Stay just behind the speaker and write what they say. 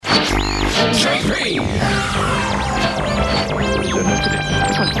Radio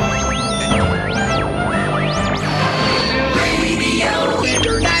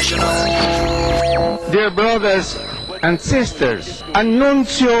International. Dear brothers and sisters,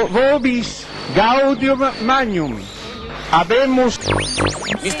 annuncio vobis gaudium magnum. Habemus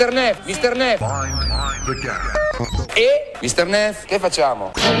Mr. Neff. E Mr. Neff, che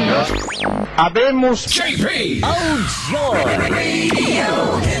facciamo? habemus JP. Oh, joy.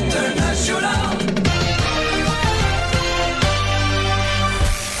 Radio International.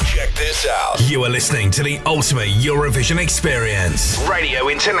 Check this out. You are listening to the ultimate Eurovision experience. Radio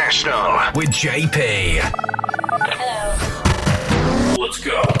International with JP. Hello. Let's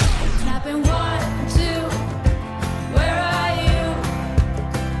go. Snapping 1, 2. Where are you?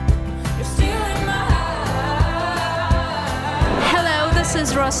 You're stealing my heart. Hello, this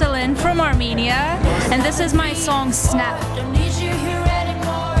is Rosalind from Armenia, and this is my song Snap. Don't need you here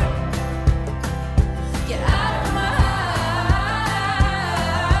anymore. Get out of my heart.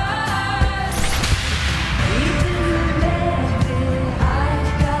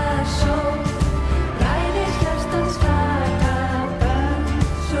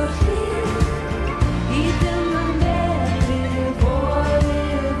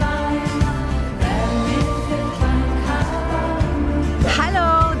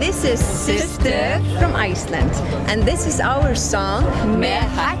 Hello, this is Sister from Iceland, and this is our song Með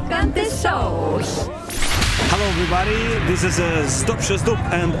hækkandi sól. Hello everybody, this is Stop Shestop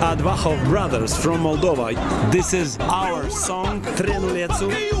and Advahov Brothers from Moldova. This is our song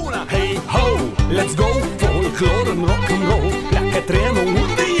Trenulecu. Hey ho, let's go, folklore and rock and roll. Pleacă trenul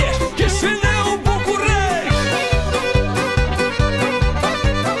unde ești? Chișinău, București.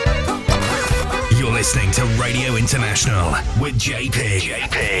 You're listening to Radio International with JP.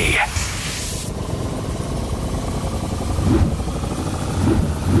 JP.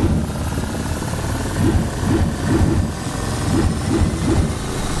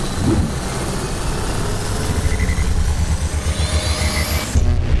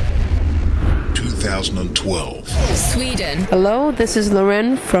 2012. Sweden. Hello, this is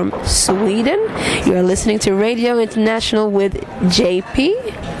Loreen from Sweden. You are listening to Radio International with JP,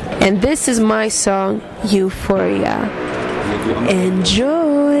 and this is my song Euphoria.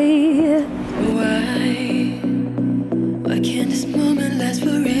 Enjoy. Why can't this moment last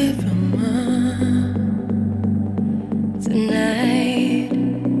forever,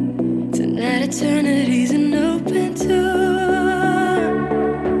 Tonight eternity's an open door.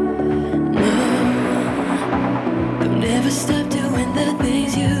 No, don't ever stop doing the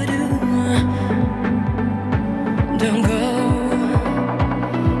things you do. Don't go.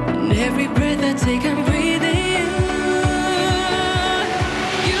 And every breath I take, I'm breathing you.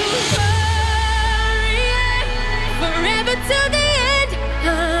 Euphoria, forever till the end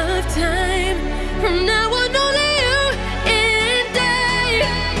of time. From now on, only you and I.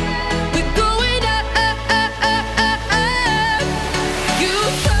 We're going up, up, up, up, up, up.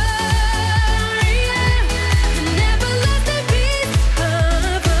 Euphoria, never lost a piece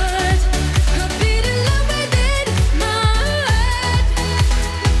of us. A beat in love within my heart.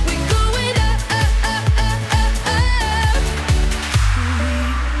 We're going up, up, up, up, up, up. We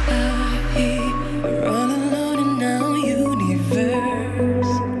are here, we're all alone in our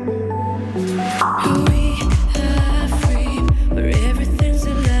universe. We are free, where everything's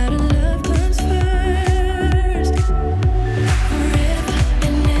allowed and love comes first. Forever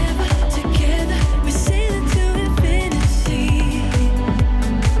and ever together, we sail into infinity.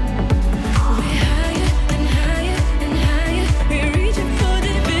 We're higher and higher and higher, we're reaching for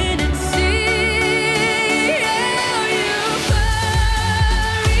divinity.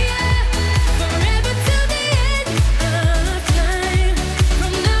 Euphoria, forever till the end of time.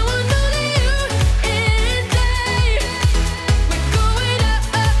 From now on, only you and I. We're going up,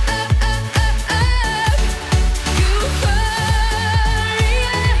 up, up, up, up, up. Euphoria,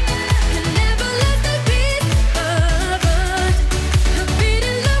 never lost a piece of us. A beat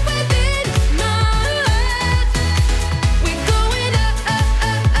in love within my heart. We're going up, up,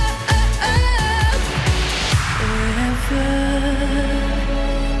 up, up, up, up. Forever,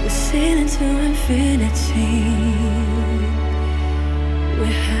 we're sailing to infinity.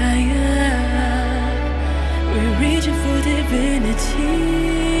 We're higher, we're reaching for divinity.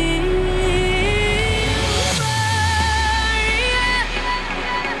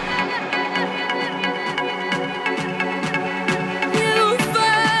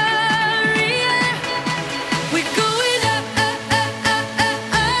 Euphoria, we're going up, up, up, up, up,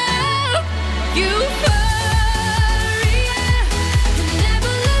 up. Euphoria,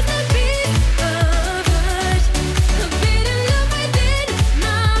 never lost a piece of us. A beat in love within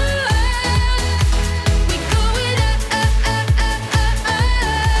my heart.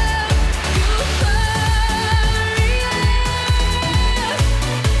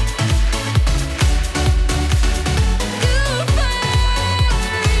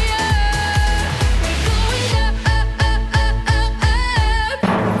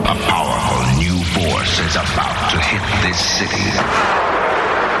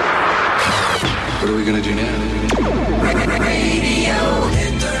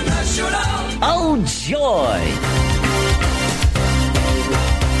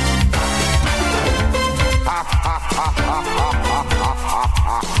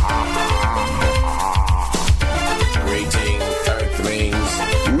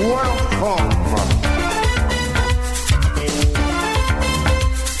 welcome.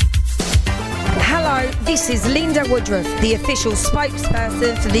 Hello, this is Linda Woodruff, the official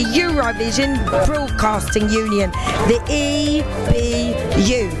spokesperson for the Eurovision Broadcasting Union, the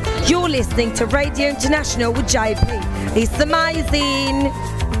EBU. You're listening to Radio International with JP. It's amazing.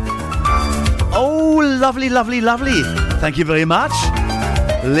 Oh, lovely, lovely, lovely. Thank you very much,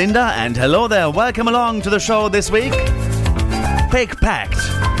 Linda, and hello there. Welcome along to the show this week. Packed.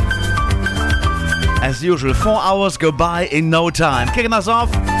 As usual, 4 hours go by in no time. Kicking us off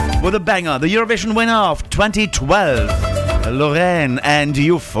with a banger, the Eurovision winner of 2012, Loreen and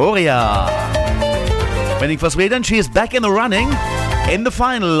Euphoria. Winning for Sweden, she is back in the running in the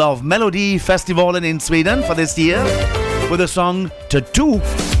final of Melodifestivalen in Sweden for this year with the song Tattoo.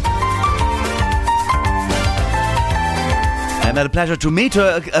 And I had a pleasure to meet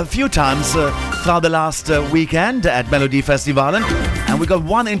her a few times throughout the last weekend at Melodifestivalen. And we got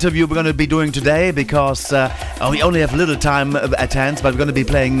one interview we're going to be doing today because we only have little time at hand, but we're going to be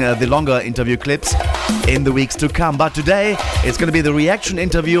playing the longer interview clips in the weeks to come. But today, it's going to be the reaction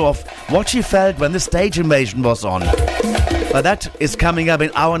interview of what she felt when the stage invasion was on. But that is coming up in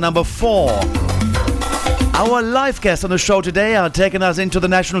hour number 4. Our live guests on the show today are taking us into the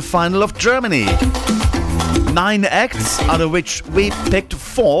national final of Germany. 9 acts, out of which we picked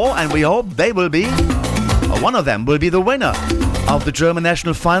 4, and we hope they will be, or one of them will be the winner of the German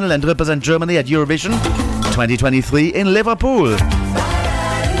national final and represent Germany at Eurovision 2023 in Liverpool,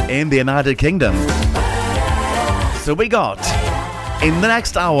 in the United Kingdom. So we got, in the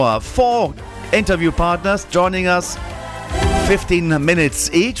next hour, 4 interview partners joining us, 15 minutes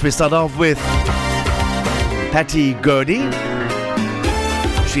each. We start off with Patty Gurdy.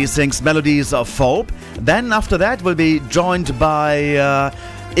 She sings Melodies of Hope. Then after that we'll be joined by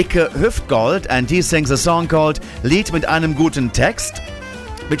Ikke Hueftgold, and he sings a song called Lied mit einem guten Text,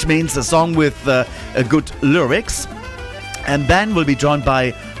 which means a song with good lyrics. And then we'll be joined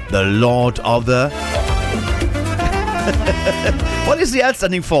by the Lord of the... What is the L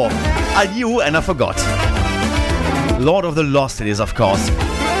standing for? I knew and I forgot. Lord of the Lost it is, of course.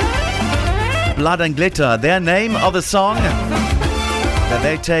 Blood and Glitter, their name of the song that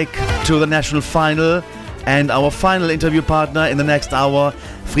they take to the national final. And our final interview partner in the next hour,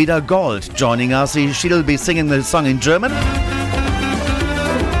 Frida Gold, joining us. She'll be singing the song in German.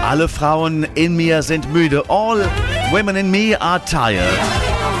 Alle Frauen in mir sind müde. All women in me are tired.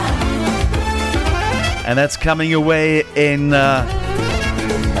 And that's coming away in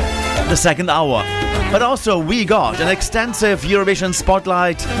the second hour. But also we got an extensive Eurovision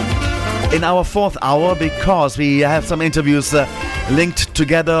spotlight in our 4th hour, because we have some interviews linked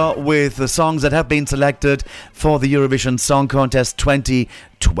together with the songs that have been selected for the Eurovision Song Contest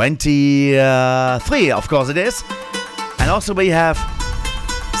 2023, of course it is. And also we have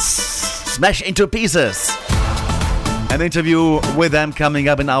Smash Into Pieces, an interview with them coming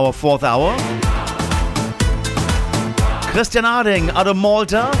up in our 4th hour. Christian Arding out of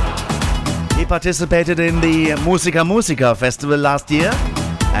Malta. He participated in the Musica Festival last year,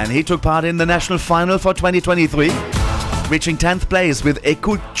 and he took part in the national final for 2023, reaching 10th place with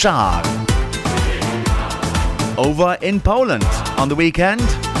Ekuchar. Over in Poland on the weekend,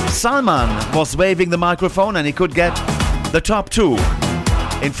 Salman was waving the microphone and he could get the top 2.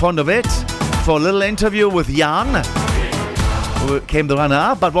 In front of it, for a little interview with Jan, who came the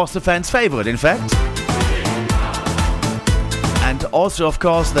runner-up, but was the fans' favorite, in fact. And also, of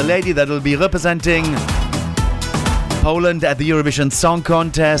course, the lady that will be representing Poland at the Eurovision Song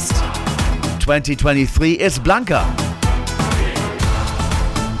Contest 2023 is Blanca.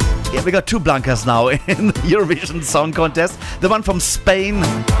 Yeah, we got 2 Blancas now in the Eurovision Song Contest. The one from Spain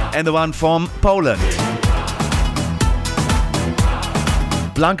and the one from Poland.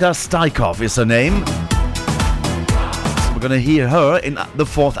 Blanka Stajkov is her name. So we're going to hear her in the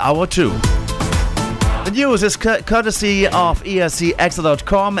 4th hour too. The news is courtesy of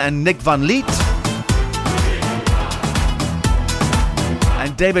ESCEXA.com and Nick van Liet.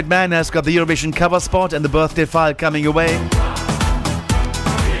 And David Mann has got the Eurovision cover spot and the birthday file coming away.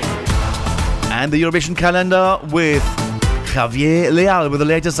 And the Eurovision calendar with Javier Leal with the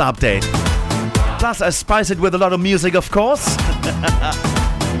latest update. Plus I spice it with a lot of music, of course.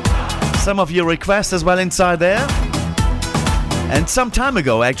 Some of your requests as well inside there. And some time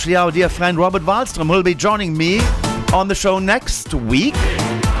ago, actually, our dear friend Robert Wallström will be joining me on the show next week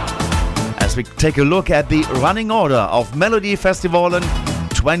as we take a look at the running order of Melodifestivalen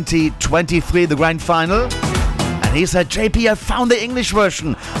 2023, the grand final. And he said, JP, I found the English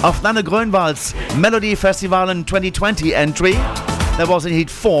version of Nanne Grönwald's Melodifestivalen 2020 entry. That was in Heat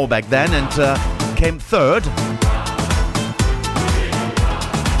 4 back then and came 3rd.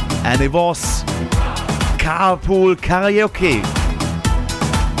 and it was Carpool Karaoke.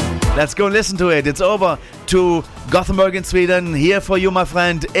 Let's go listen to it. It's over to Gothenburg in Sweden. Here for you, my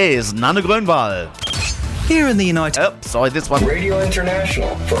friend, is Nanne Grönvall. Here in the United... Oh, sorry, this one. Radio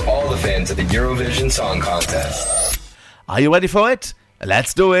International for all the fans of the Eurovision Song Contest. Are you ready for it?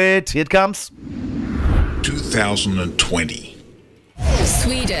 Let's do it. Here it comes. 2020.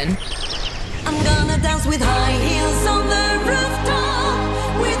 Sweden. I'm gonna dance with high heels on the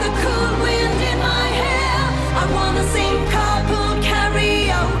rooftop, with a cool wind in my hair. I wanna sing carpool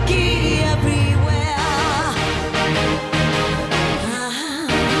karaoke everywhere.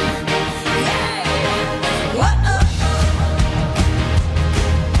 Yeah. Whoa.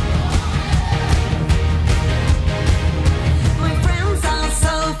 My friends are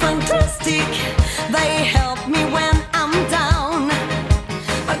so fantastic. They help me when I'm down,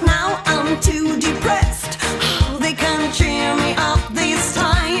 but now I'm too depressed. Oh, they can cheer me up this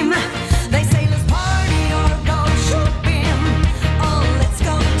time. They say let's party or go shopping. Oh, let's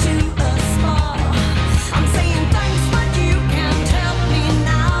go to a spa. I'm saying thanks, but you can't help me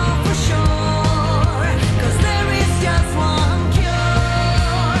now for sure. 'Cause there is just one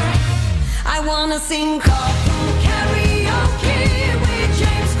cure. I wanna sing carpool karaoke with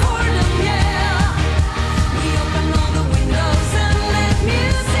James Corden, yeah. We open all the windows and let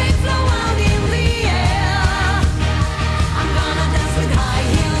music flow out in the air. I'm gonna dance with high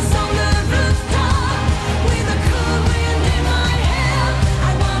heels on the rooftop, with a cool wind in my hair.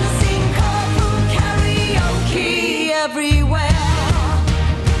 I wanna sing carpool karaoke everywhere.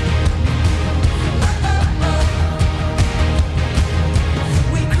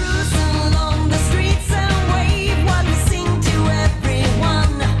 We cruise along the streets and wave while we sing to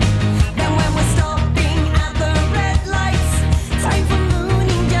everyone. Then when we're stopping at the red lights, time for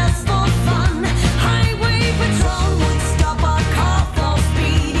mooning just for fun. Highway patrol would stop our car for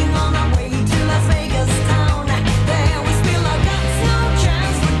speeding on our way to Las Vegas town. There we spill our guts, no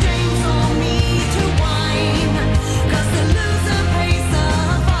chance for James or me to whine, 'cause the loser pays the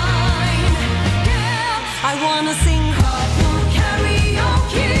fine. Yeah, I wanna sing carpool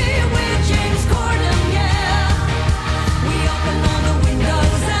karaoke with James Corden, yeah. We open all the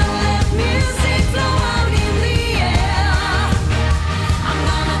windows and let music flow out in the air. I'm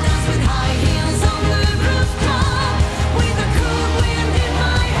gonna dance with high heels on the rooftop, with a cool wind in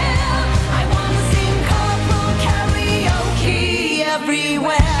my hair. I wanna sing carpool karaoke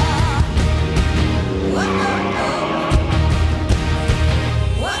everywhere.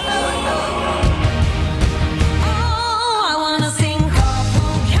 Whoa. Oh, I wanna sing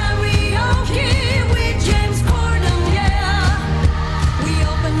carpool karaoke with James Corden, yeah. We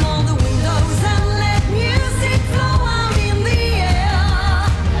open all the windows and let music flow out in the air.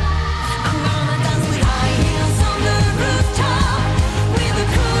 I'm gonna dance with high heels on the rooftop, with a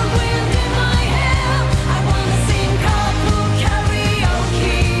cool wind in my hair. I wanna sing carpool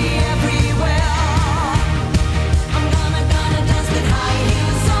karaoke everywhere. I'm gonna dance with high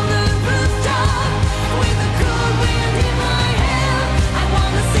heels on the rooftop, with a cool wind in my hair. I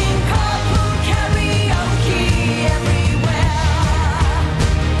wanna sing carpool karaoke everywhere.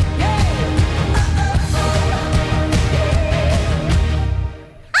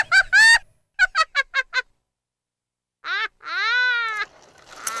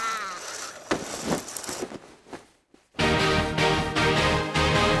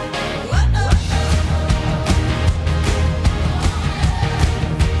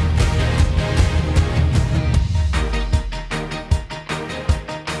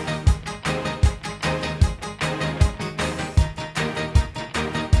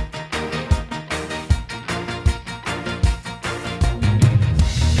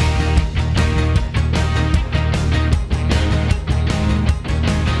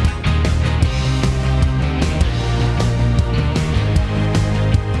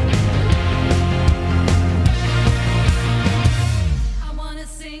 I wanna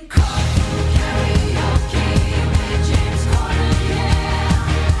sing carpool karaoke with James Corden, yeah.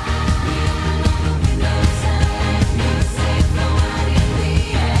 We open all the windows and let music flow out in the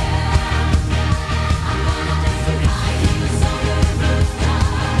air. I'm gonna dance with high heels on the rooftop,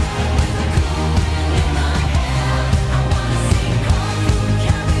 with a cool wind in my hair. I wanna sing carpool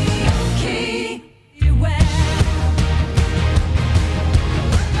karaoke everywhere.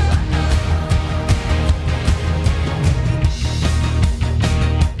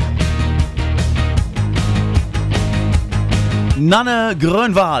 Nanne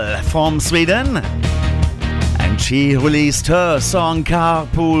Grönvall from Sweden. And she released her song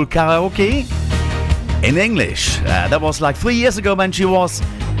Carpool Karaoke in English. That was like 3 years ago when she was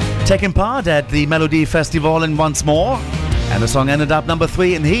taking part at the Melody Festival and once more. And the song ended up number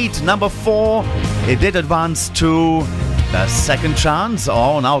 3 in Heat. Number 4, it did advance to the second chance,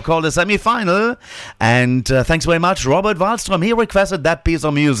 or now called the semi-final. And thanks very much, Robert Wallström. He requested that piece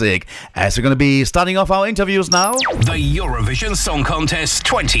of music. As we're going to be starting off our interviews now. The Eurovision Song Contest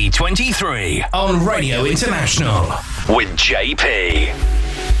 2023 on Radio International with JP.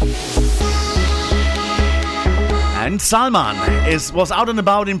 And Salman was out and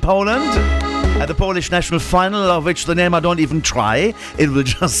about in Poland at the Polish national final, of which the name I don't even try. It will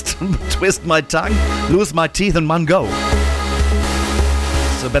just twist my tongue, lose my teeth in one go.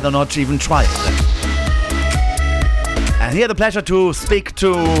 So better not even try it. And he had the pleasure to speak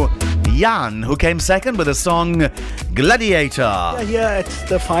to Jan, who came second with the song Gladiator. Yeah, here at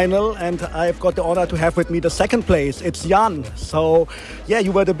the final, and I've got the honor to have with me the second place. It's Jan. So, yeah,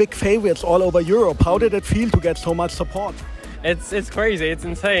 you were the big favorites all over Europe. How did it feel to get so much support? It's crazy. It's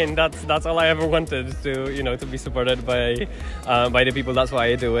insane. That's all I ever wanted, to be supported by the people. That's why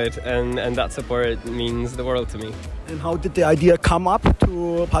I do it, and that support means the world to me. And how did the idea come up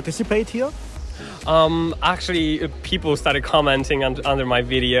to participate here? Actually, people started commenting under my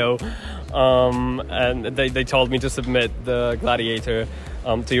video, and they told me to submit the Gladiator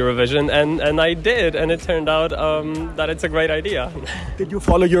to Eurovision, and I did, and it turned out that it's a great idea. Did you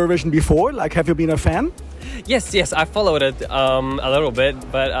follow Eurovision before? Like, have you been a fan? Yes, I followed it a little bit,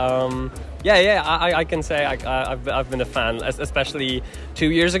 but I can say I've been a fan, especially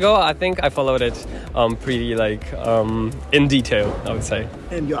 2 years ago. I think I followed it pretty in detail, I would say.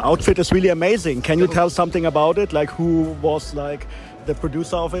 And your outfit is really amazing. Can you tell something about it? Like, who was the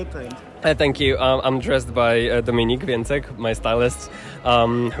producer of it? Thank you. I'm dressed by Dominik Więcek, my stylist,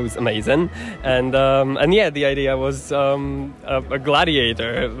 who's amazing. And yeah, the idea was a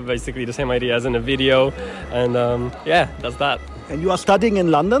gladiator, basically the same idea as in a video. And yeah, that's that. And you are studying in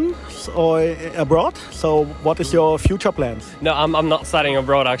London or abroad? So what is your future plans? No, I'm not studying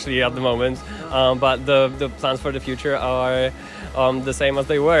abroad actually at the moment. But the plans for the future are the same as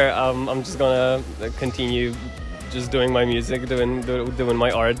they were. I'm just gonna continue just doing my music, doing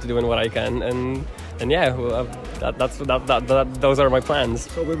my art, doing what I can, and yeah, those are my plans.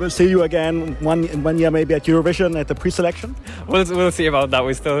 So we will see you again in 1 year, maybe at Eurovision at the pre-selection. We'll see about that.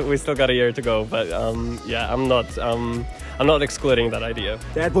 We still got a year to go, but yeah, I'm not excluding that idea.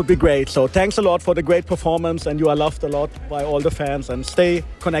 That would be great. So thanks a lot for the great performance, and you are loved a lot by all the fans. And stay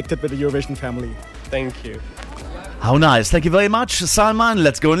connected with the Eurovision family. Thank you. How nice. Thank you very much, Salman.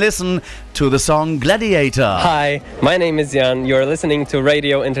 Let's go and listen to the song Gladiator. Hi, my name is Jan. You're listening to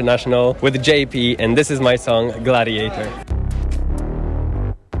Radio International with JP, and this is my song Gladiator.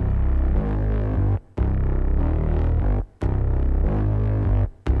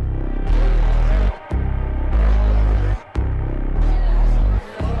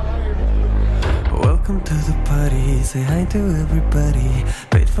 Welcome to the party, say hi to everybody.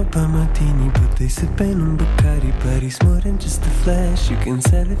 Paid for by martini, but they sippin' on Bacardi. But it's more than just a flash, you can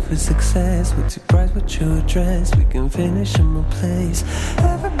sell it for success. What's your price, what's your address? We can finish in my place.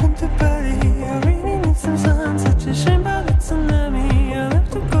 Ever been to Bali? I really need some sun. Such a shame about the tsunami. I love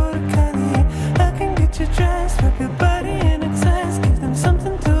to go to Cali. I can get you dressed, whip your body in excess. Give them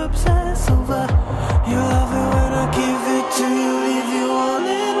something to obsess over. You love it when I give it to you, leave you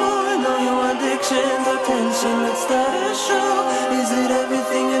wanting more. Know your addictions, attention, let's start a show. Is it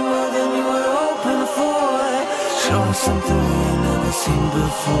everything and more than you were hoping for? Show us something we ain't never seen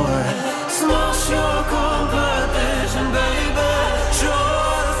before. Smash your competition, baby. Show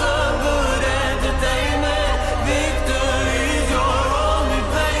us some good entertainment. Victory is your only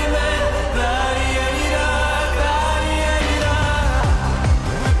payment. Gladiator, gladiator.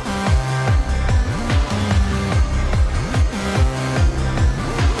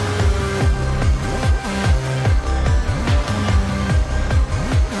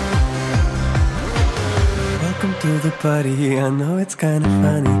 Welcome to the party. I know it's kinda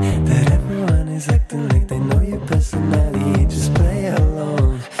funny that everyone is acting like they know your personality. Just play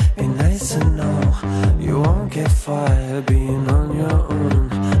along, be nice and know you won't get fired being on your own.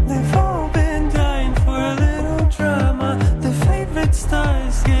 They've all been dying for a little drama. The favorite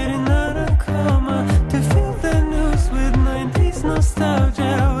stars getting out of coma. To feel the news with 90s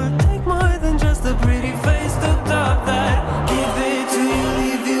nostalgia will take more than just a pretty face to top that. Give it to you,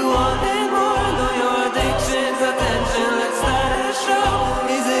 leave you wanting more. Know your addictions, attention, let's start a show.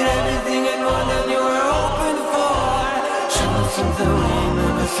 Is it everything and more than you were hoping for? Show us something we ain't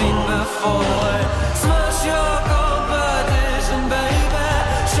never seen before. Smash your competition, baby.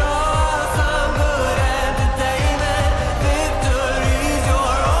 Show us some good entertainment. Victory's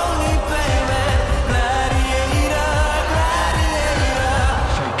your only payment. Gladiator, gladiator.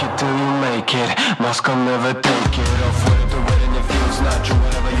 Fake it till you make it. Mask will never take it off with the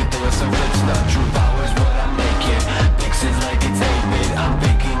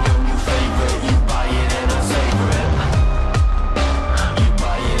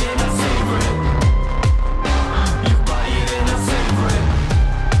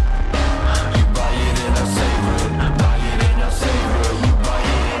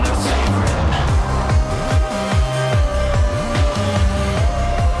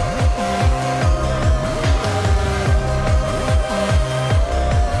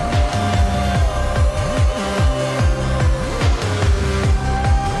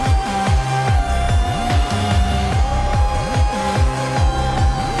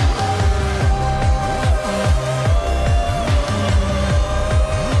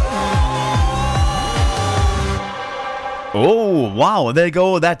Oh, wow, there you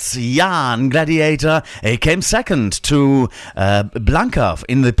go. That's Jan, Gladiator. He came second to Blanka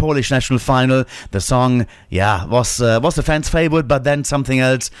in the Polish national final. The song, was the fans' favorite, but then something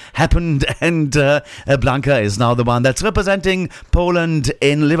else happened, and Blanka is now the one that's representing Poland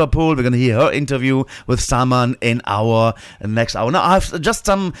in Liverpool. We're going to hear her interview with Salman in our next hour. Now, I've just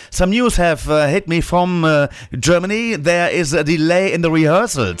some news have hit me from Germany. There is a delay in the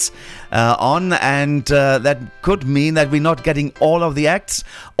rehearsals and that could mean that we're not getting all of the acts,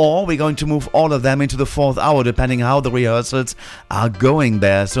 or we're going to move all of them into the fourth hour, depending how the rehearsals are going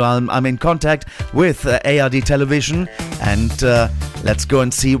there. So I'm in contact with ARD Television, and let's go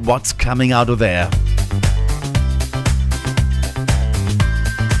and see what's coming out of there.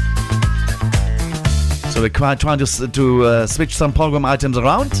 So we're trying to switch some program items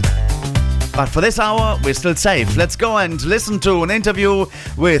around. But for this hour, we're still safe. Let's go and listen to an interview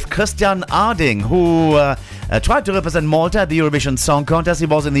with Christian Arding, who tried to represent Malta at the Eurovision Song Contest. He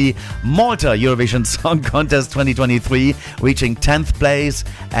was in the Malta Eurovision Song Contest 2023, reaching 10th place,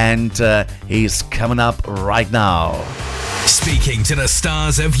 and he's coming up right now. Speaking to the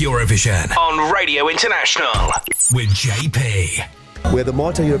stars of Eurovision on Radio International with JP. We're the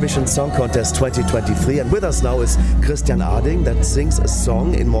Malta Eurovision Song Contest 2023, and with us now is Christian Arding that sings a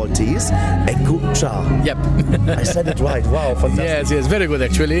song in Maltese, Ikke Cha. Yep. I said it right. Wow, fantastic. Yes, very good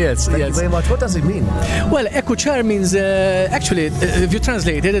actually. Yes. Thank you very much. What does it mean? Well, Ikke Cha means actually, if you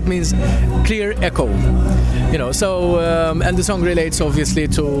translate it, it means clear echo. You know, so and the song relates obviously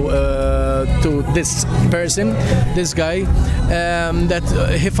to this person, this guy,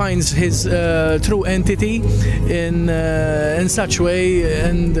 that he finds his true entity in such way,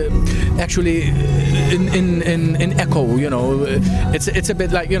 and actually in echo. You know, it's a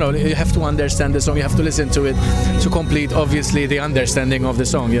bit like, you know, you have to understand the song, you have to listen to it to complete obviously the understanding of the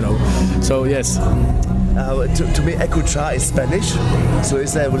song. You know, so yes. To me, Ikke Cha is Spanish, so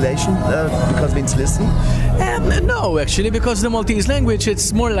is there a relation because it means listen? No, actually, because the Maltese language,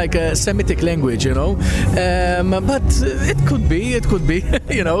 it's more like a Semitic language, you know. But it could be,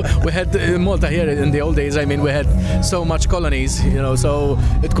 you know. We had Malta here in the old days. I mean, we had so much colonies, you know. So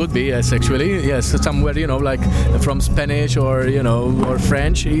it could be, yes, actually, yes, somewhere, you know, like from Spanish or, you know, or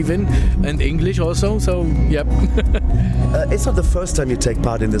French even, and English also. So, yep. It's not the first time you take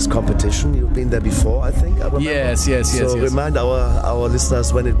part in this competition. You've been there before, I think. I remember. Yes. So remind our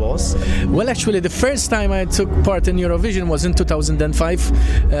listeners when it was. Well, actually, the first time I took part in Eurovision was in 2005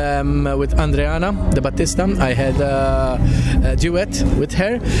 with Andreana de Battista. I had a duet with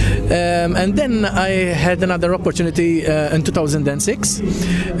her, and then I had another opportunity in 2006,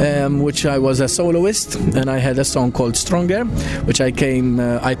 which I was a soloist, and I had a song called Stronger, which I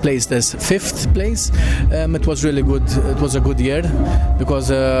placed as 5th place. It was really good. It was a good year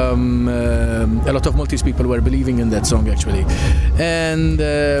because a lot of Maltese people were believing in that song actually, and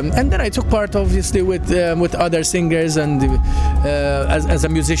then I took part obviously with other singers and as a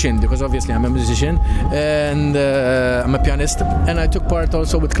musician, because obviously I'm a musician and I'm a pianist, and I took part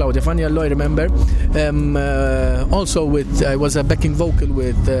also with Claudia Faniello, I remember, also I was a backing vocal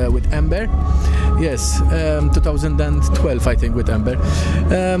with Amber. Yes, 2012 I think with Amber.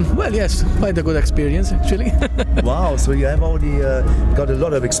 Well, yes, quite a good experience actually. Wow, so you have already got a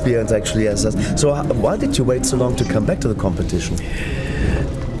lot of experience actually as so why did you wait so long to come back to the competition?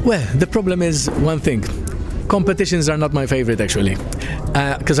 Well, the problem is one thing. Competitions are not my favorite actually,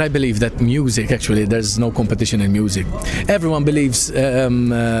 because I believe that music, actually, there's no competition in music. Everyone believes,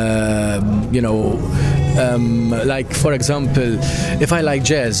 like for example, if I like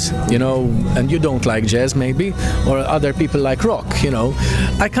jazz, you know, and you don't like jazz maybe, or other people like rock, you know,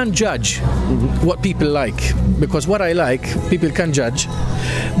 I can't judge what people like, because what I like, people can judge.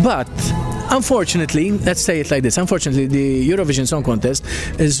 But unfortunately, let's say it like this, unfortunately the Eurovision Song Contest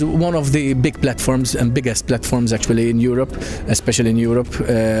is one of the big platforms and biggest platforms actually in Europe, especially in Europe,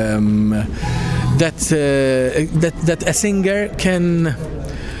 that a singer can,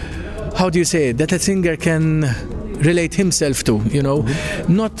 how do you say it, that a singer can relate himself to, you know,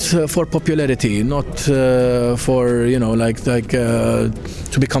 not for popularity, not for, you know, like to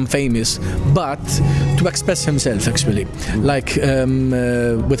become famous, but to express himself actually, like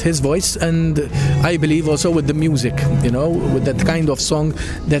with his voice, and I believe also with the music, you know, with that kind of song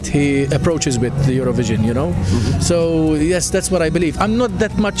that he approaches with the Eurovision, you know. So yes, that's what I believe. I'm not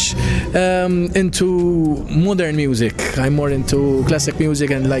that much into modern music. I'm more into classic music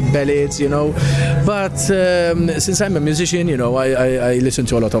and like ballads, you know, but since I'm a musician, you know, I listen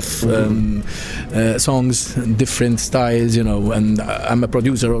to a lot of songs, different styles, you know, and I'm a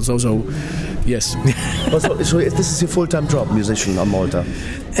producer also, so yes. So this is your full-time job, musician on Malta?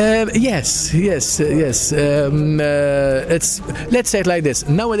 Yes. It's, let's say it like this.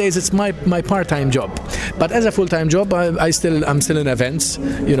 Nowadays, it's my part-time job, but as a full-time job, I'm still in events,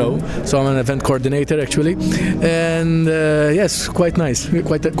 you know. So I'm an event coordinator actually, and yes, quite nice,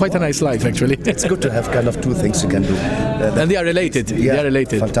 quite a nice life actually. It's good to have kind of two things you can do, and they are related. Yeah, they are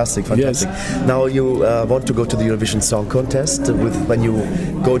related. Fantastic. Yes. Now you want to go to the Eurovision Song Contest when you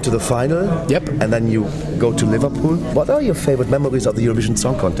go to the final. Yep. And then you go to Liverpool. What are your favorite memories of the Eurovision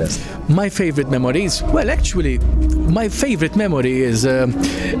Song Contest? My favorite memories? Well, actually, my favorite memory is it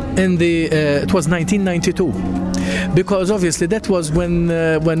was 1992. Because obviously that was when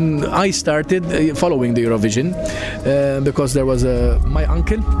I started following the Eurovision, because there was my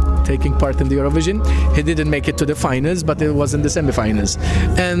uncle taking part in the Eurovision. He didn't make it to the finals, but it was in the semi-finals.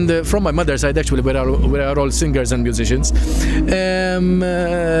 And from my mother's side, actually, we are all singers and musicians.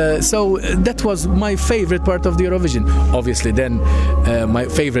 So that was my favorite part of the Eurovision. Obviously, then my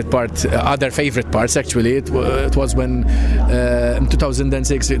favorite part, other favorite parts actually, it was when in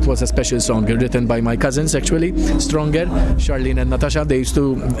 2006 it was a special song written by my cousins actually, Stronger, Charlene and Natasha. They used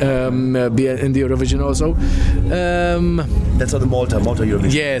to be in the Eurovision also. That's on the Malta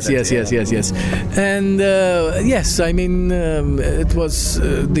Eurovision. Yes. And yes, I mean it was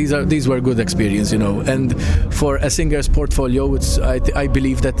these were good experience, you know. And for a singer's portfolio, I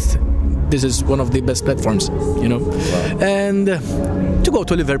believe that this is one of the best platforms, you know. Wow. And to go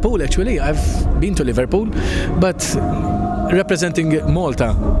to Liverpool, actually, I've been to Liverpool, but representing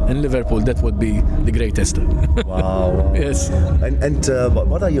Malta in Liverpool, that would be the greatest. Wow. Yes. And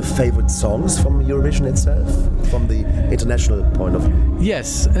what are your favorite songs from Eurovision itself, from the international point of view?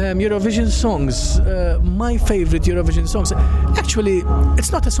 Yes, Eurovision songs. My favorite Eurovision songs. Actually,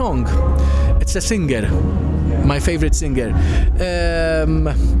 it's not a song. It's a singer. My favorite singer.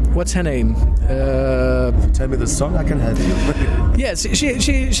 What's her name? Tell me the song, I can help you. Yes,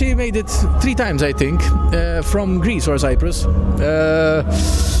 she made it 3 times, I think, from Greece or Cyprus.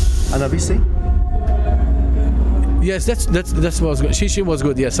 Anna Vissi? Yes, that was good. She was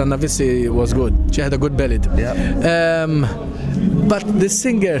good. Yes, Anna Vissi was good. She had a good ballad. Yeah. But the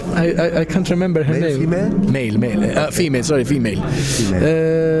singer, I can't remember her name. Female. Female.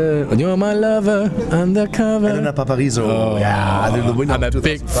 You're my lover, undercover. Elena Paparizou. Oh, yeah, the winner. I'm a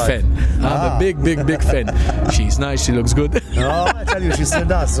big fan. I'm a big fan. She's nice. She looks good. Oh, I tell you, she still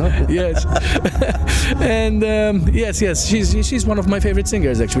does. Huh? Yes. And yes, she's one of my favorite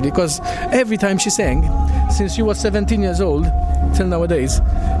singers actually, because every time she sang, since she was 17 years old till nowadays,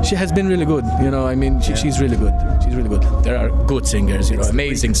 she has been really good. You know, I mean, she's really good. She's really good. There are good singers, you know,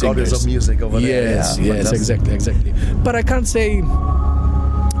 amazing singers. Goddess of music over there. Yes, exactly. But I can't say.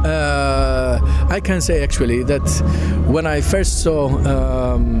 I can say actually that when I first saw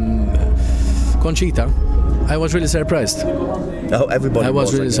Conchita, I was really surprised. Oh, everybody. I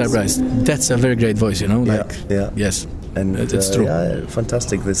was really surprised. That's a very great voice, you know. Like, yeah. Yes. And it's true. Yeah,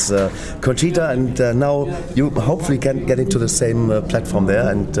 fantastic. This Conchita, and now you hopefully can get into the same platform there.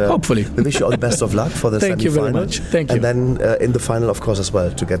 And hopefully, we wish you all the best of luck for the Thank you semi-final. very much. Thank you. And then in the final, of course, as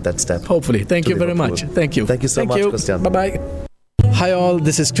well to get that step. Hopefully. Thank you very much. Thank you. Thank you so much, Christian. Bye bye. Hi all,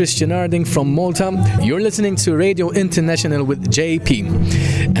 this is Christian Arding from Malta. You're listening to Radio International with JP,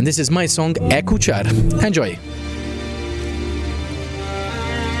 and this is my song Ekuchar. Enjoy.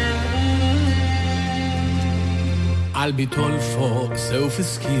 قلبي طول فوق سوف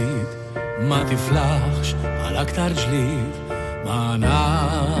سكيت ما تفلحش على أكتر جليد ما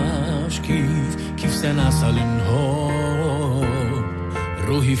نعرفش كيف سنصل لهون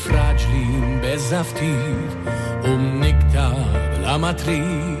روحي فراجلين بزفتيد ومنكتر لما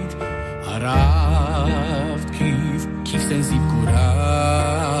تريد عرفت كيف سنزيد كوراج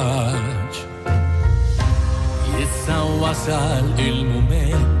يسا وصل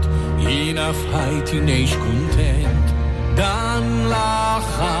المومنت جينا في حياتي نعيش كونتنت دان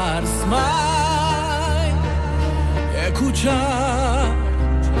الآخر سماي Ekuchar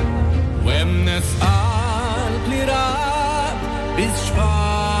ومن نسأل بليرات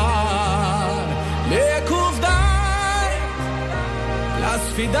بيشفار ليكوف داي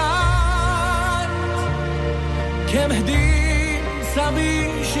لاسفيدان كم هدين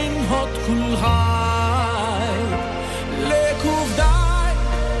سبيش نهض كل هاي ليكوف داي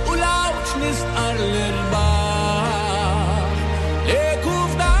ولوش نسأل الرباح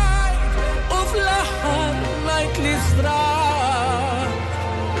ليكوف داي وفلحر نايت لستراح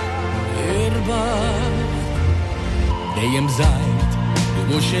إرباح دايم زايد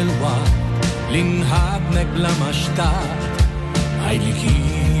بمش الوقت لنهابنك بلا مشتات هايلي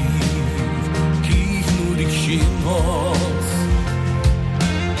كيف نورك شي نص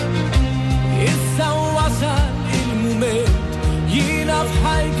إسا وصل المومنت ينا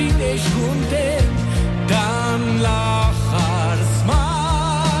ħajti nex kuntent dan l-aħħar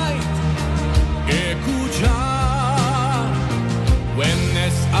smajt eku ġar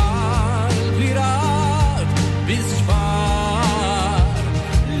wennes qalbi rad bizġbar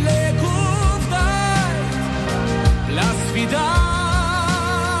leku fdajt bla sfidajt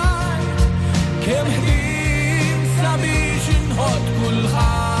kem ħdim sabiex inħod kull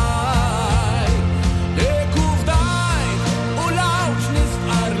ħaj eku fdajt u lawx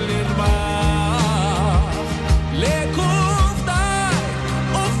nisqar l-irbaħ leku fdajt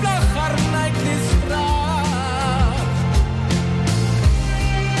u fl-axħar najt nisfraħ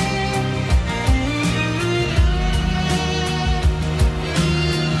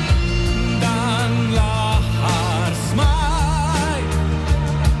dan l-aħħar smajt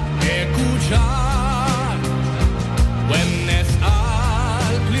eku ġar wennes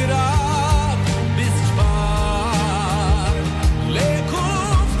qalb li rab bizġbar leku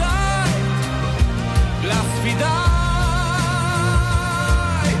fdajt bla sfidajt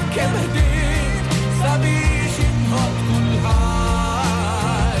kemm ħdiet sabiex inħobb kull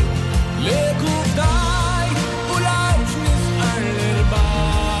ħaj leku fdajt u lawx nisqar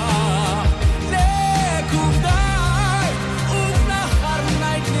l-irbaħ leku fdajt u fl-aħħar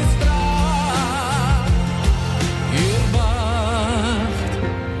ngħid nisfraħ irbaħt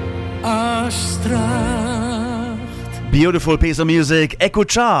għax straħt. Beautiful piece of music,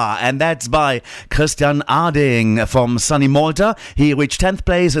 Ekucha, and that's by Christian Arding from sunny Malta. He reached 10th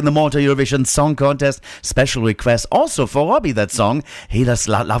place in the Malta Eurovision Song Contest. Special request also for Robbie, that song. He just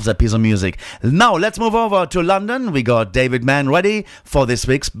loves that piece of music. Now, let's move over to London. We got David Mann ready for this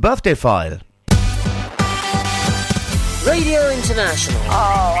week's birthday file. Radio International.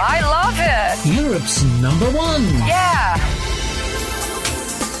 Oh, I love it. Europe's number one. Yeah.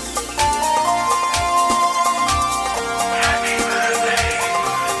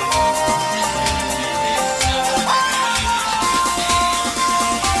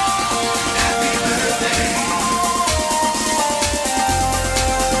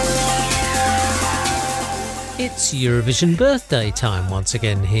 It's Eurovision birthday time once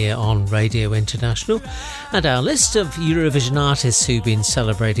again here on Radio International, and our list of Eurovision artists who've been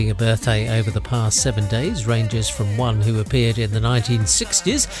celebrating a birthday over the past 7 days ranges from one who appeared in the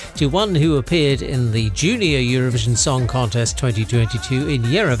 1960s to one who appeared in the Junior Eurovision Song Contest 2022 in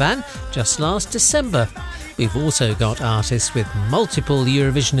Yerevan just last December. We've also got artists with multiple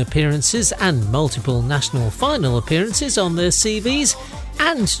Eurovision appearances and multiple national final appearances on their CVs,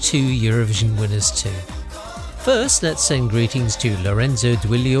 and 2 Eurovision winners too. First, let's send greetings to Lorenzo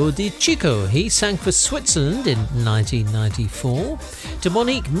Duilio di Chico. He sang for Switzerland in 1994. To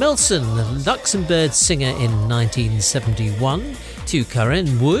Monique Melson, the Luxembourg singer in 1971. To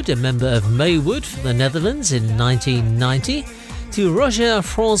Karen Wood, a member of Maywood for the Netherlands in 1990. To Roger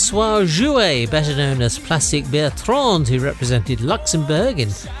Francois Jouet, better known as Plastic Bertrand, who represented Luxembourg in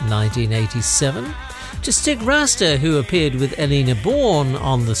 1987. To Stig Rasta, who appeared with Elena Bourne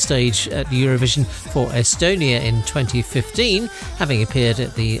on the stage at Eurovision for Estonia in 2015, having appeared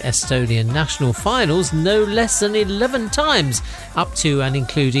at the Estonian national finals no less than 11 times, up to and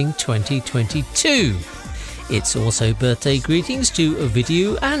including 2022. It's also birthday greetings to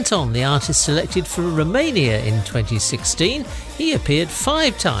Ovidiu Anton, the artist selected for Romania in 2016. He appeared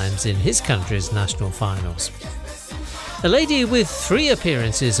 5 times in his country's national finals. A lady with 3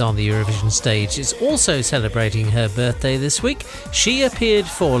 appearances on the Eurovision stage is also celebrating her birthday this week. She appeared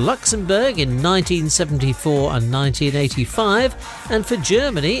for Luxembourg in 1974 and 1985, and for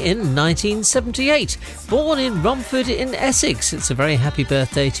Germany in 1978. Born in Romford in Essex, it's a very happy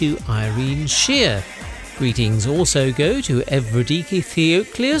birthday to Irene Shear. Greetings also go to Evridiki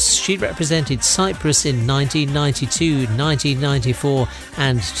Theocleus. She represented Cyprus in 1992, 1994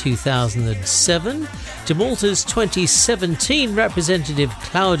 and 2007. To Malta's 2017 representative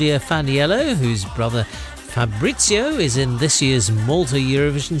Claudia Faniello, whose brother Fabrizio is in this year's Malta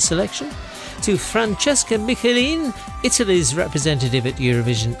Eurovision selection. To Francesca Michelin, Italy's representative at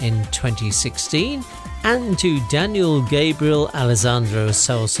Eurovision in 2016. And to Daniel Gabriel Alessandro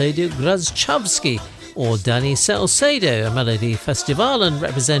Salcedo Grazchovski, or Danny Salcedo, a Melody Festivalen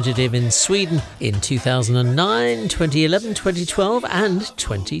representative in Sweden in 2009, 2011, 2012 and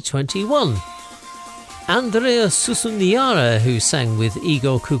 2021. Andrea Susuniara, who sang with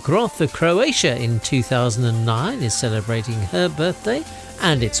Igor Kukrov for Croatia in 2009, is celebrating her birthday.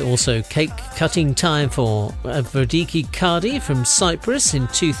 And it's also cake cutting time for Evridiki Cardi from Cyprus in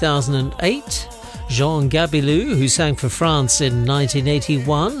 2008. Jean Gabilou, who sang for France in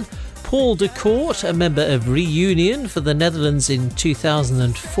 1981. Paul de Court, a member of Reunion for the Netherlands in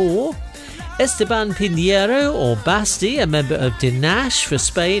 2004. Esteban Pinheiro, or Basti, a member of Dinash for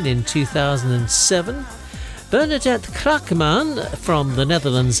Spain in 2007. Bernadette Krakman from the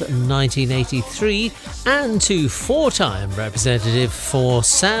Netherlands 1983, and to four-time representative for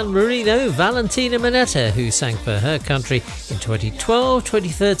San Marino, Valentina Monetta, who sang for her country in 2012,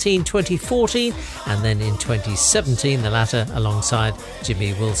 2013, 2014, and then in 2017, the latter alongside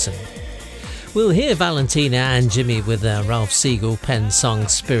Jimmy Wilson. We'll hear Valentina and Jimmy with their Ralph Siegel pen song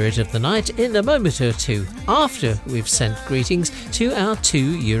Spirit of the Night in a moment or two, after we've sent greetings to our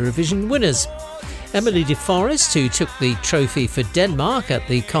two Eurovision winners. Emily de Forest, who took the trophy for Denmark at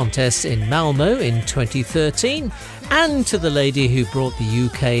the contest in Malmo in 2013, and to the lady who brought the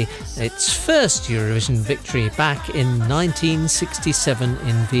UK its first Eurovision victory back in 1967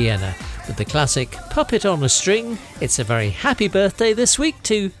 in Vienna. With the classic Puppet on a String, it's a very happy birthday this week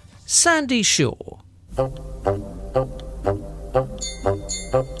to Sandy Shaw.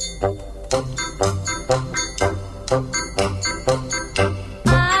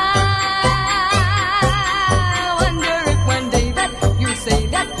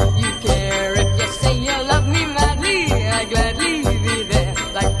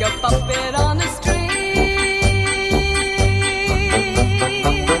 Puppet on a string.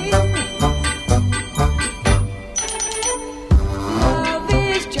 Love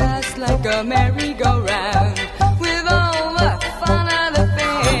is just like a merry-go-round with all the fun of the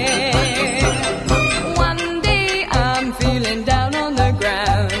fair. One day I'm feeling down on the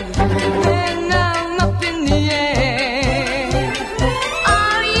ground, then I'm up in the air.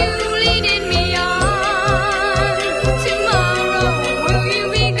 Are you leading me on? Tomorrow will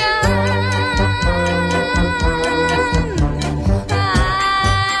you be gone? I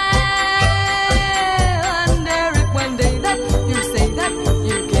wonder if one day that you say that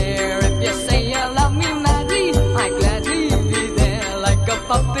you care. If you say you love me madly, I gladly be there like a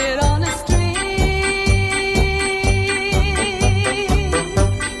puppet on a string.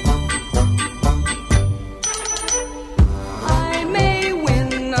 I may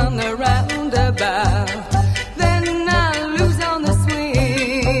win on the roundabout, then I'll lose on the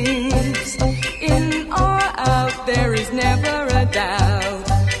swings. In or out, there is never a doubt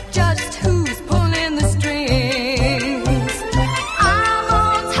just who's pulling the strings. I'm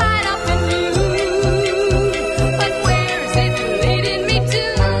all tied up in you, but where's it leading me to?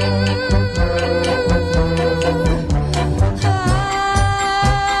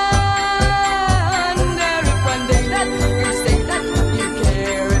 I wonder if one day that you say that you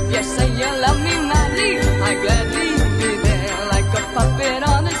care. If you say you love me madly, I gladly be there like a puppet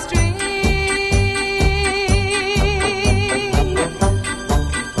on a string.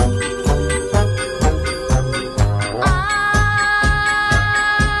 I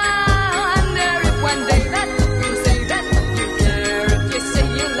wonder if one day that you say that you care. If you say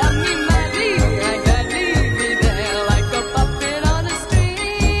you love me madly, I gladly be there like a puppet on a string.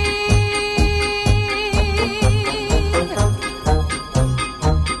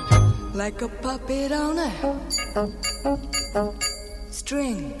 Like a puppet on a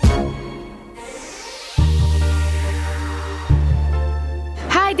string.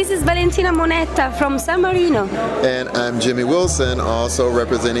 Hi, this is Valentina Monetta from San Marino. And I'm Jimmy Wilson, also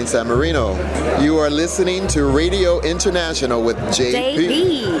representing San Marino. You are listening to Radio International with JP.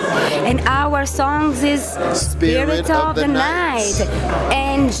 JP. And our songs is Spirit of the Night.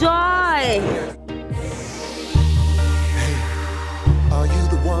 Enjoy! Are you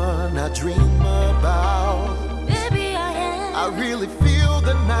the one I dream about? Baby, I am. I really feel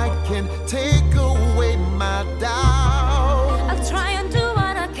the night can take away my doubt. I'll try and do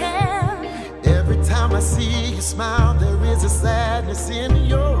what I can. Every time I see you smile, there is a sadness in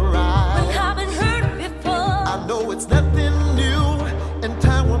your When eyes. I've been hurt before, I know it's nothing new, and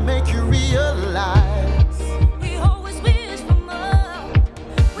time will make you realize. we always wish for more.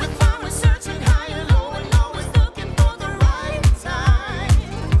 We're always searching high and low and always looking for the right time.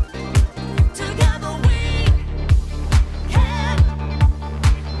 Together we can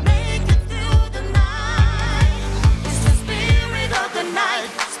make it through the night. It's the spirit of the night,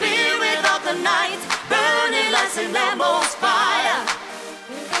 burning like St. Elmo's fire.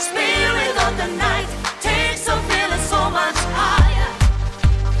 Spirit of the night takes a feeling so much higher.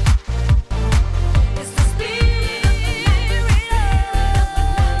 It's the spirit of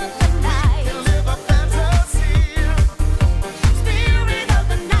the night. Live a fantasy. Spirit of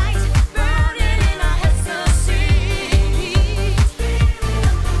the night, burning in our ecstasy.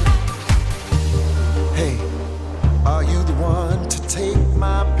 Hey, are you the one to take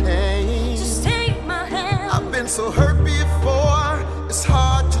my pain? Just take my hand. I've been so hurt before, it's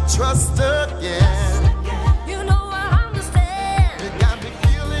hard to trust again. You know I understand. You got me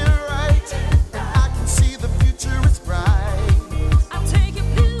feeling right.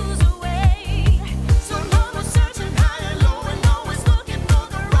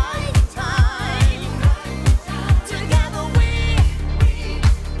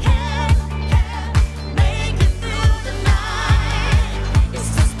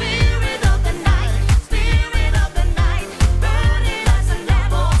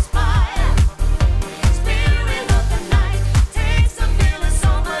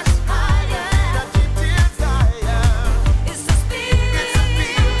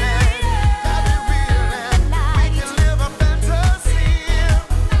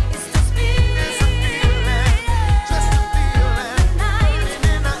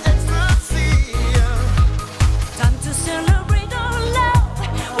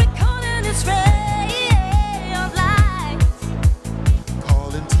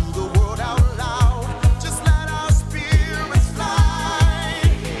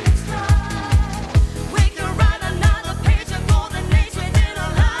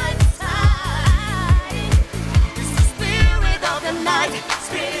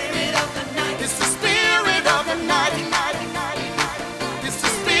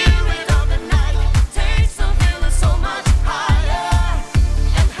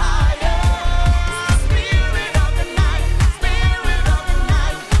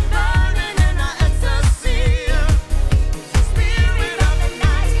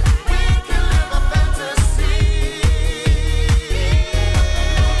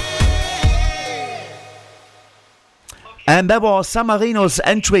 And that was San Marino's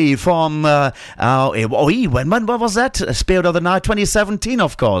entry from, when was that? Spirit of the Night 2017,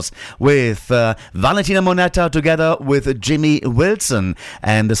 of course, with Valentina Monetta together with Jimmy Wilson.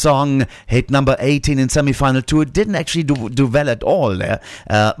 And the song hit number 18 in semi-final 2. It didn't actually do well at all there,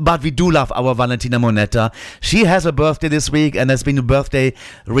 but we do love our Valentina Monetta. She has a birthday this week, and there's been a birthday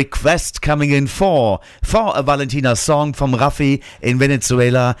request coming in for a Valentina song from Rafi in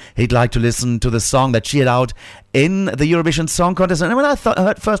Venezuela. He'd like to listen to the song that she had out in the Eurovision Song Contest. And when I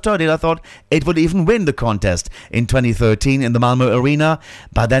first heard it, I thought it would even win the contest in 2013 in the Malmö Arena,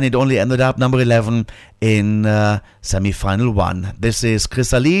 but then it only ended up number 11 in semi-final 1. This is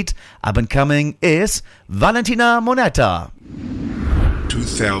Chrysalid. Up and coming is Valentina Monetta.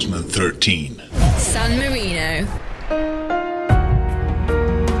 2013. San Marino.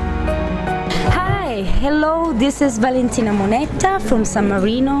 Hello, this is Valentina Monetta from San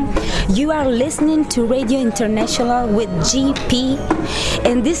Marino. You are listening to Radio International with GP,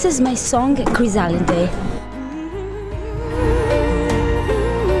 and this is my song Chrysalide.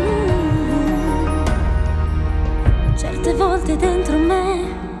 Certe volte dentro me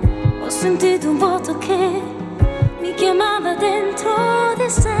ho sentito un vuoto che mi chiamava dentro di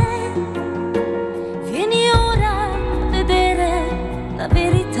sé. Vieni ora a vedere la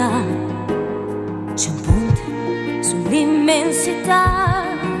verità. C'è un ponte sull'immensità.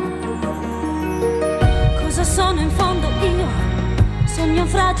 Cosa sono in fondo io? Sogno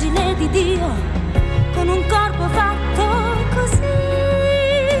fragile di Dio, con un corpo fatto così.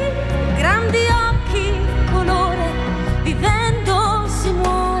 Grandi occhi, colore, vivendo si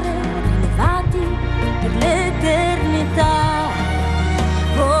muore, elevati per l'eternità.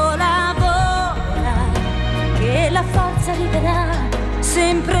 Vola, vola, che la forza arriverà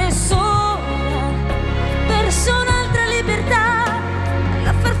sempre sola. Verso un'altra libertà,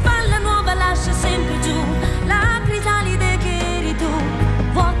 la farfalla nuova lascia sempre giù la crisalide che eri tu,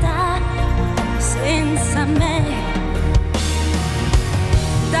 vuota senza me.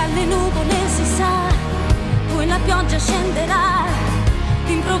 Dalle nuvole si sa, poi la pioggia scenderà,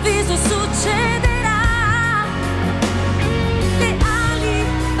 d'improvviso succederà. Le ali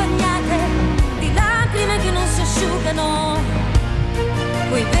bagnate di lacrime che non si asciugano,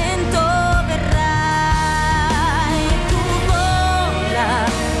 poi vento verrà.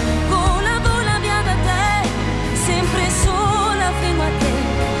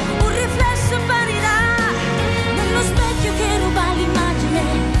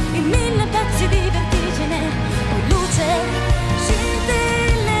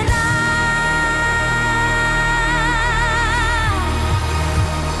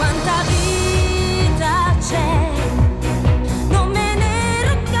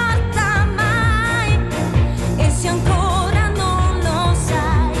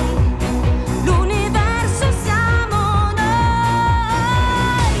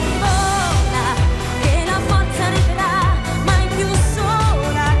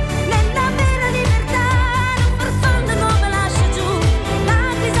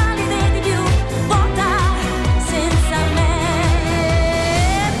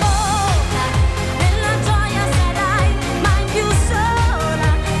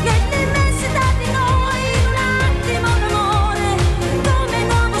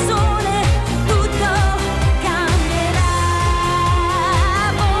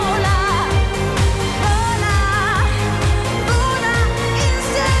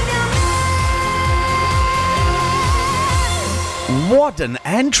 What an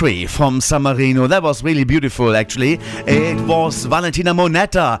entry from San Marino. That was really beautiful, actually. It was Valentina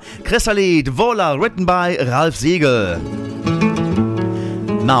Monetta, Chrysalid, Vola, written by Ralf Siegel.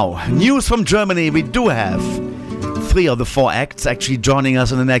 Now, news from Germany. We do have 3 of the 4 acts actually joining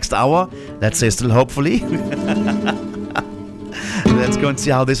us in the next hour. Let's say still hopefully. Let's go and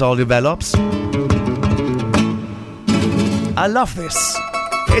see how this all develops. I love this.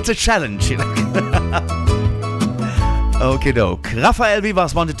 It's a challenge, you know. Okie doke. Rafael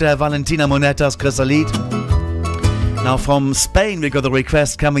Vivas wanted to have Valentina Monetta's Chrysalid. Now from Spain we got a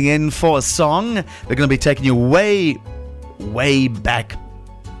request coming in for a song. We're going to be taking you way back.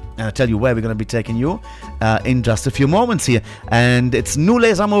 And I'll tell you where we're going to be taking you in just a few moments here. And it's Nous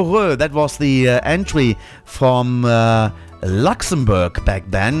les Amoureux. That was the entry from Luxembourg back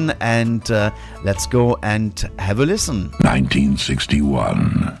then. And let's go and have a listen.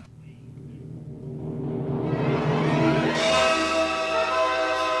 1961.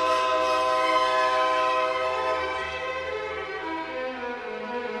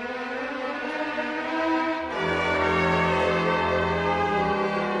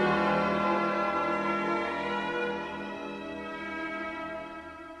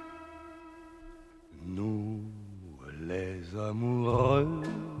 Les amoureux,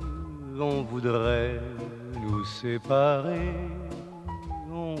 on voudrait nous séparer,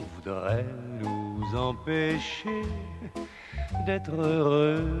 on voudrait nous empêcher d'être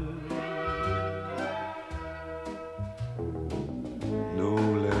heureux. Nous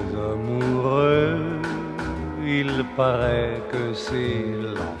les amoureux, il paraît que c'est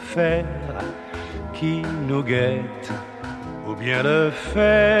l'enfer qui nous guette, ou bien le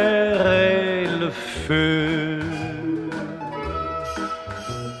fer et le feu.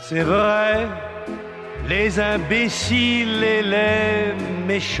 C'est vrai, les imbéciles et les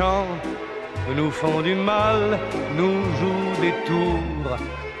méchants nous font du mal, nous jouent des tours.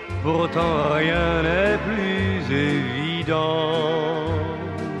 Pourtant rien n'est plus évident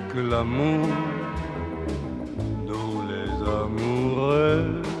que l'amour. Nous les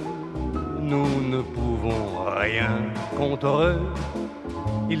amoureux, nous ne pouvons rien contre eux.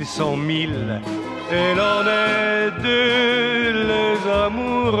 Ils sont 1000 et l'on est 2 les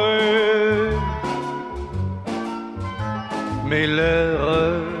amoureux. Mais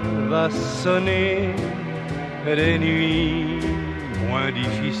l'heure va sonner des nuits moins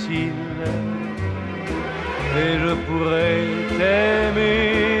difficiles et je pourrais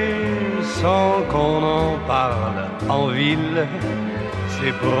t'aimer sans qu'on en parle en ville,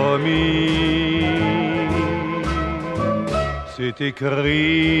 c'est promis, c'est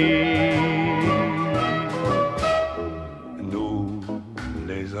écrit. Nous,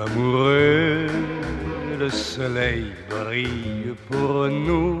 les amoureux, le soleil brille pour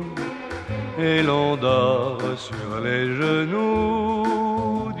nous et l'on dort sur les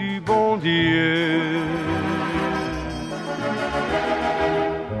genoux du bon Dieu.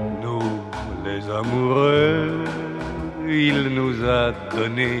 Nous, les amoureux, il nous a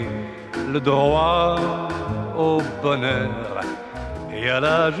donné le droit au bonheur et à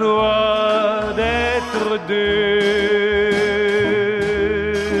la joie d'être deux.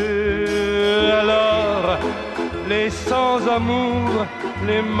 Alors, les sans-amour,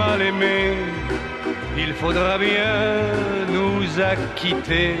 les mal-aimés, il faudra bien nous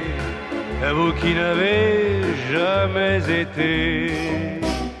acquitter, vous qui n'avez jamais été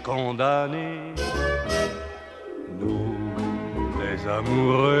condamnés. Nous, les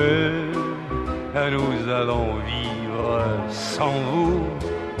amoureux, nous allons vivre sans vous,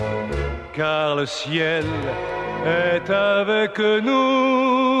 car le ciel est avec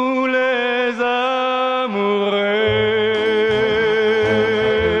nous, les amoureux.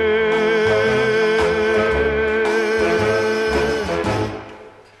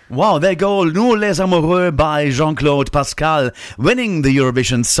 Wow, there go Nous les Amoureux by Jean-Claude Pascal, winning the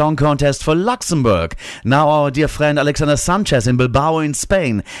Eurovision Song Contest for Luxembourg. Now our dear friend Alexander Sanchez in Bilbao in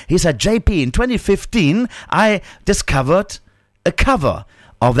Spain. He said, JP, in 2015 I discovered a cover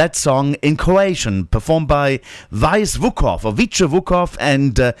of that song in Croatian, performed by Vice Vukov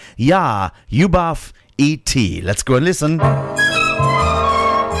and Ljubav E.T. Let's go and listen.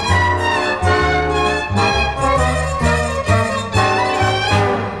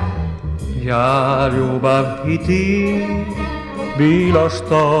 Ja, ljubav I ti, bilo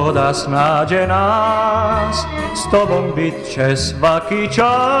što da snađe nas, s tobom bit će svaki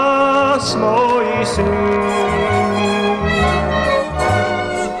čas moji sni.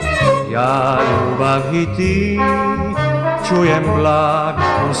 Ja, ljubav I ti, čujem blag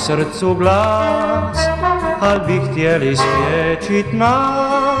u srcu glas, al bi htjeli spriječit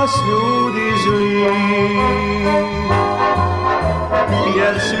nas ljudi zli.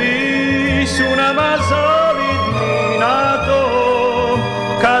 Jer svi su nama zavidni na to,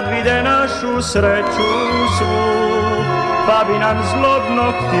 kad vide našu sreću svu, pa bi nam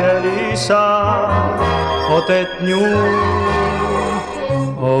zlobno htjeli sad otet nju.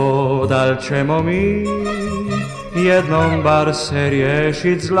 O, dal ćemo mi jednom bar se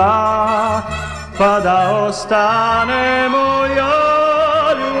riješit zla, pa da ostanemo ja,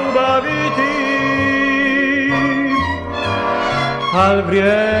 ljubav I ti. Al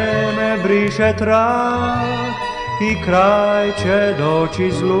vrijeme briše trag I kraj će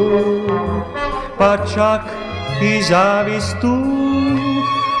doći zlu, pa čak I zavist tu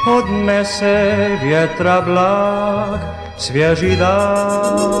odnese vjetra blag, svježi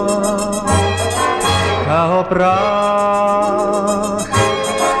dan kao prah.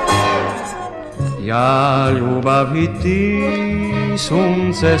 Ja, ljubav I ti,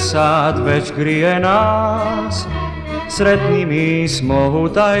 sunce sad već grije nas, sretni mi smo u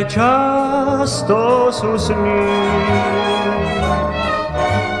taj čas, to su sni.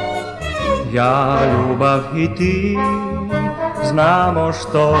 Ja, ljubav I ti, znamo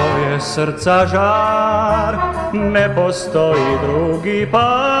što je srca žar, ne postoji drugi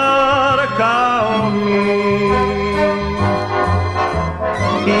par kao mi.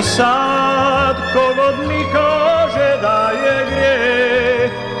 I sad kogod mi kaže da je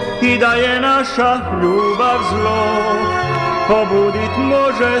grijeh i da je naša ljubav zlo, pobudit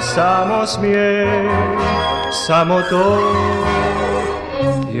može samo smijeh, samo to.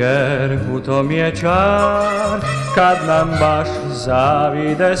 Jer u tom je čar kad nam baš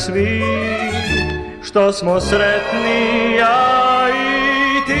zavide svi, što smo sretni ja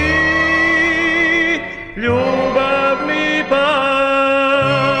i ti, ljubavni par.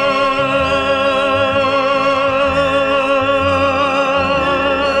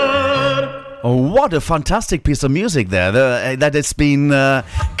 Oh, what a fantastic piece of music there that has been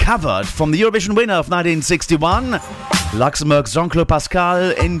covered from the Eurovision winner of 1961, Luxembourg's Jean-Claude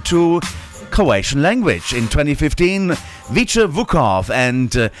Pascal, into Croatian language. In 2015, Vice Vukov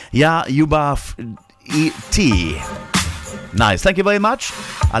and Ja Ljubav I Ti. Nice, thank you very much.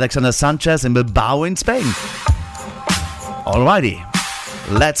 Alexander Sanchez in Bilbao in Spain. Alrighty,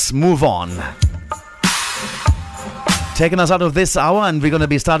 let's move on. Taking us out of this hour, and we're going to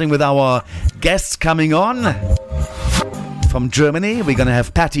be starting with our guests coming on. From Germany, we're going to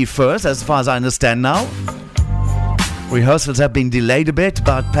have Patty first, as far as I understand now. Rehearsals have been delayed a bit,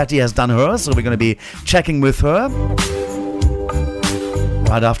 but Patty has done hers, so we're going to be checking with her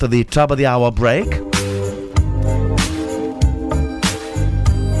right after the top of the hour break.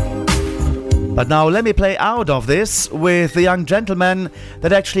 But now let me play out of this with the young gentleman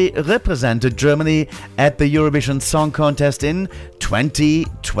that actually represented Germany at the Eurovision Song Contest in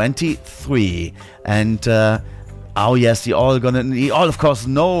 2023. And oh yes, you all of course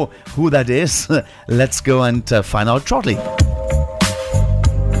know who that is. Let's go and find out shortly.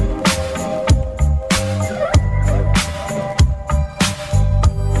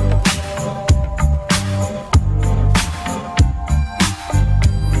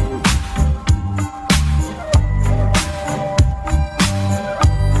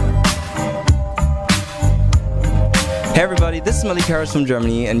 Hey everybody, this is Malik Harris from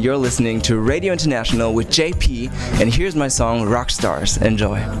Germany, and you're listening to Radio International with JP, and here's my song Rock Stars.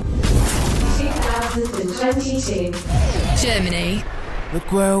 Enjoy. 2022. Germany.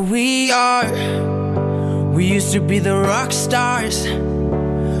 Look where we are. We used to be the rock stars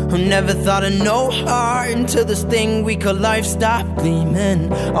who never thought of no heart until this thing we call life stopped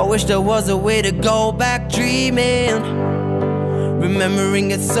gleaming. I wish there was a way to go back dreaming, remembering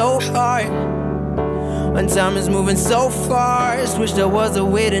it so hard when time is moving so fast. Wish there was a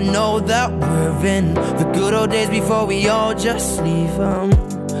way to know that we're in the good old days before we all just leave them.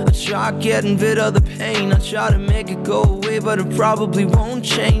 I try getting rid of the pain, I try to make it go away, but it probably won't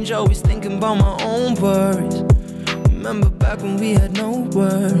change. Always thinking about my own worries. Remember back when we had no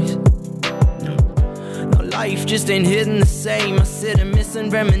worries. No, life just ain't hitting the same. I sit and miss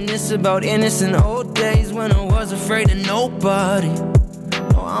and reminisce about innocent old days when I was afraid of nobody.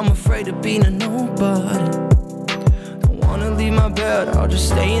 I'm afraid of being a nobody. Don't wanna leave my bed, I'll just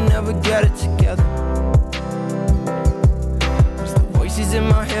stay and never get it together. There's the voices in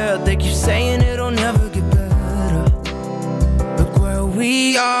my head, they keep saying it'll never get better. Look where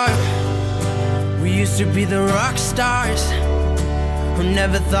we are. We used to be the rock stars who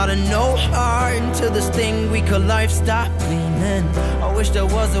never thought of no heart until this thing we call life stopped gleaming. I wish there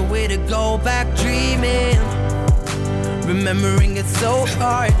was a way to go back dreaming, remembering it so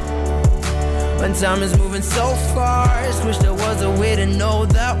hard when time is moving so fast. Wish there was a way to know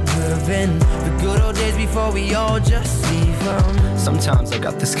that we're in the good old days before we all just leave them. Sometimes I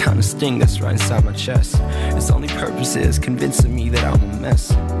got this kind of sting that's right inside my chest. Its only purpose is convincing me that I'm a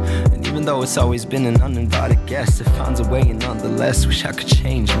mess. And even though it's always been an uninvited guest, it finds a way and nonetheless. Wish I could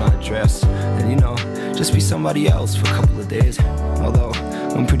change my address and, you know, just be somebody else for a couple of days. Although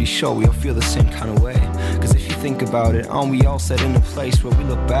I'm pretty sure we all feel the same kind of way. Cause if you think about it, aren't we all set in a place where we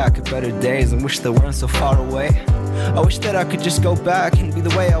look back at better days and wish they weren't so far away? I wish that I could just go back and be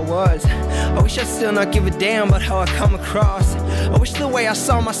the way I was. I wish I'd still not give a damn about how I come across. I wish the way I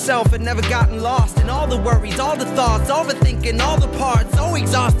saw myself had never gotten lost in all the worries, all the thoughts, overthinking, all the parts. So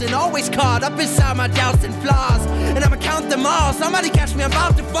exhausting, always caught up inside my doubts and flaws. And I'ma count them all, somebody catch me, I'm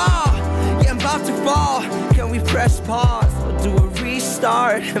about to fall. Yeah, I'm about to fall. Can we press pause or do a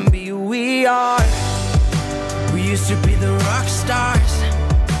restart and be who we are? We used to be the rock stars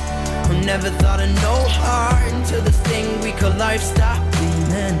who never thought of no heart until this thing we call life stopped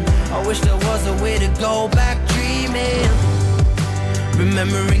gleaming. I wish there was a way to go back dreaming,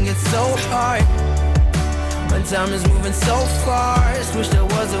 remembering it so hard when time is moving so fast. Wish there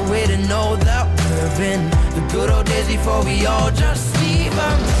was a way to know that we're in the good old days before we all just leave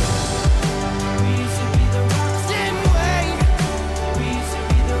them.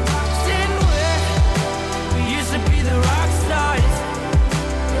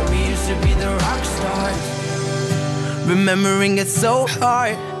 remembering it so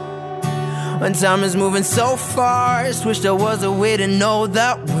hard. When time is moving so fast, wish there was a way to know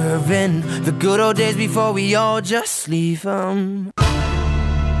that we're in the good old days before we all just leave 'em.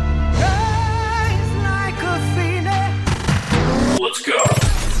 Let's go.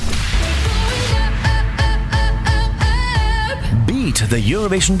 Beat the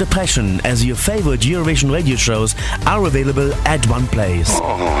Eurovision depression, as your favorite Eurovision radio shows are available at one place.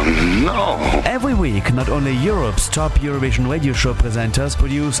 Oh no. Every week, not only Europe's top Eurovision radio show presenters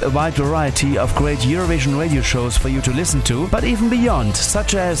produce a wide variety of great Eurovision radio shows for you to listen to, but even beyond,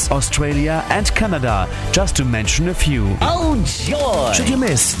 such as Australia and Canada, just to mention a few. Oh, joy! Should you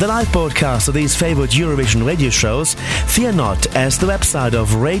miss the live broadcast of these favorite Eurovision radio shows, fear not, as the website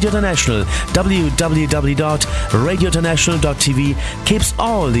of Radio International, www.radiointernational.tv, keeps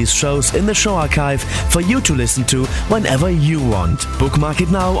all these shows in the show archive for you to listen to whenever you want. Bookmark it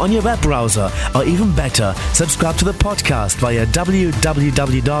now on your web browser, or even better, subscribe to the podcast via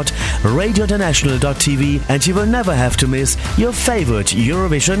www.radiointernational.tv, and you will never have to miss your favorite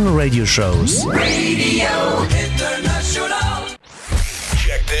Eurovision radio shows. Radio International.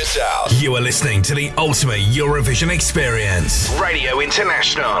 Check this out. You are listening to the ultimate Eurovision experience. Radio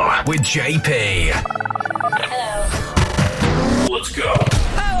International with JP. Let's go.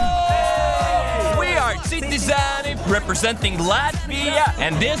 We are Citizen representing Latvia,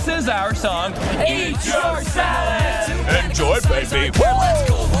 and this is our song, Eat Your Salad. Enjoy, baby. Let's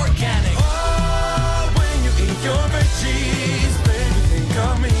go organic. When you eat your veggies, baby, think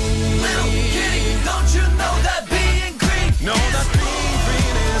of me. Little kitty, don't you know that being green? No, that being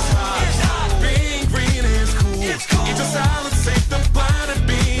green is hot. It's hot. Being green is cool. It's cool. Eat your salad, save the planet.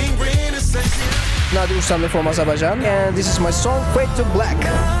 Being green is sexy. Nadir Sami from Azerbaijan, and this is my song Fade to Black.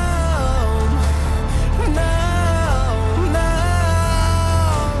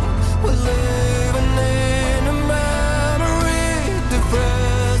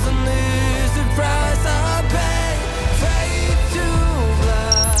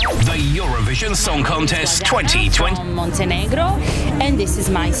 The Eurovision Song Contest 2020. From Montenegro, and this is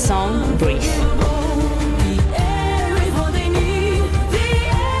my song Breathe.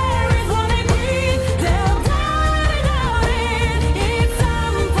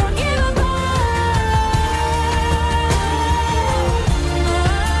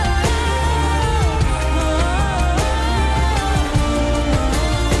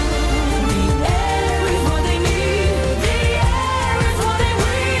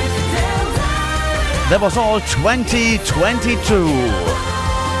 That was all 2022.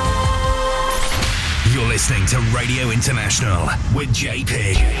 You're listening to Radio International with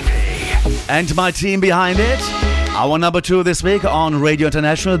JP. And my team behind it. Our number 2 this week on Radio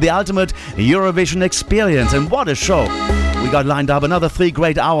International, the ultimate Eurovision experience. And what a show. We got lined up another 3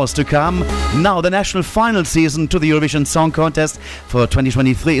 great hours to come. Now the national final season to the Eurovision Song Contest for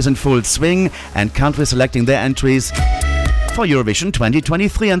 2023 is in full swing, and countries selecting their entries for Eurovision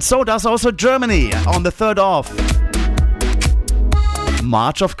 2023, and so does also Germany on the 3rd of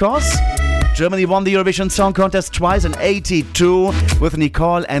March, of course. Germany won the Eurovision Song Contest twice, in 82 with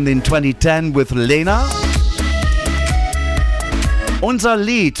Nicole and in 2010 with Lena. Unser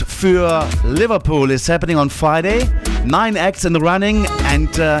Lied für Liverpool is happening on Friday. 9 acts in the running,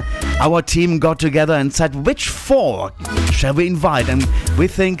 and our team got together and said, which 4 shall we invite? And we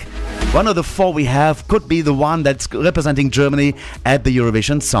think one of the 4 we have could be the one that's representing Germany at the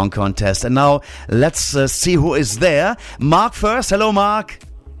Eurovision Song Contest. And now let's see who is there. Mark first. Hello, Mark.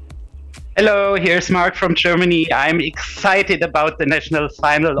 Hello, here's Mark from Germany. I'm excited about the national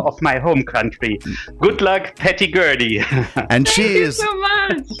final of my home country. Good luck, Patty Gurdy. And she is so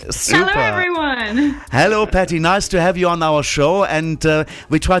much. super. Hello, everyone. Hello, Patty. Nice to have you on our show. And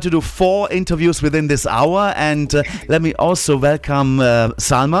we try to do 4 interviews within this hour. And let me also welcome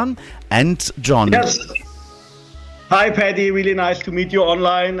Salman and John. Yes. Hi, Patty. Really nice to meet you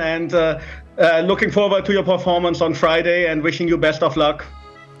online. And looking forward to your performance on Friday and wishing you best of luck.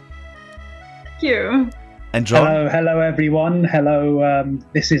 Thank you. And John? Hello everyone. Hello.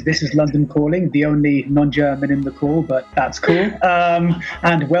 This is London calling, the only non-German in the call, but that's cool.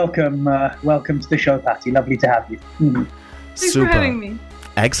 And welcome to the show, Patty. Lovely to have you. Thanks for having me.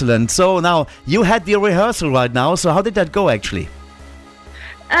 Excellent. So now you had the rehearsal right now. So how did that go, actually?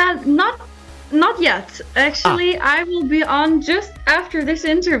 Not yet. Actually, I will be on just after this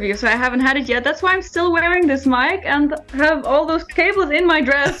interview, so I haven't had it yet. That's why I'm still wearing this mic and have all those cables in my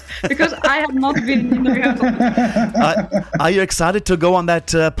dress, because I have not been in the rehearsal. Are you excited to go on that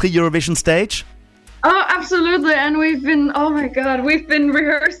pre-Eurovision stage? Oh, absolutely. And we've been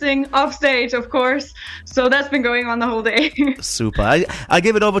rehearsing off stage, of course. So that's been going on the whole day. Super. I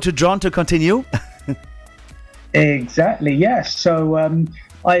give it over to John to continue. Exactly, yes. So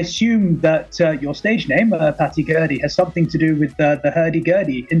I assume that your stage name, Patty Gurdy, has something to do with the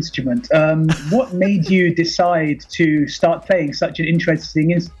hurdy-gurdy instrument. What made you decide to start playing such an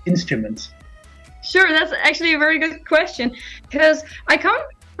interesting instrument? Sure, that's actually a very good question, because I come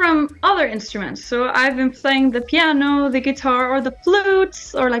from other instruments. So I've been playing the piano, the guitar, or the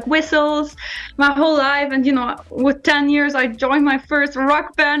flutes, or like whistles my whole life. And, with 10 years, I joined my first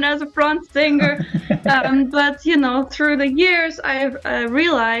rock band as a front singer. But, through the years, I've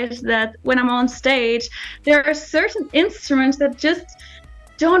realized that when I'm on stage, there are certain instruments that just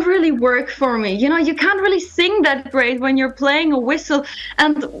don't really work for me. You can't really sing that great when you're playing a whistle,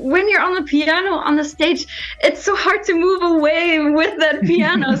 and when you're on the piano on the stage, it's so hard to move away with that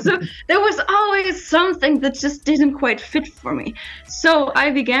piano. So there was always something that just didn't quite fit for me. So I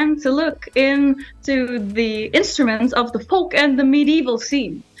began to look into the instruments of the folk and the medieval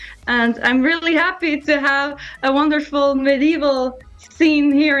scene. And I'm really happy to have a wonderful medieval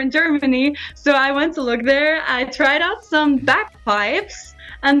scene here in Germany. So I went to look there. I tried out some bagpipes.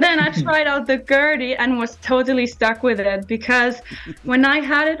 And then I tried out the gurdy and was totally stuck with it, because when I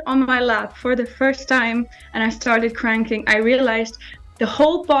had it on my lap for the first time and I started cranking, I realized the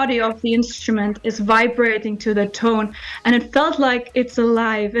whole body of the instrument is vibrating to the tone, and it felt like it's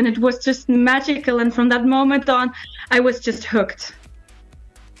alive, and it was just magical. And from that moment on, I was just hooked.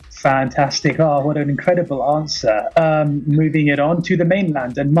 Fantastic. Oh, what an incredible answer. Moving it on to the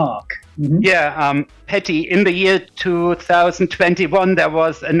mainland and Mark. Yeah, Patty, in the year 2021, there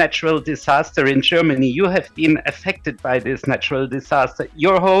was a natural disaster in Germany. You have been affected by this natural disaster.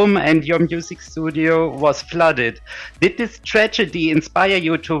 Your home and your music studio was flooded. Did this tragedy inspire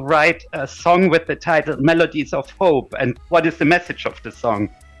you to write a song with the title Melodies of Hope? And what is the message of the song?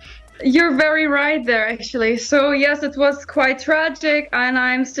 You're very right there, actually. So yes, it was quite tragic, and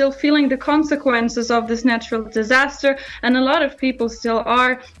I'm still feeling the consequences of this natural disaster, and a lot of people still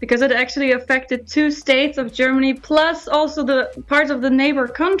are, because it actually affected 2 states of Germany, plus also the parts of the neighbor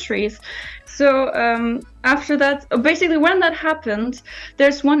countries. So after that, basically when that happened,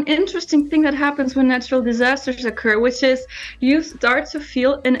 there's one interesting thing that happens when natural disasters occur, which is you start to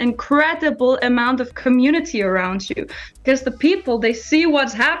feel an incredible amount of community around you, because the people, they see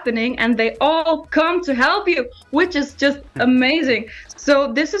what's happening and they all come to help you, which is just amazing.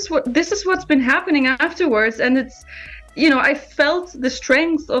 So this is what's been happening afterwards, and it's, I felt the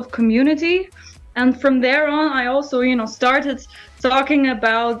strength of community. And from there on, I also, started talking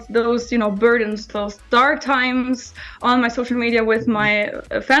about those, burdens, those dark times on my social media with my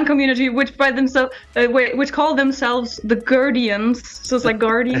fan community, which which call themselves the Guardians. So it's like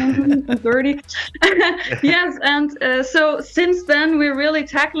guardian, Gurdy. Yes, and so since then, we're really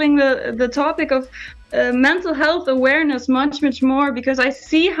tackling the topic of mental health awareness much more, because I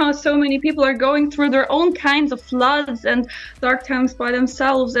see how so many people are going through their own kinds of floods and dark times by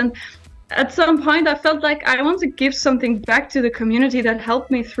themselves. And at some point, I felt like I want to give something back to the community that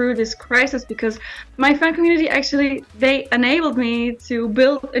helped me through this crisis, because my fan community actually, they enabled me to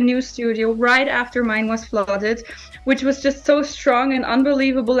build a new studio right after mine was flooded, which was just so strong and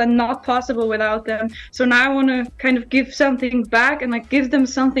unbelievable and not possible without them. So now I want to kind of give something back and give them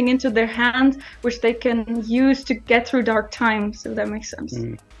something into their hand, which they can use to get through dark times, if that makes sense.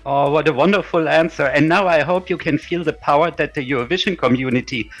 Oh, what a wonderful answer. And now I hope you can feel the power that the Eurovision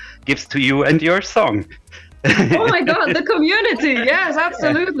community gives to you and your song. Oh my God, the community. Yes,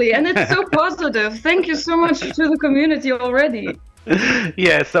 absolutely. And it's so positive. Thank you so much to the community already.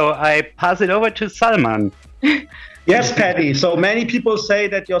 Yeah, so I pass it over to Salman. Yes, Patty. So many people say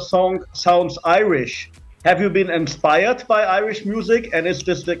that your song sounds Irish. Have you been inspired by Irish music? And is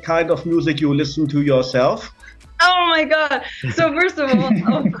this the kind of music you listen to yourself? Oh my God. So first of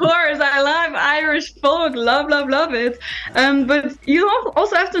all, of course, I love Irish folk, love it. But you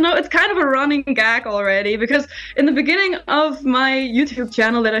also have to know it's kind of a running gag already, because in the beginning of my YouTube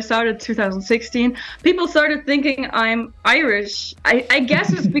channel that I started in 2016, people started thinking I'm Irish. I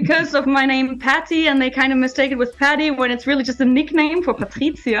guess it's because of my name Patty, and they kind of mistake it with Patty when it's really just a nickname for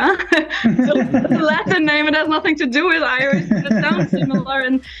Patricia. So it's a Latin name, it has nothing to do with Irish, but it sounds similar,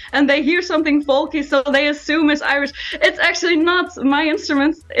 and they hear something folky, so they assume it's Irish. It's actually not my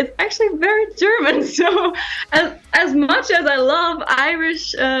instruments. It's actually very German. So as much as I love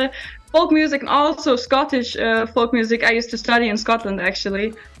Irish folk music and also Scottish folk music, I used to study in Scotland,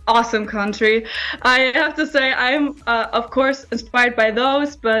 actually. Awesome country. I have to say I'm, of course, inspired by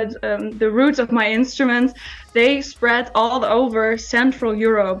those, but the roots of my instruments, they spread all over Central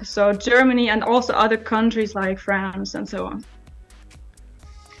Europe. So Germany and also other countries like France and so on.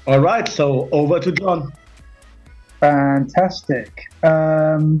 All right, so over to John. Fantastic.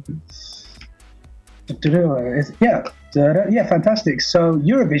 Yeah, fantastic. So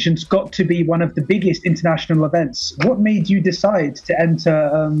Eurovision's got to be one of the biggest international events. What made you decide to enter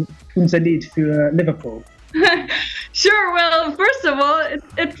Unser Lied für Liverpool? Sure, well, first of all,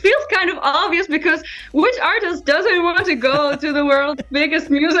 it feels kind of obvious because which artist doesn't want to go to the world's biggest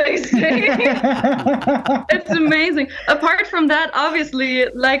music stage? It's amazing. Apart from that, obviously,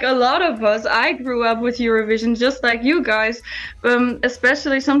 like a lot of us, I grew up with Eurovision just like you guys.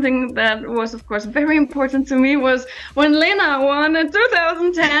 Especially something that was, of course, very important to me was when Lena won in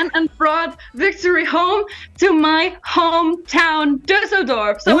 2010 and brought victory home to my hometown,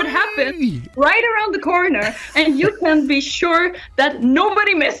 Düsseldorf. So it happened right around the corner, and you can be sure that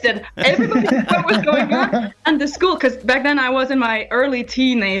nobody missed it. Everybody knew what was going on. And the school, because back then I was in my early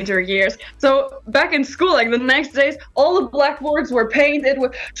teenager years. So back in school, like the next days, all the blackboards were painted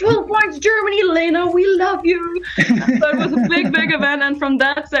with 12 points Germany, Lena, we love you. So it was a big event. And from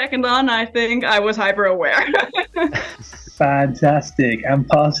that second on, I think I was hyper aware. Fantastic. And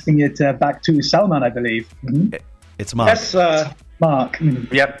passing it back to Salman, I believe. It's Mark. Yes, Mark.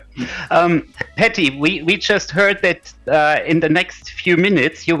 Yep. Patty, we just heard that in the next few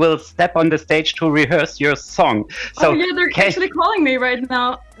minutes you will step on the stage to rehearse your song. So yeah, they're actually calling me right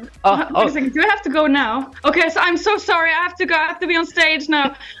now. Wait a second, do I have to go now? Okay, so I'm so sorry. I have to go. I have to be on stage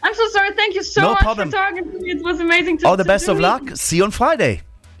now. I'm so sorry. Thank you so much for talking to me. It was amazing to All the best to of meet luck. See you on Friday.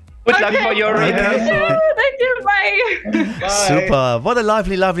 Good luck for your rehearsal. Thank you. Bye. Super. What a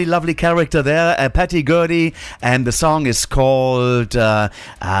lovely character there. Patty Gurdy. And the song is called,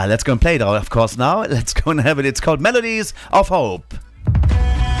 let's go and play it, of course, now. Let's go and have it. It's called Melodies of Hope.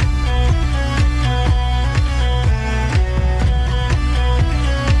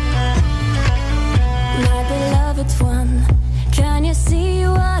 My beloved one, can you see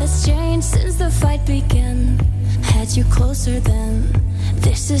what has changed since the fight began? Had you closer then?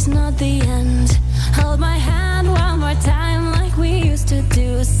 This is not the end. Hold my hand one more time like we used to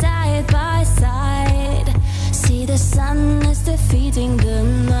do, side by side. See the sun is defeating the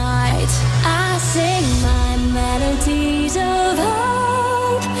night. I sing my melodies of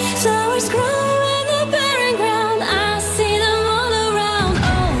hope. Flowers grow in the barren ground. I see them all around.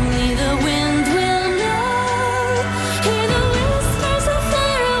 Only the wind will know. Hear the whispers of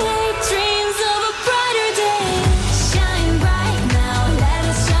faraway dreams of a brighter day. Shine bright now, let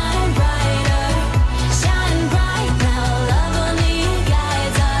us shine brighter. Shine bright now, love only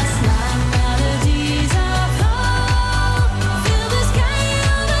guides us. My melodies of hope. Fill the sky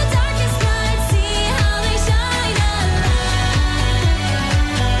on the darkest night. See how they shine a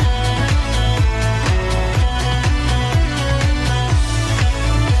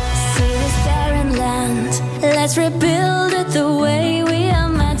See this barren land. Let's rebuild it the way we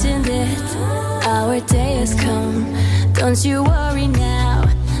imagined it. Our day has come. Don't you worry now.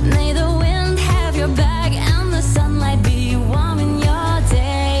 May the wind have your back and the sunlight be warm in your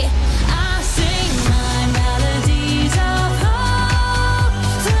day. I sing my melodies of hope.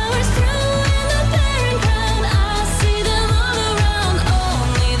 Flowers grow in the barren ground. I see them all around.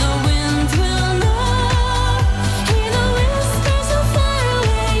 Only the wind will know. Hear the whispers of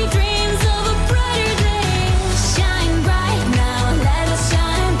faraway dreams of a brighter day. Shine bright now, let us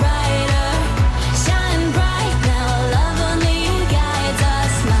shine brighter. Shine bright now, love only guides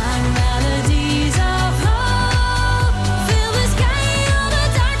us. My melodies of hope. Fill the sky on the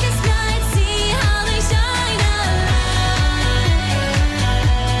darkest night. See how they shine a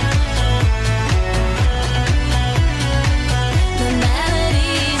The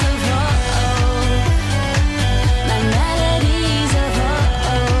melodies of hope. My melodies of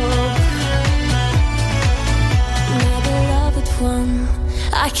hope. My beloved one,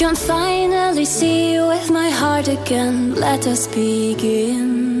 I can finally see you with my heart again. Let us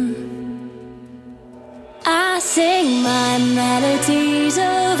begin. I sing my melodies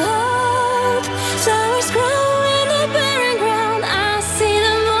of hope. Flowers grow in the barren ground. I see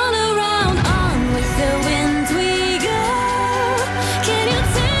them all around. On with the wind we go. Can you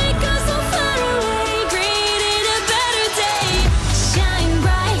take us so far away? Created a better day. Shine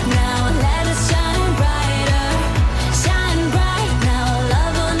bright now, let us shine brighter. Shine bright now,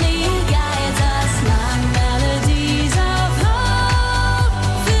 love only guides us. My melodies of hope.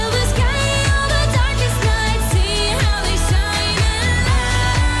 Fill the sky on the darkest night. See how they shine a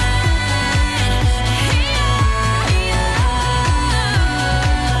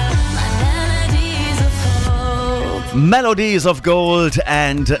My melodies of hope. Melodies of Gold,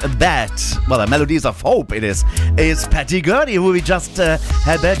 and that, well, Melodies of Hope it is Patty Gurdy, who we just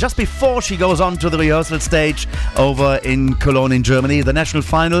had there just before she goes on to the rehearsal stage over in Cologne in Germany. The national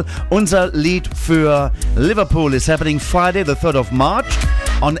final, Unser Lied für Liverpool, is happening Friday the 3rd of March.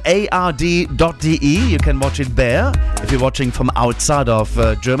 on ard.de. You can watch it there if you're watching from outside of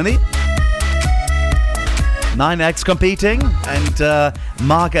Germany. 9 acts competing, and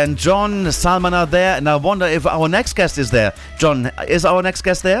Mark and John, Salman are there, and I wonder if our next guest is there. John, is our next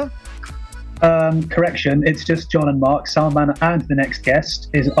guest there? Correction, it's just John and Mark. Salman and the next guest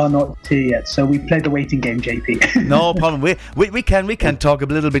are not here yet, so we played the waiting game, JP. No problem. We can talk a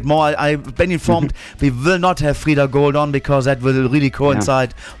little bit more. I've been informed we will not have Frida Gold on because that will really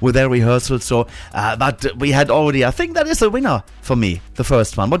coincide with their rehearsal. So, but we had already. I think that is a winner for me. The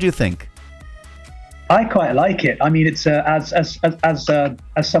first one. What do you think? I quite like it. I mean, it's as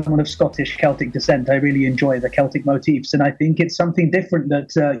someone of Scottish Celtic descent, I really enjoy the Celtic motifs, and I think it's something different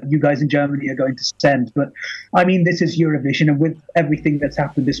that you guys in Germany are going to send. But I mean, this is Eurovision, and with everything that's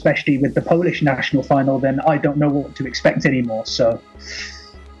happened, especially with the Polish national final, then I don't know what to expect anymore. So,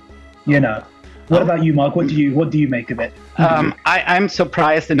 you know. What about you, Mark? What do you make of it? I'm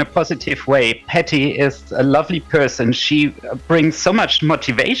surprised in a positive way. Patty is a lovely person. She brings so much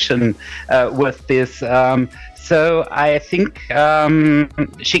motivation with this. So I think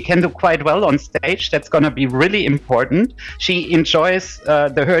she can do quite well on stage. That's going to be really important. She enjoys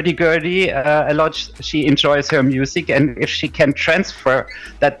the hurdy-gurdy a lot. She enjoys her music. And if she can transfer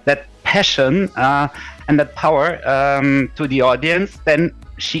that passion and that power to the audience, then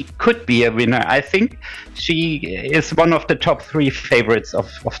she could be a winner. I think she is one of the top 3 favorites of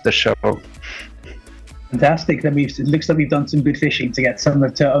the show. Fantastic. Then it looks like we've done some good fishing to get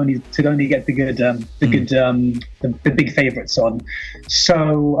to only get the big favourites on.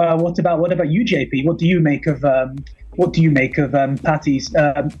 So what about you, JP? What do you make of Patty's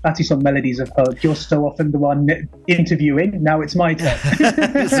song Melodies of Hope? You're so often the one interviewing. Now it's my turn.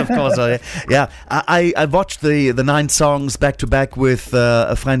 Yes, of course. Yeah, I watched the 9 songs back to back with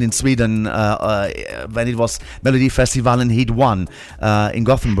a friend in Sweden when it was Melody Festival and he'd won in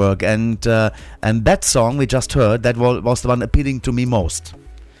Gothenburg, and that song we just heard, that was the one appealing to me most.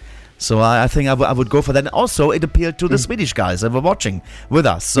 So I think I would go for that. And also, it appealed to the Swedish guys that were watching with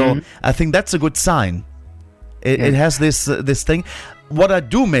us. So I think that's a good sign. It has this thing. What I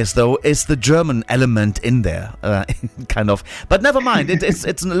do miss, though, is the German element in there, kind of. But never mind.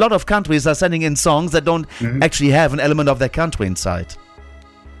 It's a lot of countries are sending in songs that don't actually have an element of their country inside.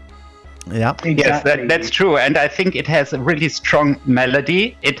 Yeah. Exactly. Yes, that's true. And I think it has a really strong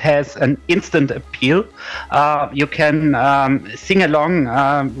melody. It has an instant appeal. You can sing along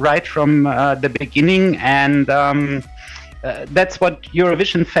right from the beginning, and that's what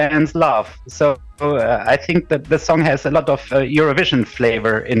Eurovision fans love. So I think that the song has a lot of Eurovision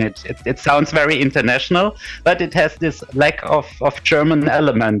flavor in it. It sounds very international, but it has this lack of German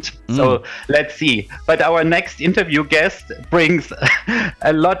element. So let's see. But our next interview guest brings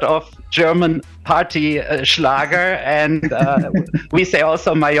a lot of German party Schlager, and we say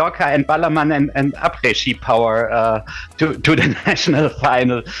also Mallorca and Ballermann and Après-Ski power to the national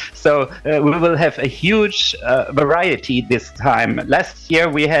final. So we will have a huge variety this time. Last year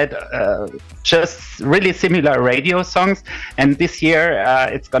we had just really similar radio songs, and this year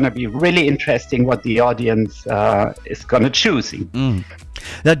it's going to be really interesting what the audience is going to choose.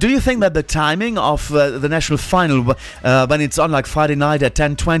 Now, do you think that the timing of the national final, when it's on like Friday night at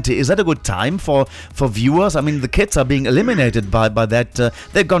 10:20, is that a good time for viewers? I mean, the kids are being eliminated by that.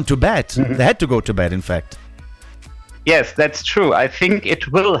 They've gone to bed. They had to go to bed, in fact. Yes, that's true. I think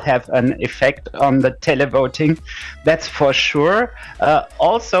it will have an effect on the televoting. That's for sure.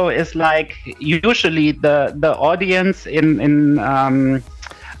 Also, is like usually the audience in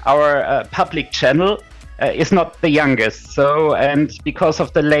our public channel is not the youngest. So, and because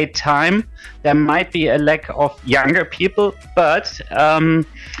of the late time, there might be a lack of younger people. But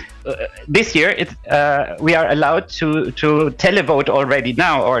this year, we are allowed to televote already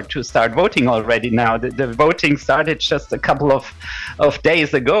now, or to start voting already now. The voting started just a couple of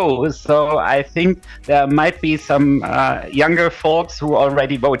days ago. So I think there might be some younger folks who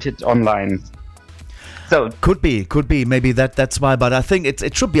already voted online. So could be. Maybe that's why. But I think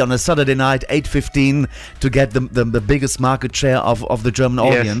it should be on a Saturday night, 8:15, to get the biggest market share of the German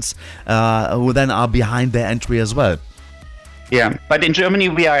audience, who then are behind their entry as well. Yeah, but in Germany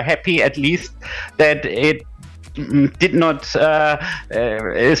we are happy at least that it did not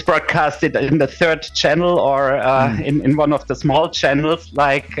is broadcasted in the 3rd channel or in one of the small channels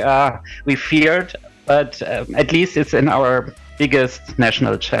like we feared. But at least it's in our biggest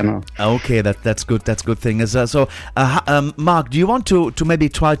national channel. Okay, that's good. That's good thing. Mark, do you want to maybe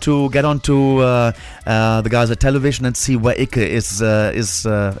try to get on to the guys at television and see where Ikke is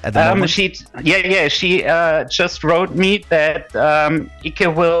at the moment? She just wrote me that Ikke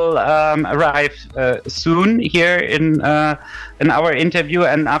will arrive soon here in our interview,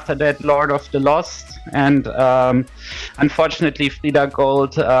 and after that, Lord of the Lost, and unfortunately,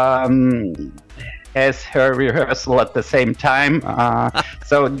 Hueftgold has her rehearsal at the same time,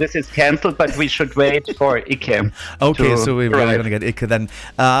 so this is cancelled, but we should wait for Ikke. Okay, so we're really going to get Ikke then.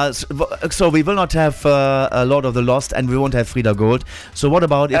 So we will not have Lord of the Lost, and we won't have Hueftgold. So what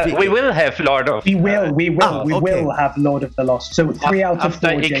about if we will have Lord of? We will have Lord of the Lost. So 3 out of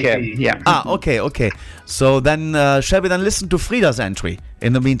 4. Ikke, yeah. Okay. So then, shall we then listen to Frieda's entry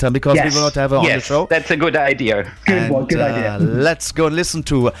in the meantime, because we will not have her on the show? That's a good idea. Good idea. Let's go and listen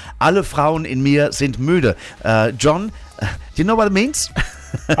to Alle Frauen in mir sind müde. John, do you know what it means?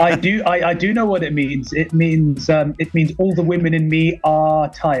 I do. I do know what it means. It means all the women in me are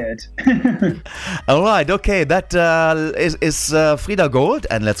tired. All right. Okay. That is Hueftgold,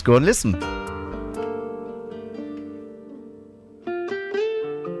 and let's go and listen.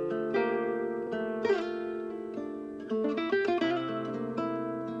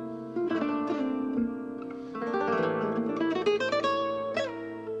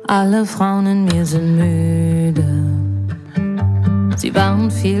 Alle Frauen in mir sind müde. Sie waren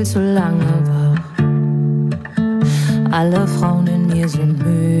viel zu lange wach. Alle Frauen in mir sind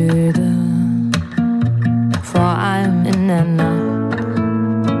müde. Vor allem in der Nacht.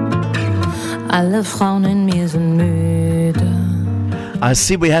 Alle Frauen in mir sind müde. I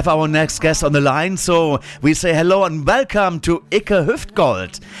see we have our next guest on the line, so we say hello and welcome to Ikke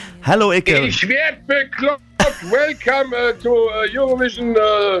Hueftgold. Hello, Ikke. Ich werd bekloppt. Welcome to Eurovision.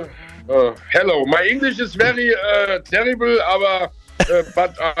 Hello. My English is very terrible,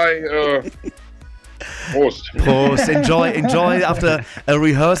 but I. Prost. Enjoy after a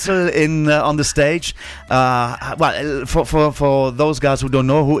rehearsal on the stage. For those guys who don't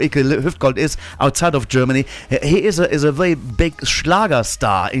know who Ikke Hueftgold is outside of Germany, he is a very big Schlager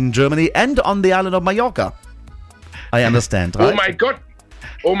star in Germany and on the island of Mallorca. I understand, right?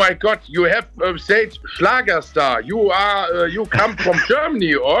 Oh my God! You have said Schlagerstar. You come from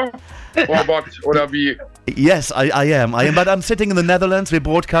Germany, or what? Or we? Yes, I am. But I'm sitting in the Netherlands. We're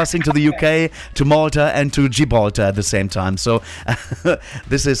broadcasting to the UK, to Malta, and to Gibraltar at the same time. So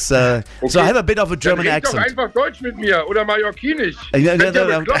this is. Okay. So I have a bit of a German accent. Doch einfach Deutsch mit mir oder Mallorquinisch.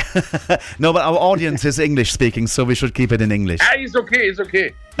 No, but our audience is English speaking, so we should keep it in English. It's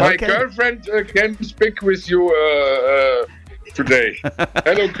okay. My girlfriend can speak with you. Today.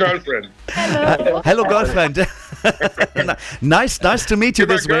 Hello, girlfriend. Hello, girlfriend. nice to meet you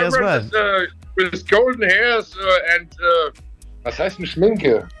this way as well. With golden hairs and was heißt denn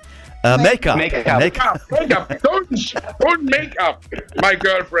Schminke? Makeup. Don't make up, my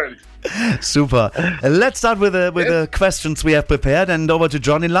girlfriend. Super. Let's start with the questions we have prepared, and over to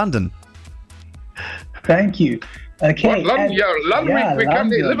John in London. Thank you. Okay. London, London. We come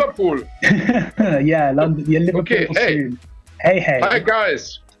to Liverpool. London. Liverpool soon. Hey. Hi,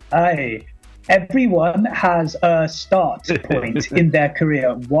 guys. Hi. Everyone has a start point in their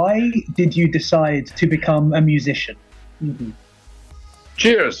career. Why did you decide to become a musician? Mm-hmm.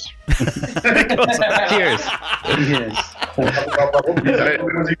 Cheers. Cheers.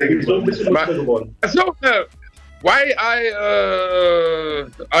 So, why I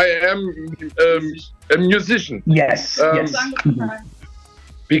am a musician? Yes.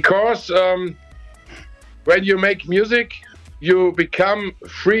 Because when you make music, you become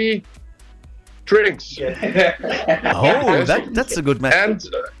free drinks. Oh, that's a good match.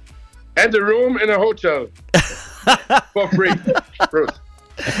 And a room in a hotel for free.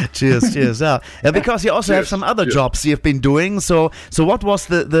 Cheers. Yeah, because you also have some other jobs you've been doing. So what was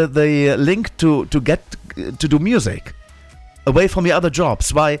the link to get to do music away from your other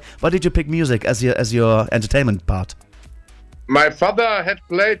jobs? Why did you pick music as your entertainment part? My father had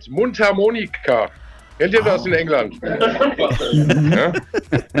played Mundharmonika. Kennt ihr das in England?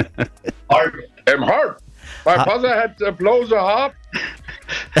 Harp. My father had blow the harp.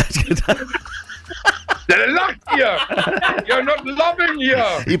 Lacht ihr! You're not loving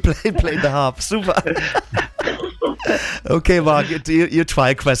here! He played the harp. Super. Okay, Mark, you try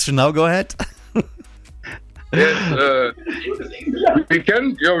a question now. Go ahead. Yes, we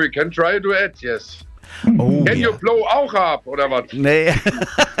can try a duet, yes. Oh, can you blow auch harp, oder was? Nee.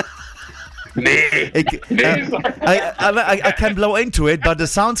 Nee. I can blow into it, but the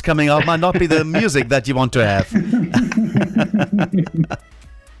sounds coming out might not be the music that you want to have.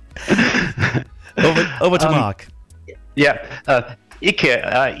 Um, over to Mark. Ikke,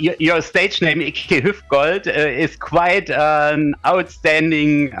 your stage name Ikke Hueftgold is quite an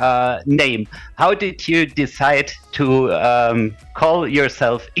outstanding name. How did you decide to call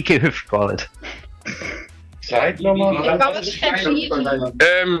yourself Ikke Hueftgold? I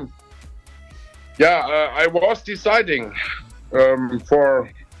was deciding for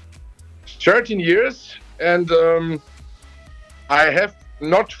 13 years, and I have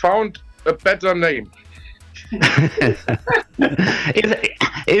not found a better name.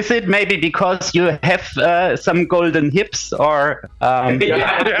 Is it maybe because you have some golden hips, or a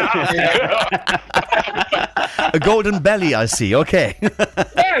golden belly? I see. Okay.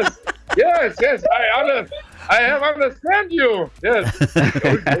 Yes. I have understand you. Yes.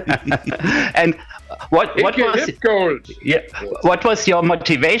 And what was Hueftgold. What was your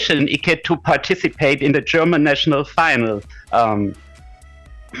motivation, Ikke, to participate in the German national final?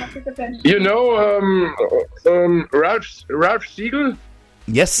 You know Ralph Siegel?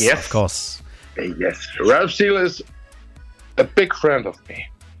 Yes, of course. Yes, Ralph Siegel is a big friend of me.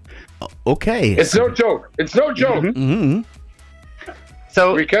 Okay. It's no joke. Mm-hmm.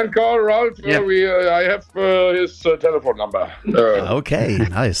 So we can call Ralph. I have his telephone number. Okay,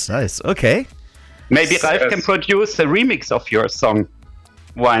 nice. Okay. Maybe Ralph can produce a remix of your song.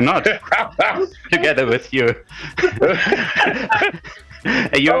 Why not? Together with you.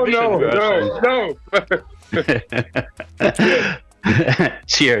 A Eurovision version. No.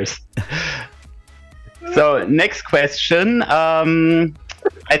 Cheers. So next question.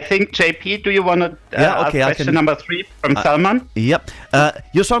 I think JP, do you want to ask question number 3 from Salman? Yep.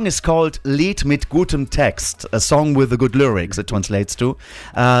 Your song is called Lied mit gutem Text, a song with the good lyrics, it translates to.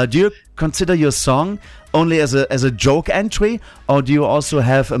 Do you consider your song only as a joke entry, or do you also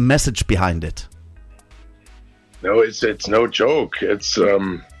have a message behind it? No, it's no joke. It's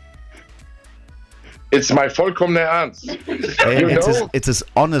my vollkommene Ernst. It's his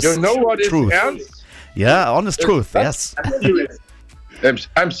honest truth. You know what is Ernst? Yeah, honest truth. Yes.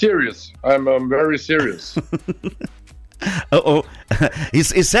 I'm serious. I'm very serious. He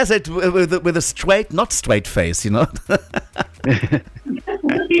says it with a straight, not straight face, you know.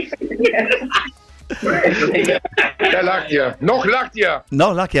 Noch lacht ihr.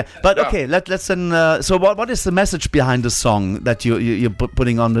 No, lacht ihr. But okay, let's then. So what is the message behind the song that you're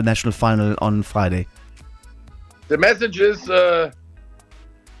putting on the national final on Friday? The message is the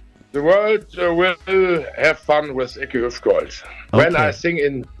world will have fun with Ikke Hueftgold when I sing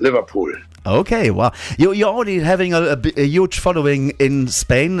in Liverpool. Okay, well, you're already having a huge following in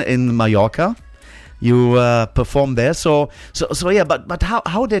Spain, in Mallorca. You perform there, so yeah. But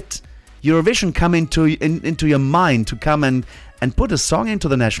how did Eurovision come into your mind to come and put a song into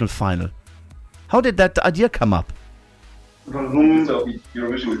the national final? How did that idea come up? Warum ist auf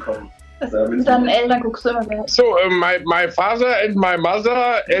Eurovision gekommen? Deine Eltern guckst du immer mehr. So, my father and my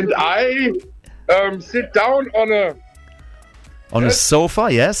mother and I sit down on a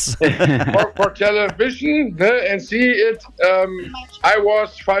sofa, yes, for television and see it. I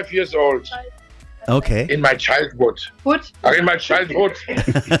was 5 years old. Okay. In my childhood. In my childhood.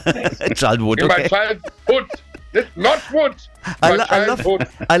 Childhood. In my childhood. Not wood.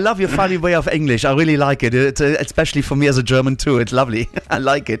 I love your funny way of English. I really like it. It's especially for me as a German too. It's lovely. I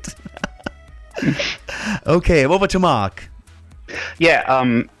like it. Okay, over to Mark. Yeah,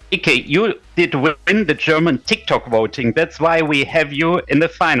 Ikke, you did win the German TikTok voting. That's why we have you in the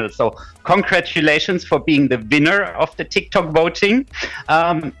final. So congratulations for being the winner of the TikTok voting.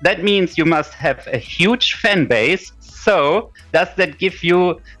 That means you must have a huge fan base. So does that give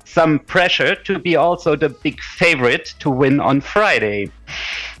you some pressure to be also the big favorite to win on Friday?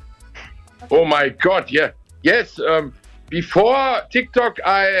 Oh my God, yeah. Yes, before TikTok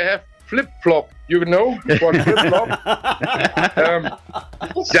I have flip-flop, you know what flip-flop?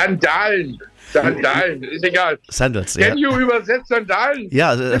 Sandalen, ist egal. Sandals, ja. Can you übersetzt Sandalen?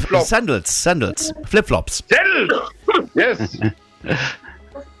 Ja, Sandals, Flip-flops. Sandals, yes.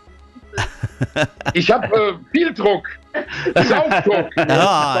 Ich habe viel Druck. Saufdruck.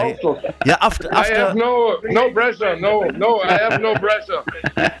 Yeah, after I have no pressure. No, I have no pressure.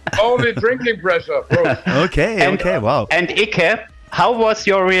 Only drinking pressure, bro. Okay, wow. And Ikke, how was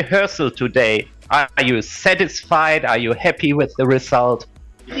your rehearsal today? Are you satisfied? Are you happy with the result?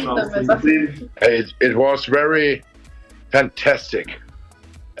 It was very fantastic.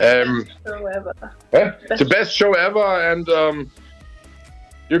 The best show ever, and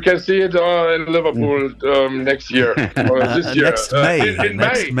you can see it in Liverpool next year or this year.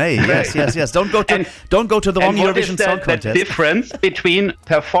 Next May. Yes. Don't go to the wrong Eurovision Song Contest. What is the difference between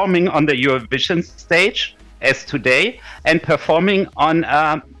performing on the Eurovision stage, as today, and performing on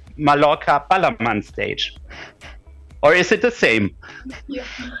Mallorca Ballermann stage? Or is it the same?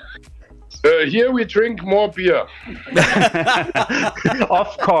 Here we drink more beer.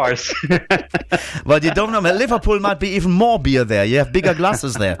 Of course. But you don't know, Liverpool might be even more beer there. You have bigger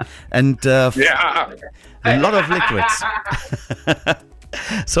glasses there. And a lot of liquids.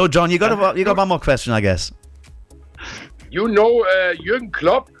 So, John, you got one more question, I guess. You know Jürgen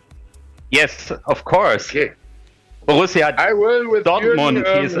Klopp? Yes, of course. Okay. Borussia I will with Dortmund.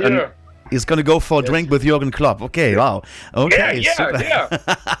 Jürgen, He's going to go for a drink with Jürgen Klopp. Okay, wow. Okay, super.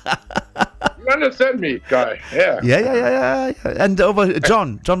 You understand me, guy? Yeah. Yeah. And over,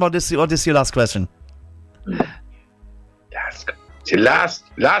 John, what is your last question? The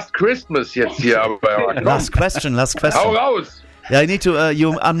last Christmas jetzt hier. Aber last question. Hau raus. Yeah, you need to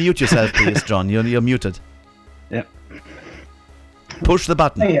you unmute yourself, please, John. You're muted. Yeah. Push the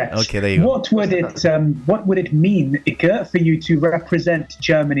button. Yes. Okay, there you go. What would it mean, Ikke, for you to represent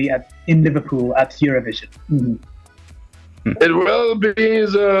Germany in Liverpool at Eurovision? Mm-hmm. It will be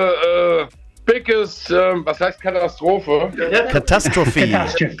the biggest, was heißt Katastrophe?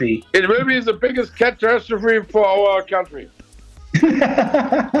 Catastrophe. It will be the biggest catastrophe for our country.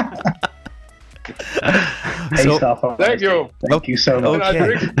 Thank you. Thank you so much.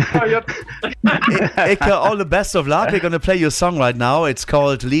 Okay. Ikke, all the best of luck. We're going to play your song right now. It's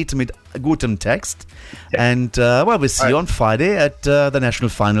called Lied mit gutem Text. And we'll see you on Friday at the national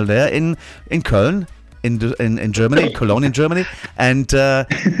final there in Köln. In Germany, in Cologne, in Germany, and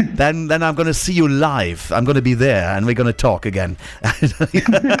then I'm going to see you live. I'm going to be there, and we're going to talk again.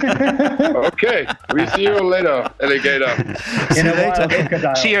 Okay, we see you later, alligator. See you later.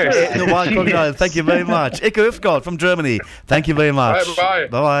 Cheers. In a wild crocodile. Thank you very much. Ikke Hueftgold from Germany. Thank you very much. Bye.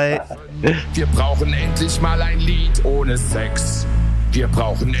 Bye. Wir brauchen endlich mal ein Lied ohne Sex. Wir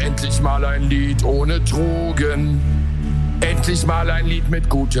brauchen endlich mal ein Lied ohne Drogen. Endlich mal ein Lied mit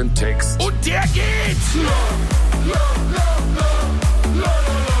gutem Text. Und der geht!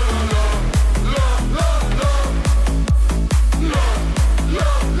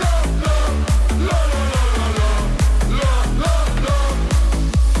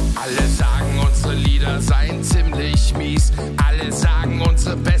 Alle sagen, unsere Lieder seien ziemlich mies. Alle sagen,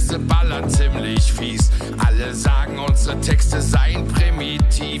 unsere Bässe ballern ziemlich fies. Alle sagen, unsere Texte seien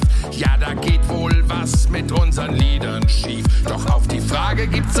primitiv. Ja, da geht wohl was mit unseren Liedern schief. Doch auf die Frage,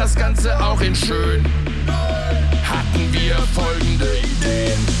 gibt's das Ganze auch in schön? Hatten wir folgende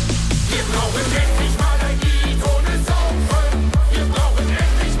Ideen. Wir brauchen endlich mal ein Lied ohne Saufen. Wir brauchen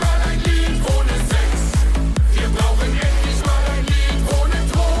endlich mal ein Lied ohne Sex. Wir brauchen endlich mal ein Lied ohne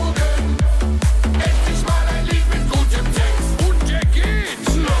Drogen. Endlich mal ein Lied mit gutem Text. Und der geht!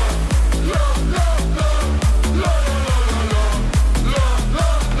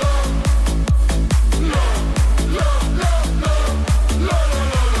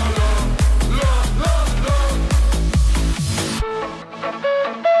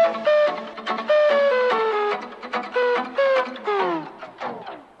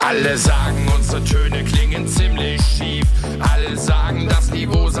 Alle sagen, unsere Töne klingen ziemlich schief. Alle sagen, das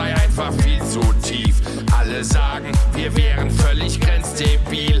Niveau sei einfach viel zu tief. Alle sagen, wir wären völlig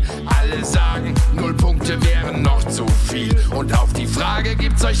grenzdebil. Alle sagen, 0 Punkte wären noch zu viel. Und auf die Frage,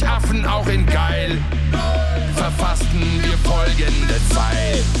 gibt's euch Affen auch in geil? Verfassten wir folgende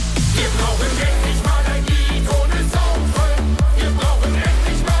Zeile. Wir brauchen endlich mal ein Lied ohne Saufen. Wir brauchen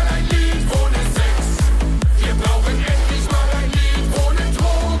endlich mal ein Lied ohne Sex. Wir brauchen endlich mal ein Lied ohne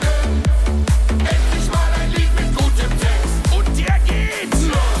Drogen. Endlich mal ein Lied mit gutem Text. Und der geht!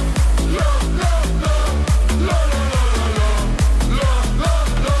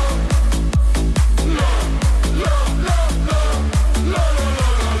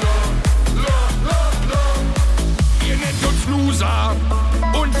 Ihr nennt uns Loser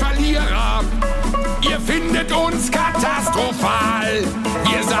und Verlierer. Ihr findet uns katastrophal.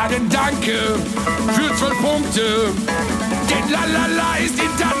 Wir sagen Danke für 12 Punkte, denn Lalala ist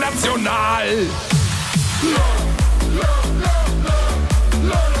international.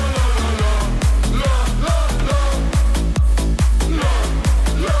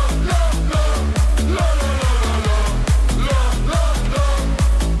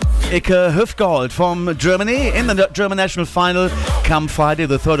 Ikke Hueftgold from Germany in the German national final come Friday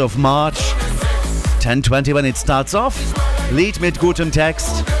the 3rd of March 10:20 when it starts off. Lied mit gutem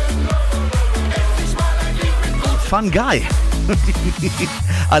Text. Fun guy.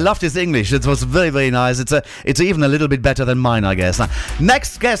 I loved his English. It was very, very nice. It's even a little bit better than mine, I guess.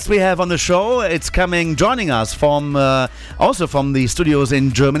 Next guest we have on the show, it's joining us from also from the studios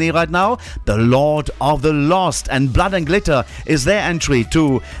in Germany right now. The Lord of the Lost and Blood and Glitter is their entry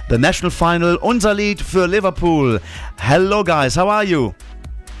to the national final. Unser Lied für Liverpool. Hello, guys. How are you?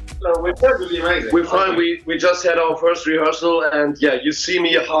 No, we're totally amazing. We're fine. We just had our first rehearsal, and yeah, you see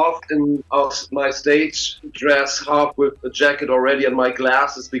me half in my stage dress, half with a jacket already, and my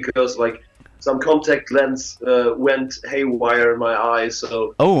glasses because like some contact lens went haywire in my eyes.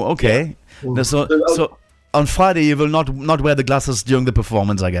 So. Oh, okay. Yeah. So on Friday you will not wear the glasses during the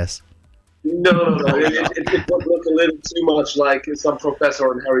performance, I guess. No. It would look a little too much like some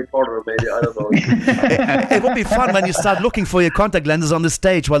professor in Harry Potter, maybe. I don't know. It would be fun when you start looking for your contact lenses on the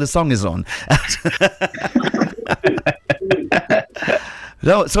stage while the song is on.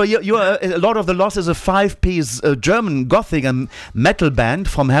 So you are Lord of the Lost is a 5-piece German gothic and metal band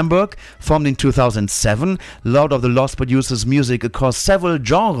from Hamburg, formed in 2007. Lord of the Lost produces music across several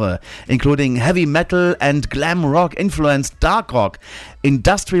genres, including heavy metal and glam rock influenced dark rock,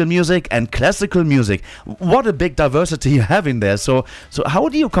 industrial music and classical music. What a big diversity you have in there. So how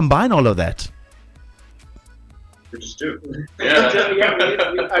do you combine all of that? We just do it.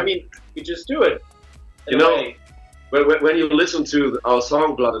 We just do it. You know. When you listen to our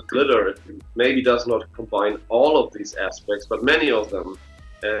song Blood and Glitter, it maybe does not combine all of these aspects, but many of them.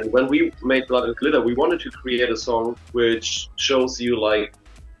 And when we made Blood and Glitter, we wanted to create a song which shows you like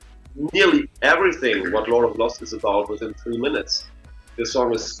nearly everything what Lord of the Lost is about within 3 minutes. This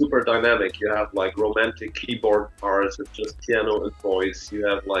song is super dynamic. You have like romantic keyboard parts with just piano and voice. You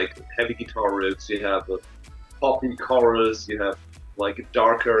have like heavy guitar riffs. You have a poppy chorus. You have like a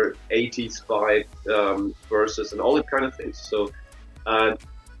darker 80s vibe verses and all that kind of things. So,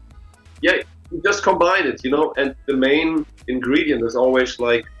 you just combine it, and the main ingredient is always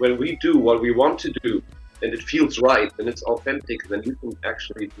like when we do what we want to do and it feels right and it's authentic, then you can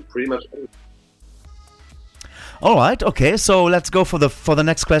actually do pretty much anything. All right, okay, so let's go for the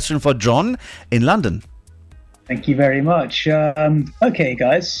next question for John in London. Thank you very much. Okay,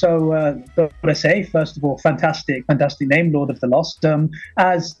 guys. So, gotta say, first of all, fantastic name, Lord of the Lost.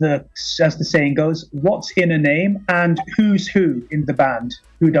 As the saying goes, what's in a name, and who's who in the band?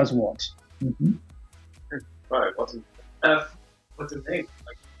 Who does what? Mm-hmm. Right. What's in name?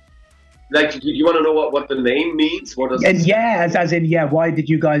 Like you want to know what the name means? What does? And as in, why did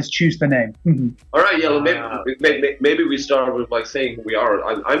you guys choose the name? Mm-hmm. All right, maybe we start with like saying who we are.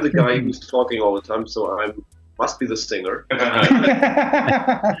 I'm the guy who's talking all the time, so must be the singer.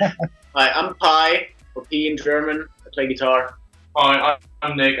 Hi, I'm Pi, or P in German. I play guitar. Hi,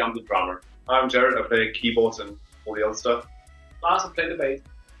 I'm Nick. I'm the drummer. I'm Jared. I play keyboards and all the other stuff. Lars, I play the bass.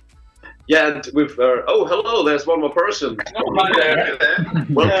 Yeah, and with hello, there's one more person. Hi there.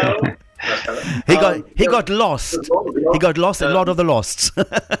 Welcome. He got lost. He got lost in Lord of the Lost.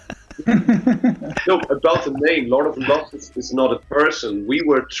 No, about the name, Lord of the Lost is not a person. We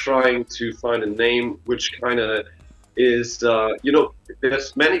were trying to find a name which kind of is,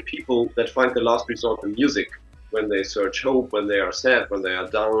 there's many people that find the last resort in music when they search hope, when they are sad, when they are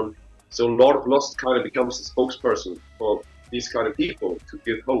down. So Lord of the Lost kind of becomes a spokesperson for these kind of people to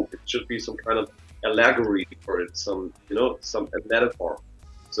give hope. It should be some kind of allegory for it, some metaphor.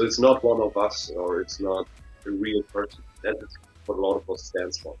 So it's not one of us, or it's not a real person. That's what Lord of the Lost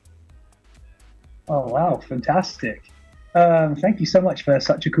stands for. Oh, wow, fantastic. Thank you so much for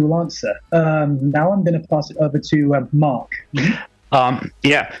such a cool answer. Now I'm going to pass it over to Mark.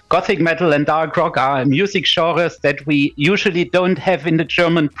 Gothic metal and dark rock are music genres that we usually don't have in the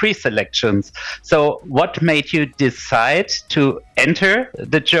German pre-selections. So what made you decide to enter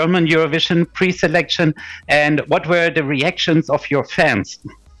the German Eurovision pre-selection, and what were the reactions of your fans?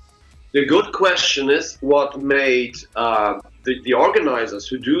 The good question is what made the organizers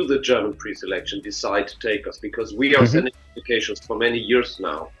who do the German pre-selection decide to take us, because we are sending applications for many years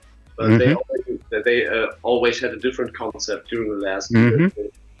now. But they always had a different concept during the last year,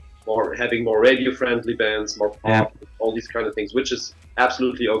 having more radio-friendly bands, more pop, all these kind of things, which is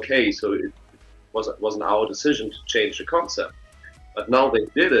absolutely okay. So it wasn't our decision to change the concept. But now they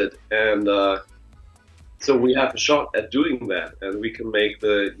did it, and so we have a shot at doing that, and we can make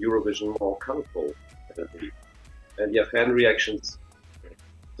the Eurovision more colorful. And you have fan reactions.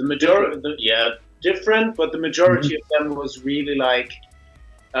 The majority, different, but the majority of them was really like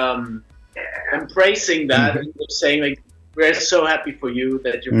embracing that and saying like, we're so happy for you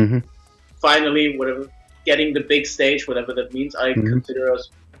that you're finally getting the big stage, whatever that means. I consider us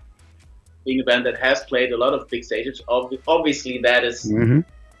being a band that has played a lot of big stages. Obviously, that is a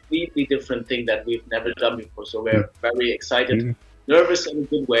completely different thing that we've never done before. So we're very excited, nervous in a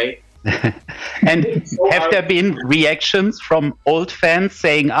good way. And have there been reactions from old fans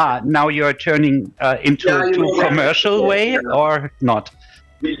saying, now you're turning into a commercial way, or not?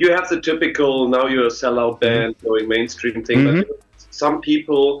 You have the typical, now you're a sellout band going mainstream thing, but some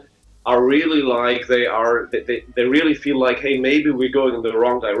people are really like they really feel like, hey, maybe we're going in the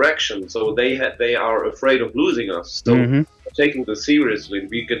wrong direction. So they are afraid of losing us. So taking this seriously,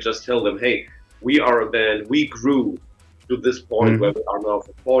 we can just tell them, hey, we are a band. We grew to this point where we are now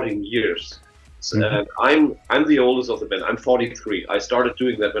for 14 years. So, and I'm the oldest of the band. I'm 43. I started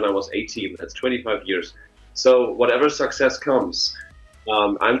doing that when I was 18. That's 25 years. So whatever success comes,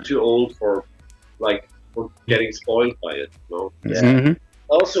 I'm too old for getting spoiled by it. You know?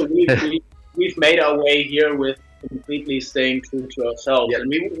 Also, we've made our way here with completely staying true to ourselves, and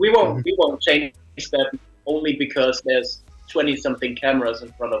we won't change that only because there's 20-something cameras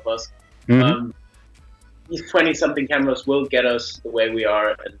in front of us. These 20-something cameras will get us the way we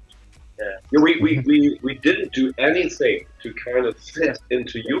are, and we didn't do anything to kind of fit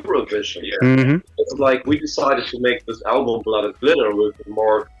into Eurovision. It's like we decided to make this album Blood and Glitter with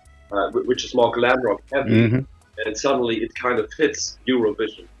more, which is more glam rock heavy. And suddenly it kind of fits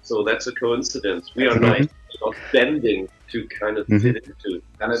Eurovision. So that's a coincidence. We are not bending to kind of fit into.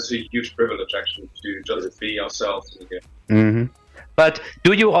 And it's a huge privilege, actually, to just be ourselves in here. But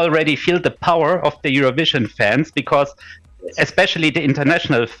do you already feel the power of the Eurovision fans? Because especially the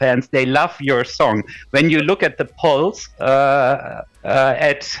international fans, they love your song. When you look at the polls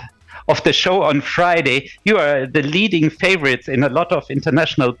of the show on Friday, you are the leading favorites in a lot of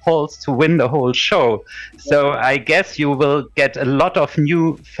international polls to win the whole show. So I guess you will get a lot of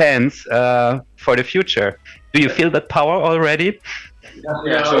new fans for the future. Do you feel that power already?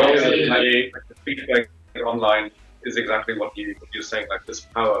 Yeah, so the feedback online is exactly what you're saying, like this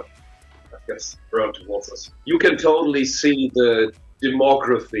power that gets thrown towards us. You can totally see the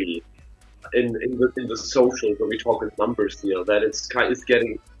demography in the social, when we talk in numbers here, that it's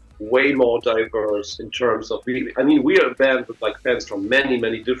getting way more diverse in terms of, we are a band with fans from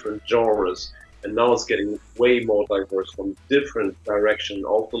many different genres, and now it's getting way more diverse from different direction,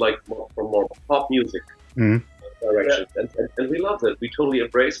 also from more pop music direction, and we love that. We totally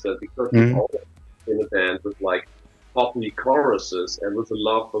embrace that because we've always been a band with poppy choruses and with a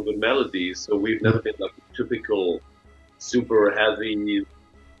love for good melodies. So we've never been a typical super heavy,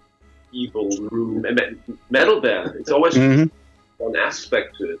 evil room metal band. It's always one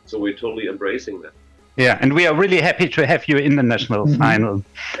aspect to it, so we're totally embracing that. Yeah, and we are really happy to have you in the national final.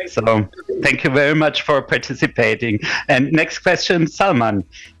 So thank you very much for participating. And next question, Salman.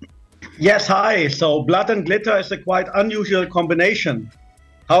 Yes, hi. So Blood and Glitter is a quite unusual combination.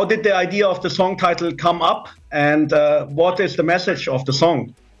 How did the idea of the song title come up, and what is the message of the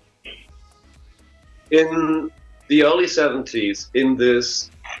song? In the early 70s, in this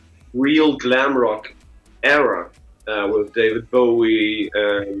real glam rock era, with David Bowie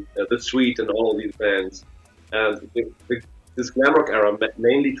and The Sweet and all of these bands. And this glam rock era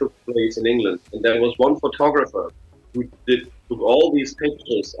mainly took place in England. And there was one photographer who took all these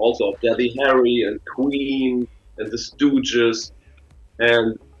pictures also of Debbie Harry and Queen and the Stooges.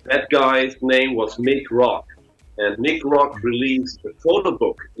 And that guy's name was Mick Rock. And Mick Rock released a photo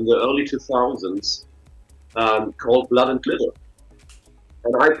book in the early 2000s called Blood and Glitter.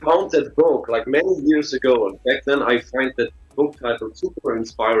 And I found that book many years ago, and back then I find that book title super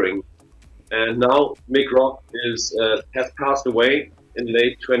inspiring. And now Mick Rock has passed away in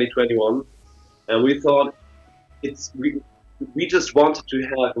late 2021, and we thought we just wanted to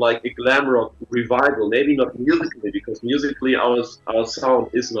have a glam rock revival, maybe not musically, because musically our sound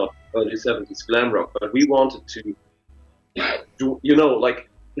is not early 70s glam rock, but we wanted to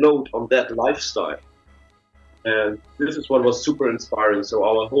float on that lifestyle. And this is what was super inspiring. So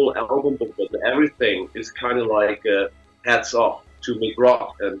our whole album book and everything is kind of like hats off to Mick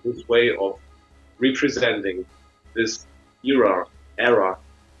Rock and his way of representing this era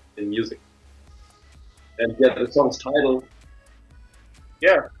in music. And the song's title,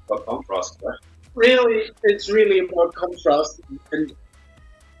 about contrast, right? Really, it's really about contrast, and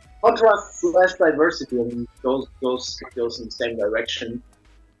contrast / diversity. Goes in the same direction,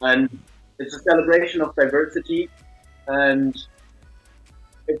 and it's a celebration of diversity. And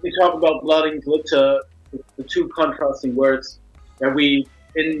if we talk about blood and glitter, the two contrasting words that we,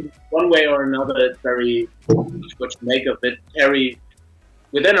 in one way or another, it's very what you make of it, carry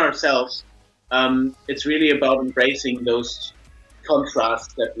within ourselves. It's really about embracing those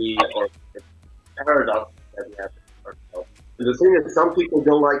contrasts that we, or paradox that we have in ourselves. And the thing is, some people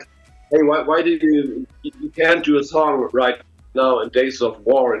go like, hey, why do you can't do a song right now in days of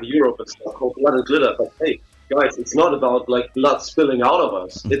war in Europe and stuff called Blood and Glitter? But hey, guys, it's not about like blood spilling out of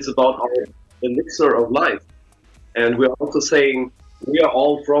us. It's about our elixir of life. And we're also saying we are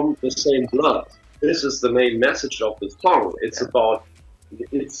all from the same blood. This is the main message of this song. It's about,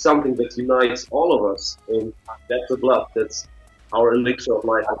 it's something that unites all of us, and that's the blood that's our elixir of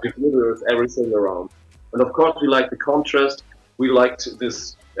life. The glitter is everything around. And of course, we like the contrast. We liked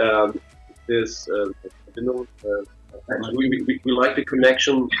this. We like the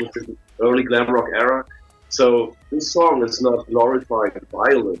connection with the early glam rock era. So this song is not glorifying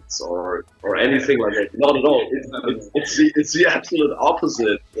violence or anything like that. Not at all. It's the absolute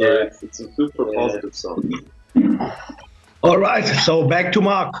opposite. It's a super positive song. All right. So back to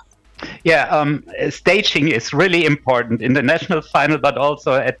Mark. Yeah, staging is really important in the national final, but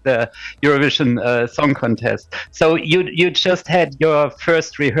also at the Eurovision Song Contest. So you just had your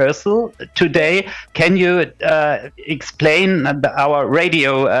first rehearsal today. Can you explain our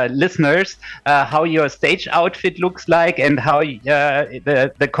radio listeners how your stage outfit looks like and how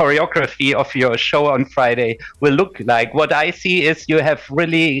the choreography of your show on Friday will look like? What I see is you have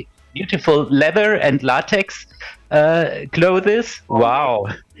really beautiful leather and latex clothes. Wow.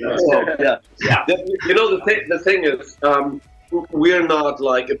 Yeah. You know, the thing is, we're not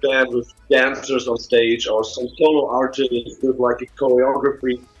like a band with dancers on stage or some solo artists with like a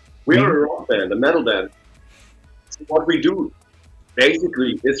choreography. We are a rock band, a metal band. So what we do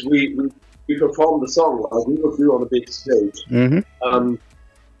basically is we perform the song like we would do on a big stage.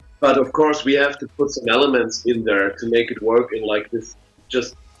 But of course, we have to put some elements in there to make it work in like this,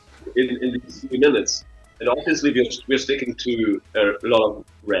 just in these 3 minutes. And obviously, we're sticking to a lot of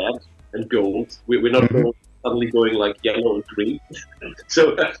red and gold. We're not suddenly going like yellow and green.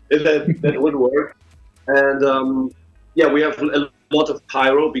 So that would work. And we have a lot of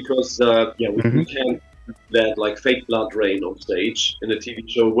pyro because we can't let like fake blood rain on stage in a TV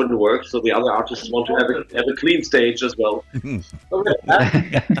show. Wouldn't work. So the other artists want to have a clean stage as well.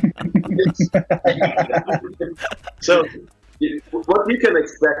 So. What you can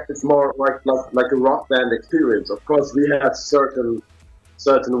expect is more like a rock band experience. Of course, we have certain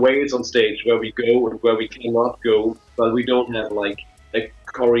ways on stage where we go and where we cannot go, but we don't have like a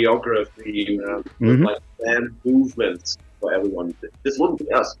choreography with like band movements for everyone. This wouldn't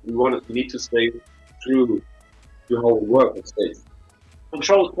be us. We need to stay true to how we work on stage.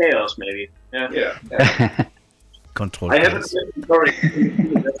 Controlled chaos, maybe. Yeah. Controlled. I haven't said sorry.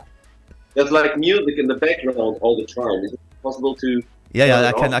 There's like music in the background all the time. Is it possible to?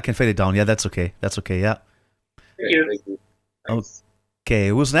 Yeah. I can fade it down. Yeah, that's okay. Yeah. Thank you. Okay,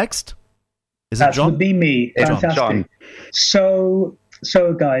 who's next? Is that it John? Would be me. Hey, Fantastic. John. So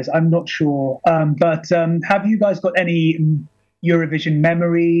guys, I'm not sure, but have you guys got any Eurovision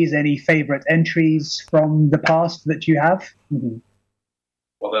memories? Any favorite entries from the past that you have?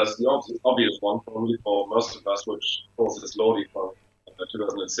 Well, there's the obvious one, probably for most of us, which of course is Loreen from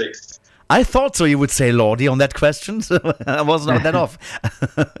 2006. I thought so. You would say Lordy on that question, so I wasn't that off.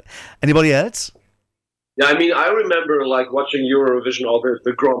 Anybody else? Yeah, I mean, I remember like watching Eurovision or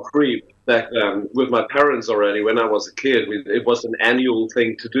the Grand Prix back then with my parents already when I was a kid. It was an annual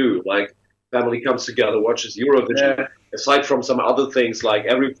thing to do. Like, family comes together, watches Eurovision. Yeah. Aside from some other things, like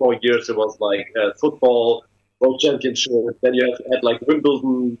every 4 years it was like football, World Championship. Then you had like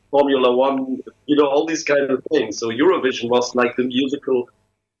Wimbledon, Formula One, all these kind of things. So Eurovision was like the musical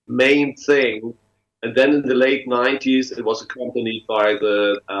main thing. And then in the late 90s, it was accompanied by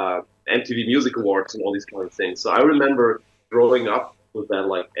the MTV Music Awards and all these kind of things. So I remember growing up with that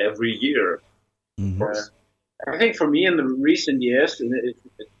like every year. I think for me in the recent years, and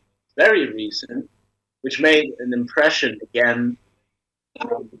it's very recent, which made an impression again,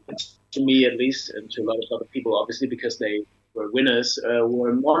 to me at least, and to a lot of other people, obviously, because they were winners,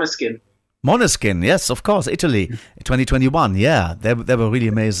 were Måneskin. Måneskin, yes, of course, Italy, 2021, yeah, they were really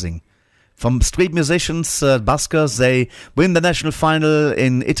amazing. From street musicians, buskers, they win the national final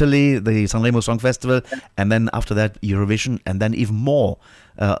in Italy, the Sanremo Song Festival, and then after that Eurovision, and then even more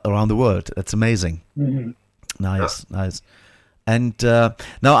around the world. That's amazing. Nice. And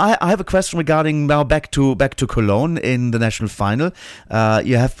now I have a question regarding now back to Cologne in the national final.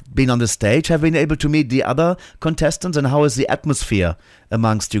 You have been on the stage. Have you been able to meet the other contestants, and how is the atmosphere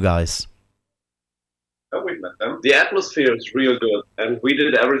amongst you guys? We met them. The atmosphere is real good, and we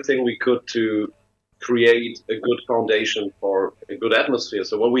did everything we could to create a good foundation for a good atmosphere.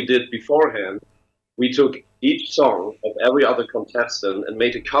 So what we did beforehand, we took each song of every other contestant and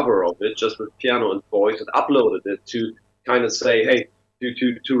made a cover of it just with piano and voice and uploaded it to kind of say, hey,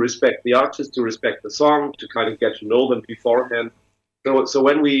 to respect the artist, to respect the song, to kind of get to know them beforehand. So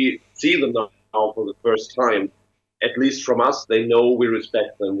when we see them now for the first time, at least from us, they know we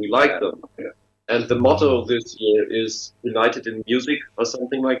respect them, we like them. And the motto this year is United in Music or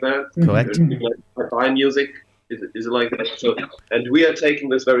something like that. Correct. By music, is it like that? So, and we are taking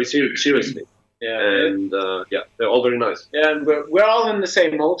this very seriously. and they're all very nice. Yeah, and we're all in the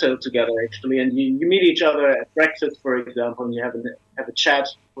same hotel together actually, and you meet each other at breakfast, for example, and you have a chat,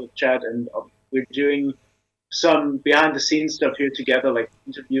 and we're doing some behind the scenes stuff here together, like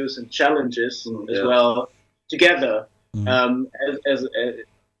interviews and challenges as well together. As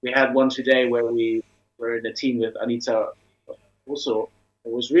we had one today where we were in a team with Anita. Also,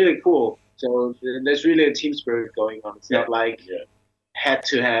 it was really cool. So there's really a team spirit going on. It's not like head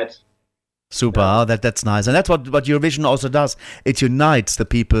to head. Super, that's nice, and that's what Eurovision also does. It unites the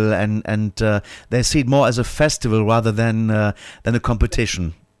people, and they see it more as a festival rather than a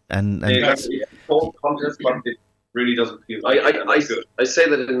competition. And exactly. Contest, but it really doesn't feel. I say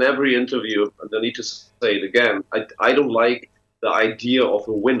that in every interview, and I need to say it again. I don't like the idea of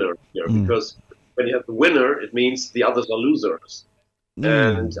a winner here, because when you have the winner, it means the others are losers.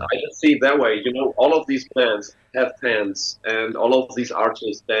 And I just see it that way. You know, all of these bands have fans, and all of these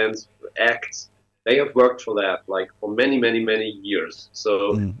artists, bands, acts, they have worked for that, like for many, many, many years.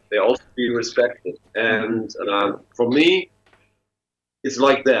 So they also be respected. And for me, it's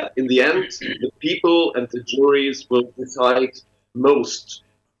like that. In the end, the people and the juries will decide most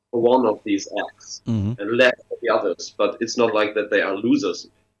for one of these acts and less for the others. But it's not like that they are losers.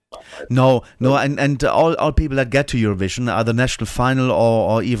 No, and all people that get to Eurovision, either national final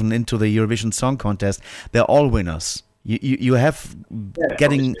or even into the Eurovision Song Contest, they're all winners. You have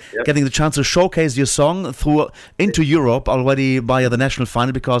getting the chance to showcase your song into Europe already via the national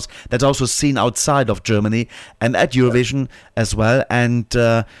final, because that's also seen outside of Germany and at Eurovision as well. And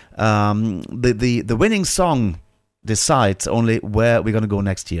the winning song decides only where we're going to go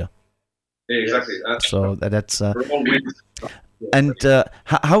next year. Yeah, exactly. So that's. And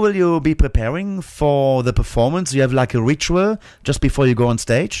how will you be preparing for the performance? You have like a ritual just before you go on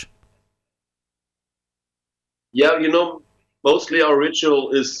stage? Yeah, you know, mostly our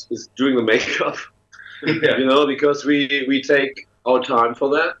ritual is doing the makeup, you know, because we take our time for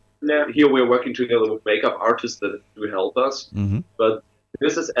that. Here we're working together with makeup artists that do help us. But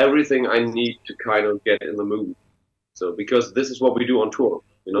this is everything I need to kind of get in the mood. So, because this is what we do on tour,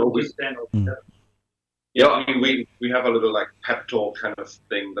 you know. Yeah, I mean, we have a little like pep talk kind of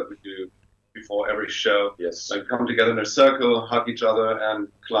thing that we do before every show. Yes. Like come together in a circle, hug each other, and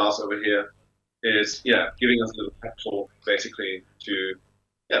Klaas over here is giving us a little pep talk basically to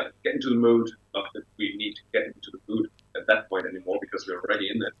get into the mood. Not that we need to get into the mood at that point anymore because we're already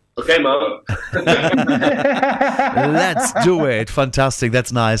in it. Okay, Melo. Let's do it. Fantastic.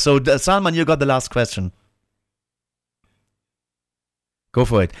 That's nice. So Salman, you got the last question. Go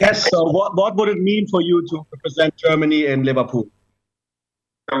for it. Yes, so what would it mean for you to represent Germany in Liverpool?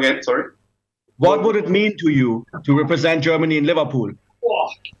 Come again, sorry? What would it mean to you to represent Germany in Liverpool?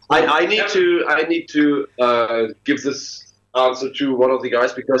 I need to give this answer to one of the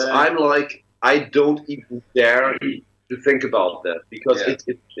guys, because I'm like, I don't even dare to think about that, because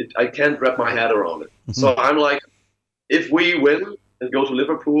I can't wrap my head around it. So I'm like, if we win and go to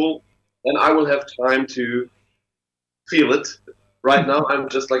Liverpool, then I will have time to feel it. Right now, I'm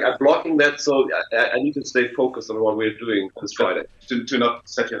just like, I'm blocking that, so I need to stay focused on what we're doing this Friday. To not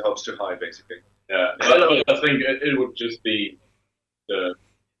set your hopes too high, basically. Yeah, I think it would just be the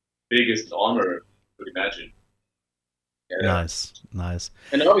biggest honor you could imagine. Yeah. Nice.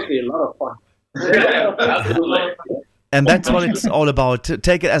 And obviously a lot of fun. Absolutely. And that's what it's all about.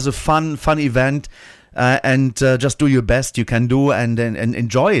 Take it as a fun event. And just do your best you can do, and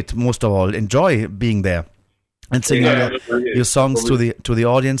enjoy it. Most of all, enjoy being there and singing your songs to the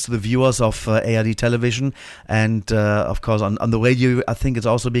audience, to the viewers of ARD television, and of course on the radio. I think it's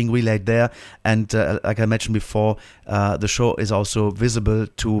also being relayed there. And like I mentioned before, the show is also visible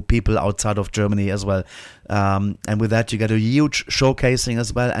to people outside of Germany as well. And with that, you get a huge showcasing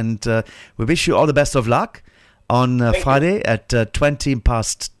as well. And we wish you all the best of luck on Friday at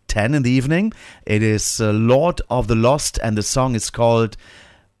 10:20 in the evening. It is Lord of the Lost, and the song is called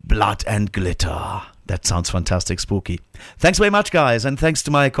Blood and Glitter. That sounds fantastic, spooky. Thanks very much, guys, and thanks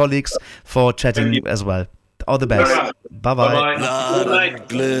to my colleagues for chatting as well. All the best. Bye-bye. Blood and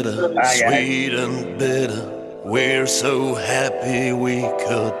glitter, sweet and bitter. We're so happy we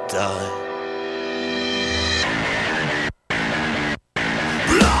could die.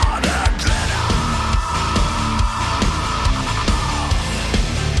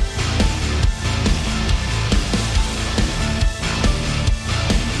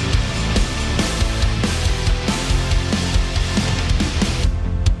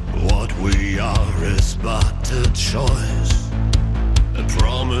 Choice, a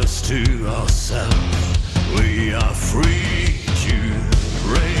promise to ourselves. We are free to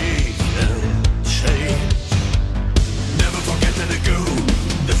break and change. Never forget that to go.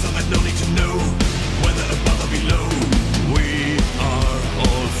 There's something no need to know.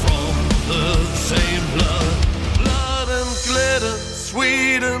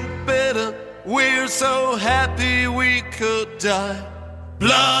 so happy we could die.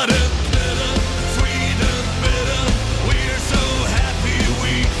 Blood and glitter, sweet and bitter. We're so happy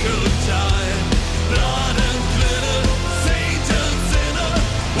we could die. Blood and glitter, saint and sinner.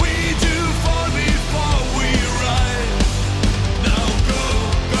 We do fall before we rise. Now go,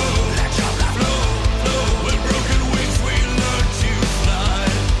 go, let your blood flow, flow. With broken wings we learn to fly.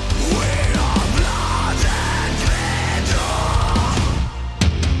 We are blood and glitter.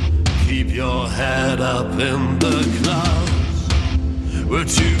 Keep your head up in the clouds. We're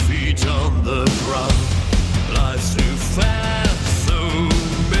 2 feet on the ground. Life's too fast, so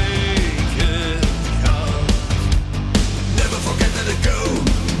make it count. Never forget that it go.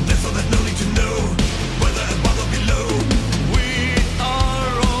 That's all that no need to know. Whether above or below, we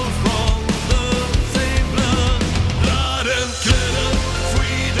are all from the same blood. Blood and glitter,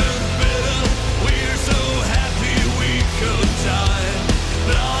 sweet and bitter. We're so happy we could die.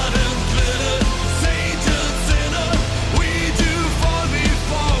 Blood and glitter, saint and sinner. We do fall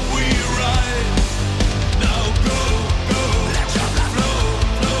before we rise. Now go, go, let your blood flow,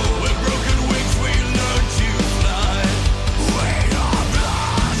 flow. With broken wings we learn to fly. We are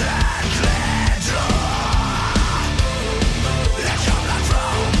blood and glitter. Let your blood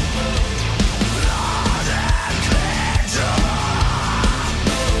flow, blood and glitter.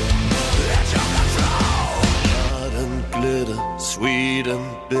 Let your blood flow. Blood and glitter, sweet and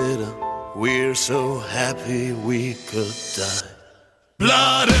bitter. We're so happy we could die.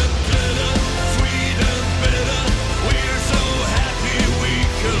 Blood and glitter, sweet and bitter. We're so happy we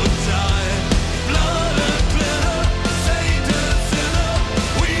could die. Blood and glitter, saint and sinner.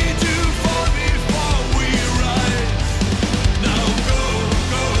 We do fall before we rise. Now go,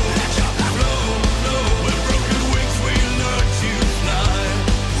 go, let your blood flow, flow. With broken wings we learn to fly.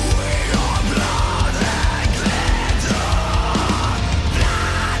 We are blood and glitter.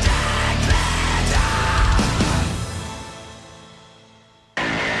 Blood and glitter.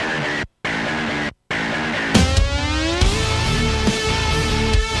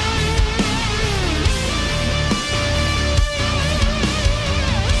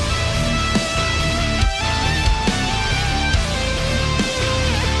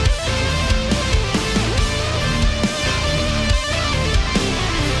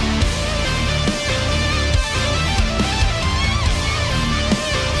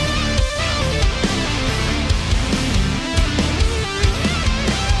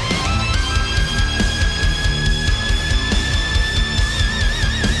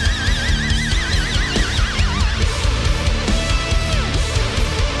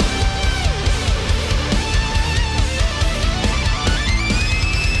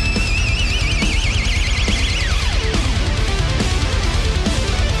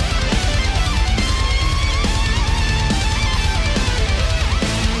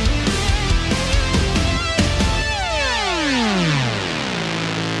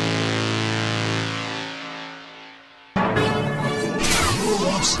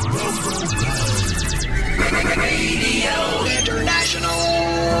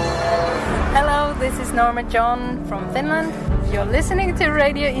 Hello, this is Norma John from Finland. You're listening to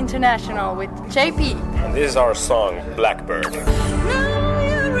Radio International with JP. And this is our song, Blackbird. Now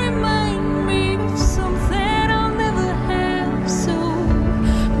you remind me of something I'll never have, so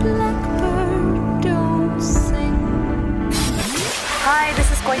Blackbird, don't sing. Hi,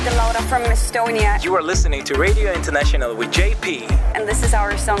 this is Koita Laura from Estonia. You are listening to Radio International with JP. And this is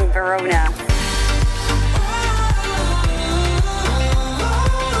our song Verona.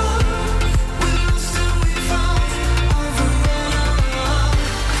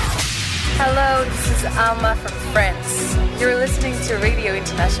 Hello, this is Alma from France. You're listening to Radio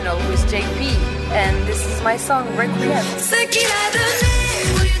International with JP, and this is my song Requiem.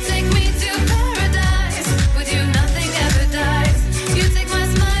 Will you take me to paradise? With you nothing ever dies. You take my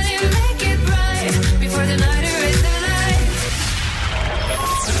smile and make it bright. Before the night erase the light.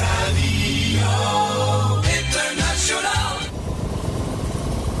 Radio International.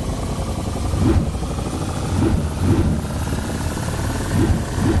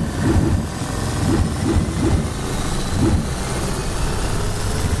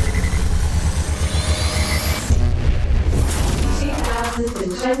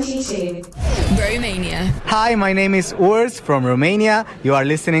 Romania. Hi, my name is Urs from Romania. You are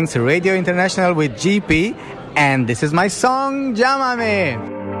listening to Radio International with GP, and this is my song, Llámame.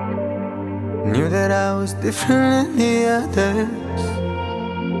 Knew that I was different than the others.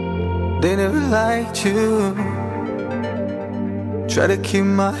 They never liked you. Try to keep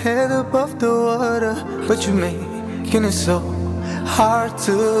my head above the water, but you're making it so hard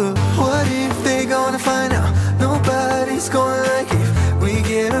to. What if they gonna find out nobody's gonna like if we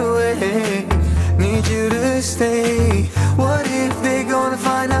get away? you to stay. What if they're gonna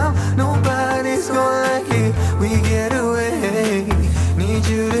find out nobody's gonna like it? We get away. Need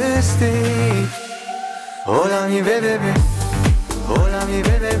you to stay. Hola mi bebé, hola mi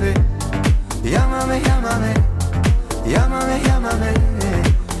bebé. Llámame, llámame, llámame, llámame.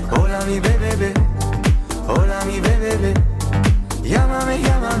 Hola mi bebé, hola mi bebé. Llámame,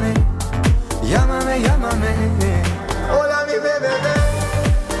 llámame, llámame, llámame. Hola mi bebé.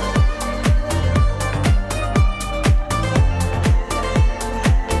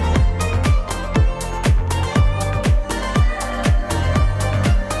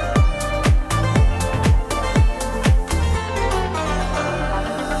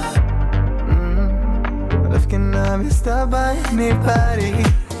 Stop by anybody,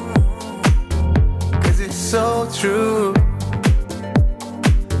 'cause it's so true.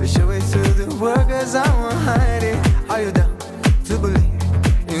 We show it to the world 'cause I won't hide it. Are you down to believe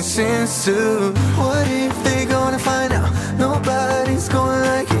in sins too? What if they're gonna find out nobody's gonna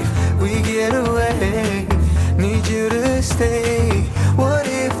like it? We get away. Need you to stay. What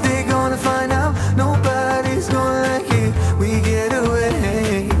if they're gonna find out nobody's gonna like it? We get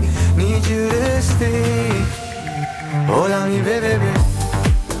away. Need you to stay. Hola mi bebé,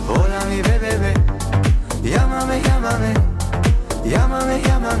 hola mi bebé. Llámame, llámame, llámame,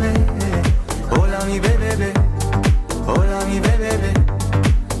 llámame. Hola mi bebé, hola mi bebé.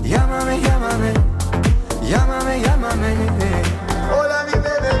 Llámame, llámame, llámame, llámame. Hola mi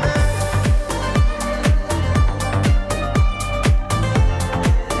bebé.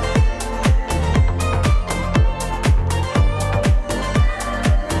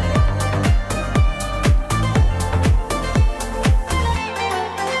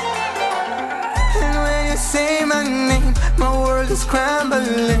 My world is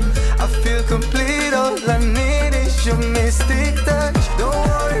crumbling. I feel complete. All I need is your mystic touch. Don't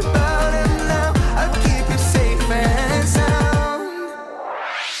worry about it now. I'll keep you safe and sound.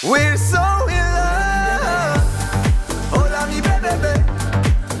 We're so in love. Hola mi bebé.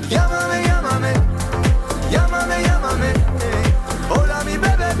 Llámame, llámame. Llámame, llámame. Hola mi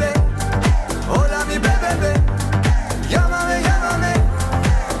bebé. Hola mi bebé. Llámame, llámame.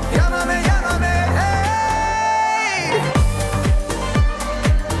 Llámame, llámame.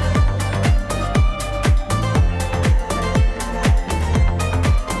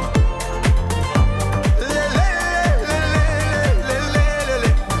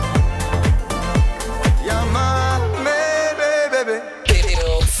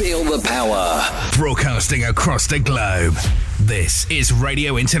 Feel the power. Broadcasting across the globe. This is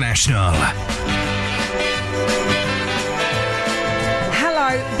Radio International.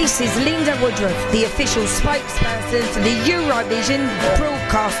 Hello, this is Linda Woodruff, the official spokesperson for the Eurovision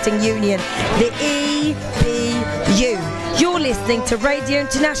Broadcasting Union, the EBU. You're listening to Radio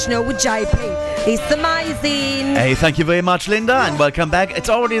International with JP. It's amazing. Hey, thank you very much, Linda, and welcome back. It's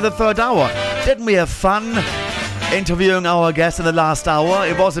already the third hour. Didn't we have fun interviewing our guest in the last hour?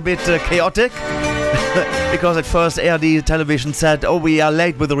 It was a bit chaotic because at first ARD television said, oh, we are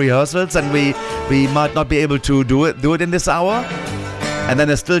late with the rehearsals and we might not be able to do it in this hour. And then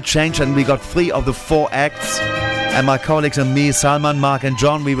it still changed and we got 3 of the 4 acts. And my colleagues and me, Salman, Mark and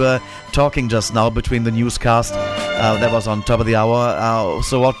John, we were talking just now between the newscast that was on top of the hour.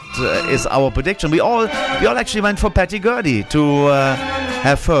 So what is our prediction? We all actually went for Patty Gurdy to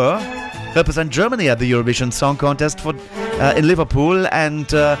have her represent Germany at the Eurovision Song Contest in Liverpool, and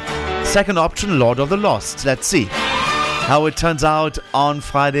second option, Lord of the Lost. Let's see how it turns out on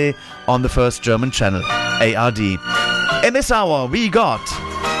Friday on the first German channel, ARD. In this hour, we got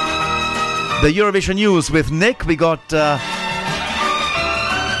the Eurovision news with Nick. We got the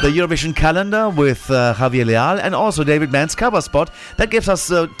Eurovision calendar with Javier Leal, and also David Mann's cover spot. That gives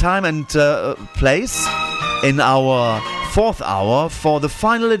us time and place in our 4th hour for the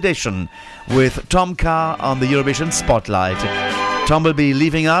final edition with Tom Carr on the Eurovision Spotlight. Tom will be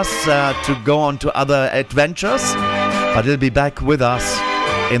leaving us to go on to other adventures, but he'll be back with us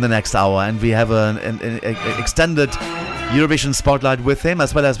in the next hour, and we have an extended Eurovision Spotlight with him,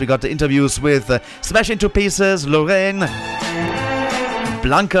 as well as we got the interviews with Smash Into Pieces, Loreen,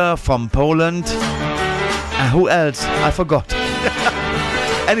 Blanca from Poland, who else? I forgot.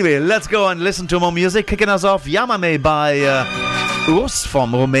 Anyway, let's go and listen to more music. Kicking us off, Yamame by Urs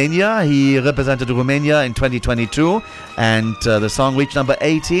from Romania. He represented Romania in 2022, and the song reached number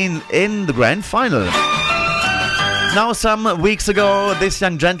 18 in the grand final. Now, some weeks ago, this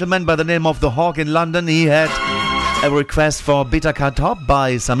young gentleman by the name of The Hawk in London, he had a request for Bita Katop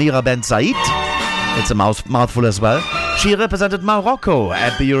by Samira Ben Said. It's a mouthful as well. She represented Morocco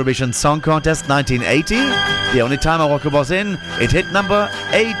at the Eurovision Song Contest 1980. The only time Morocco was in, it hit number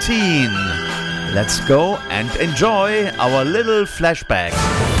 18. let's go and enjoy our little flashback.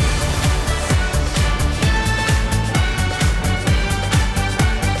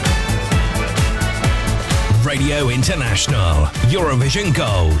 Radio International, Eurovision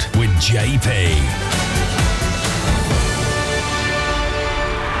Gold with JP.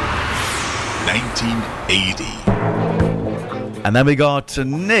 1980. And then we got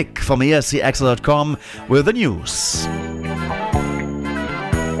Nick from ESCXtra.com with the news.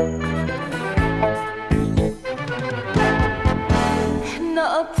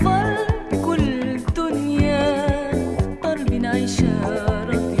 احنا أطفال كل الدنيا طالبين عيشة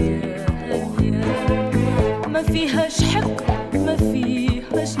راضية هادية ما فيهاش حقد ما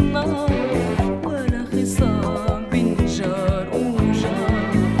فيهاش نار ولا خصام بين جار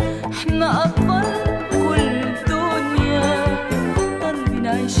وجار احنا أطفال كل الدنيا طالبين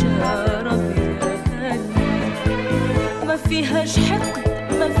عيشة راضية هادية ما فيهاش حقد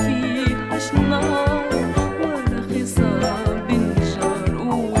ما فيهاش نار ولا خصام بين جار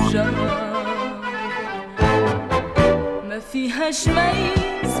وجار ما فيهاش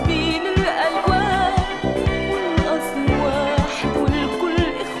ميز بين الألوان والأصل واحد والكل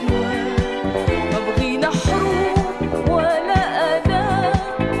إخوان ما بغينا حروب ولا آلام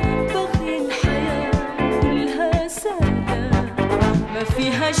بغينا حياة كلها سلام ما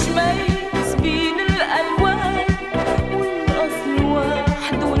فيهاش ميز بين الألوان والأصل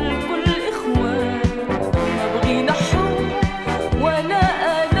واحد والكل إخوان ما بغينا حروب ولا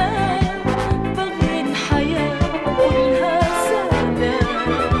آلام بغينا حياة كلها سلام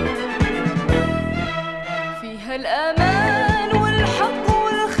فيها الأمان والحق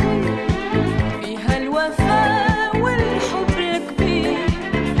والخير فيها الوفاء والحب الكبير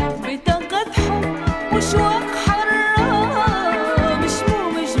بطاقة حب وشواق حرة مش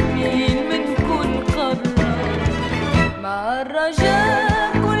جميل من كل قارة مع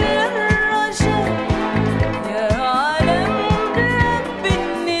الرجاء كل الرجاء يا عالم رب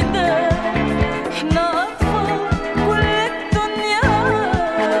النداء احنا أطفال كل الدنيا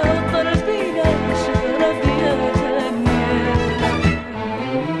طالبين شرف يا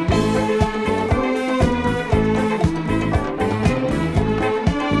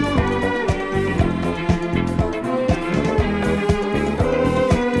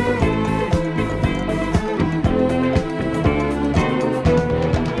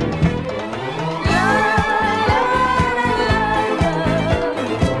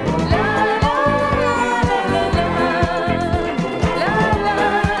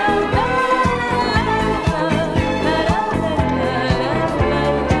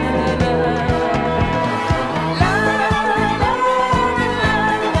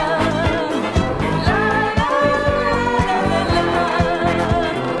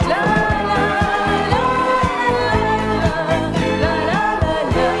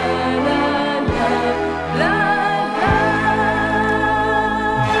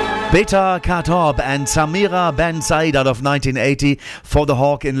Beta Katorb and Samira Ben Said out of 1980 for the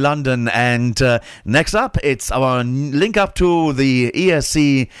Hawk in London. And next up, it's our link up to the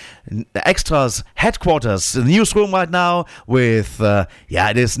ESC Extras headquarters, the newsroom right now with,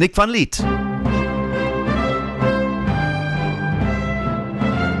 it is Nick van Liet.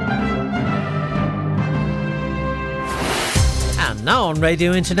 Now on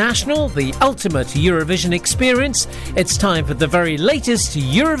Radio International, the ultimate Eurovision experience, it's time for the very latest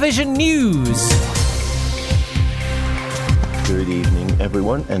Eurovision news. Good evening,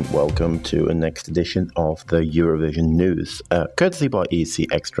 everyone, and welcome to a next edition of the Eurovision news, courtesy by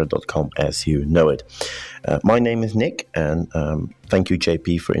ECExtra.com, as you know it. My name is Nick, and thank you,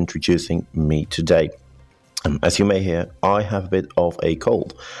 JP, for introducing me today. As you may hear, I have a bit of a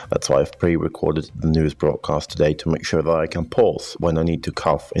cold. That's why I've pre-recorded the news broadcast today to make sure that I can pause when I need to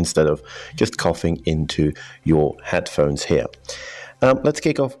cough instead of just coughing into your headphones here. Let's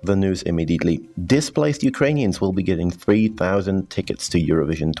kick off the news immediately. Displaced Ukrainians will be getting 3,000 tickets to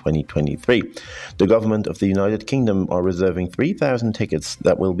Eurovision 2023. The government of the United Kingdom are reserving 3,000 tickets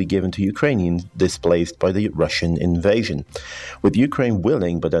that will be given to Ukrainians displaced by the Russian invasion. With Ukraine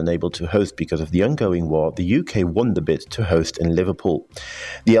willing but unable to host because of the ongoing war, the UK won the bid to host in Liverpool.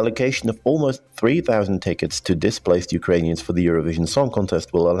 The allocation of almost 3,000 tickets to displaced Ukrainians for the Eurovision Song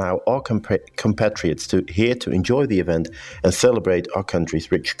Contest will allow our compatriots here to enjoy the event and celebrate our country's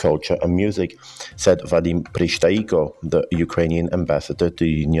rich culture and music, said Vadim Prishtaiko, the Ukrainian ambassador to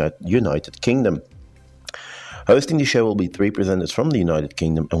the United Kingdom. Hosting the show will be 3 presenters from the United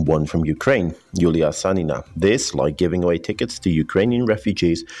Kingdom and 1 from Ukraine, Yulia Sanina. This, like giving away tickets to Ukrainian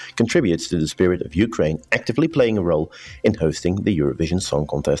refugees, contributes to the spirit of Ukraine actively playing a role in hosting the Eurovision Song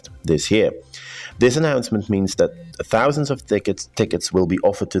Contest this year. This announcement means that thousands of tickets will be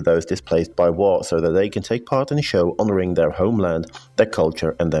offered to those displaced by war so that they can take part in a show honouring their homeland, their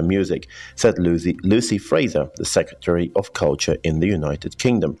culture and their music, said Lucy Fraser, the Secretary of Culture in the United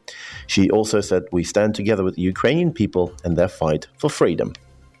Kingdom. She also said, "We stand together with the Ukrainian people and their fight for freedom."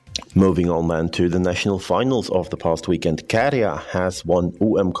 Moving on then to the national finals of the past weekend. Käärijä has won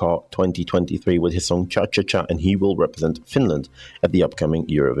UMK 2023 with his song Cha Cha Cha, and he will represent Finland at the upcoming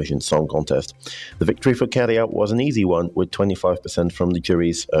Eurovision Song Contest. The victory for Käärijä was an easy one, with 25% from the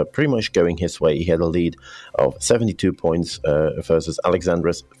juries pretty much going his way. He had a lead of 72 points versus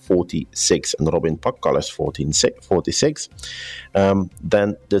Alexandra's 46 and Robin Pakkale's 46.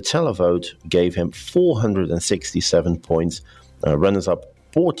 Then the televote gave him 467 points. Runners-up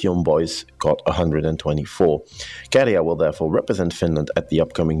Portion Boys got 124. Käärijä will therefore represent Finland at the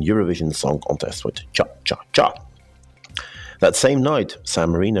upcoming Eurovision Song Contest with Cha Cha Cha. That same night, San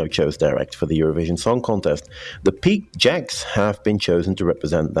Marino chose their act for the Eurovision Song Contest. The Peak Jacks have been chosen to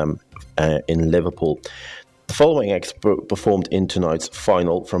represent them in Liverpool. The following acts performed in tonight's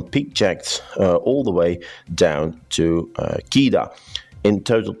final, from Peak Jacks all the way down to Kida. In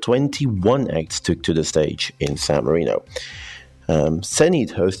total, 21 acts took to the stage in San Marino.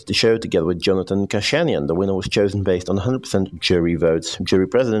 Zenit hosted the show together with Jonathan Kashanian. The winner was chosen based on 100% jury votes. Jury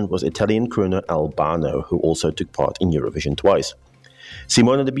president was Italian crooner Albano, who also took part in Eurovision twice.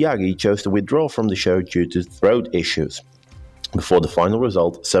 Simone De Biaghi chose to withdraw from the show due to throat issues. Before the final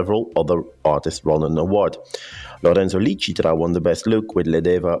result, several other artists won an award. Lorenzo Licitra won the best look, with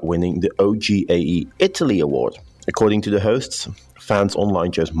Ledeva winning the OGAE Italy award. According to the hosts, fans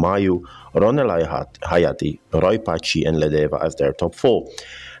online chose Mayu, Ronela Hayati, Roy Paci and Ledeva as their top 4.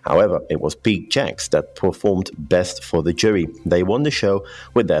 However, it was Peak Jacks that performed best for the jury. They won the show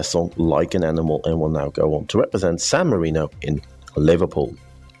with their song Like an Animal and will now go on to represent San Marino in Liverpool.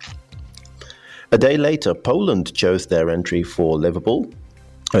 A day later, Poland chose their entry for Liverpool.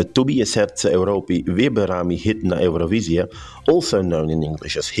 Tobie Serce Europy Wybieramy hit na Eurowizję, also known in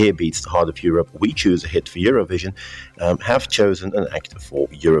English as Here Beats the Heart of Europe, We Choose a Hit for Eurovision, have chosen an act for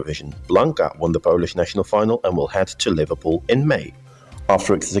Eurovision. Blanka won the Polish national final and will head to Liverpool in May.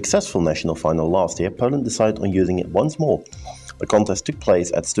 After a successful national final last year, Poland decided on using it once more. The contest took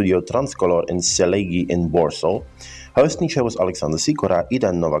place at Studio Transcolor in Sielegi in Warsaw. Hosting show was Aleksander Sikora,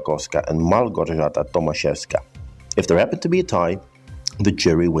 Ida Nowakowska and Malgorzata Tomaszewska. If there happened to be a tie, the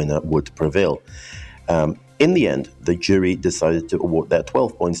jury winner would prevail. In the end, the jury decided to award their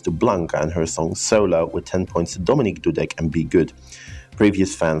 12 points to Blanka and her song Solo, with 10 points to Dominik Dudek and Be Good.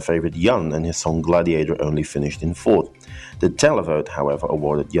 Previous fan favorite Jan and his song Gladiator only finished in 4th. The televote, however,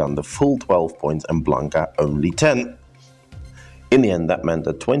 awarded Jan the full 12 points and Blanka only 10. In the end, that meant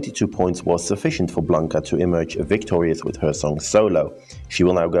that 22 points was sufficient for Blanka to emerge victorious with her song Solo. She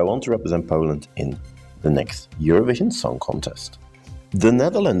will now go on to represent Poland in the next Eurovision Song Contest. The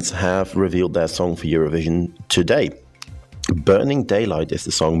Netherlands have revealed their song for Eurovision today. Burning Daylight is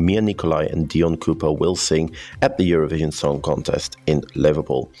the song Mia Nicolai and Dion Cooper will sing at the Eurovision Song Contest in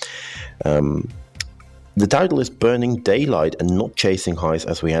Liverpool. The title is Burning Daylight and not Chasing Highs,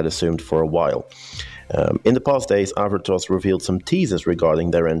 as we had assumed for a while. In the past days, Avrotros revealed some teasers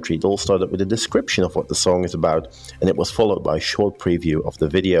regarding their entry. It all started with a description of what the song is about, and it was followed by a short preview of the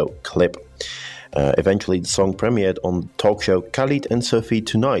video clip. Eventually, the song premiered on the talk show Khalid and Sophie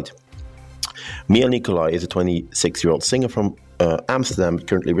Tonight. Mia Nicolai is a 26-year-old singer from Amsterdam,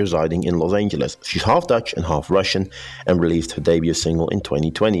 currently residing in Los Angeles. She's half Dutch and half Russian and released her debut single in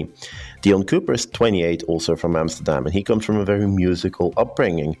 2020. Dion Cooper is 28, also from Amsterdam, and he comes from a very musical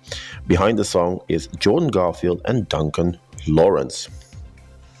upbringing. Behind the song is Jordan Garfield and Duncan Lawrence.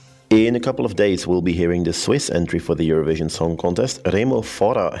 In a couple of days, we'll be hearing the Swiss entry for the Eurovision Song Contest. Remo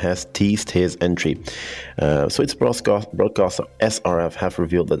Fora has teased his entry. Swiss broadcaster SRF have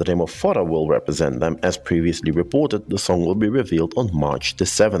revealed that Remo Fora will represent them. As previously reported, the song will be revealed on March the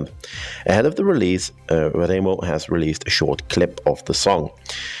 7th. Ahead of the release, Remo has released a short clip of the song.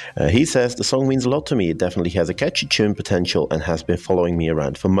 He says, "The song means a lot to me. It definitely has a catchy tune potential and has been following me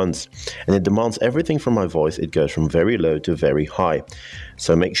around for months. And it demands everything from my voice. It goes from very low to very high."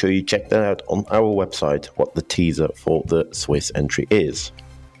 So make sure you check that out on our website, what the teaser for the Swiss entry is.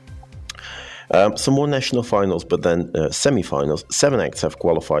 Some more national finals, but then semi-finals. 7 acts have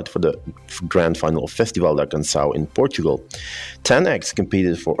qualified for the grand final of Festival da Canção in Portugal. 10 acts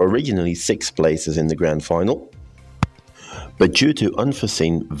competed for originally 6 places in the grand final. But due to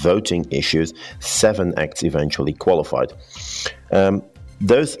unforeseen voting issues, 7 acts eventually qualified.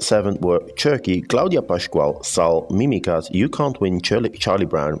 Those 7 were Cherky, Claudia Pascual, Sal, Mimikat, You Can't Win, Charlie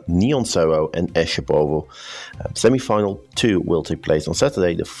Brown, Neon Soro, and Eshepovo. Semi-final 2 will take place on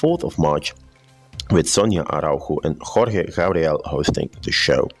Saturday, the 4th of March, with Sonia Araujo and Jorge Gabriel hosting the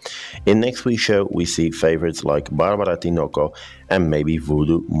show. In next week's show, we see favorites like Barbara Tinoco and maybe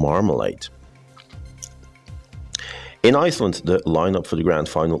Voodoo Marmalade. In Iceland, the lineup for the grand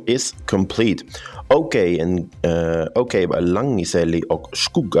final is complete. Ikke by Langiseli og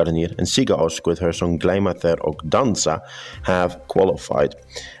Skuggarnir and Siga Osk with her song Gleimather og Dansa have qualified.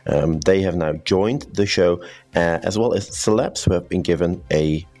 They have now joined the show, as well as celebs who have been given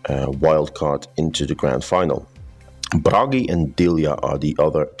a wild card into the grand final. Bragi and Dilja are the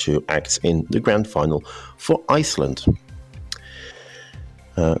other 2 acts in the grand final for Iceland.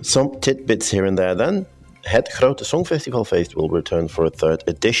 Some tidbits here and there then. Het Grote Songfestival Feest will return for a 3rd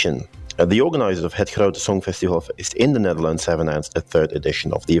edition. The organisers of Het Grote Songfestival Feest in the Netherlands have announced a 3rd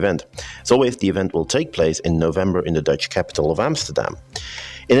edition of the event. As always, the event will take place in November in the Dutch capital of Amsterdam.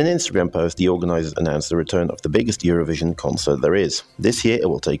 In an Instagram post, the organisers announced the return of the biggest Eurovision concert there is. This year it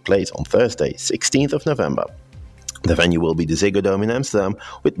will take place on Thursday, 16th of November. The venue will be the Ziggo Dome in Amsterdam,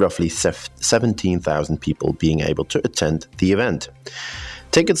 with roughly 17,000 people being able to attend the event.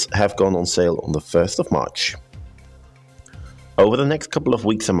 Tickets have gone on sale on the 1st of March. Over the next couple of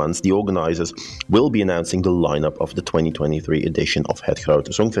weeks and months, the organisers will be announcing the lineup of the 2023 edition of Het Grote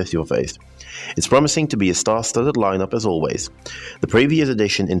Songfestival Feest. It's promising to be a star-studded lineup as always. The previous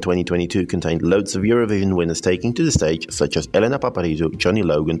edition in 2022 contained loads of Eurovision winners taking to the stage, such as Elena Paparizou, Johnny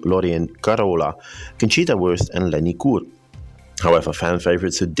Logan, Loreen, Carola, Conchita Wurst and Lenny Koer. However, fan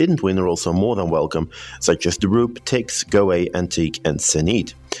favourites who didn't win are also more than welcome, such as The Roop, Tix, Goe, Antique and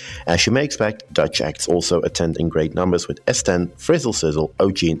Zenith. As you may expect, Dutch acts also attend in great numbers, with S10, Frizzle Sizzle,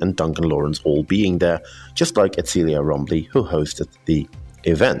 O'Gene and Duncan Lawrence all being there, just like Celia Rombly, who hosted the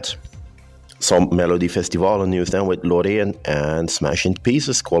event. Some Melodifestivalen news then, with Loreen and Smash Into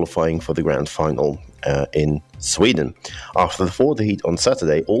Pieces qualifying for the grand final in Sweden. After the 4th heat on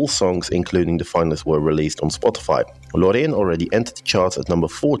Saturday, all songs including the finalists were released on Spotify. Loreen already entered the charts at number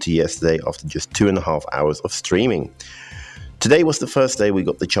 40 yesterday after just 2.5 hours of streaming. Today was the first day we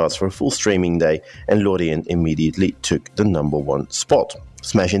got the charts for a full streaming day, and Loreen immediately took the number 1 spot.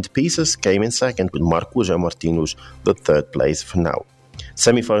 Smash Into Pieces came in second, with Marcus and Martinus the 3rd place for now.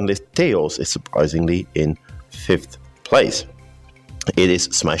 Semi-finalist Theos is surprisingly in 5th place. It is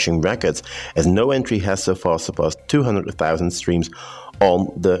smashing records, as no entry has so far surpassed 200,000 streams on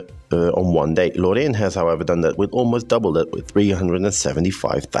one day. Loreen has, however, done that with almost double that, with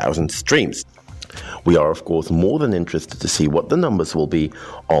 375,000 streams. We are, of course, more than interested to see what the numbers will be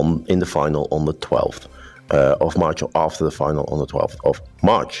in the final on the 12th of March, or after the final on the 12th of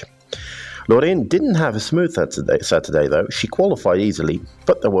March. Loreen didn't have a smooth Saturday though. She qualified easily,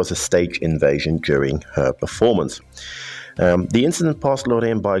 but there was a stage invasion during her performance. The incident passed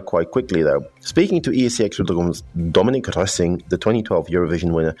Loreen by quite quickly though. Speaking to ESCX.com's Dominic Rassing, the 2012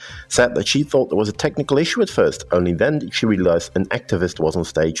 Eurovision winner, said that she thought there was a technical issue at first, only then did she realize an activist was on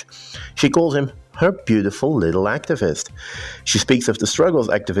stage. She calls him her beautiful little activist. She speaks of the struggles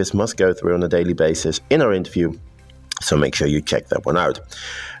activists must go through on a daily basis in her interview, so make sure you check that one out.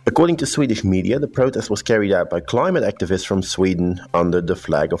 According to Swedish media, the protest was carried out by climate activists from Sweden under the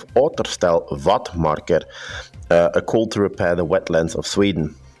flag of Återställ Vattmarker, a call to repair the wetlands of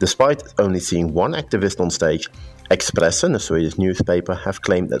Sweden. Despite only seeing one activist on stage, Expressen, a Swedish newspaper, have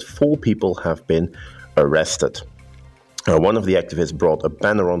claimed that 4 people have been arrested. One of the activists brought a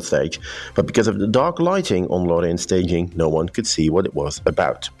banner on stage, but because of the dark lighting on Loreen's staging, no one could see what it was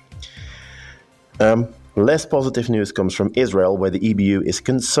about. Less positive news comes from Israel, where the EBU is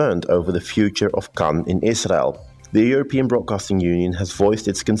concerned over the future of Kan in Israel. The European Broadcasting Union has voiced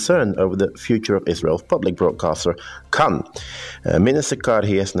its concern over the future of Israel's public broadcaster, Kan. Minister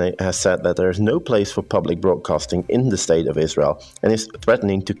Karhi has said that there is no place for public broadcasting in the state of Israel and is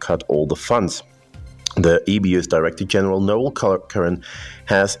threatening to cut all the funds. The EBU's Director General Noel Curran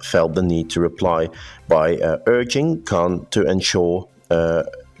has felt the need to reply by urging Kan to ensure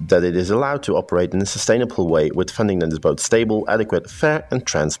that it is allowed to operate in a sustainable way with funding that is both stable, adequate, fair and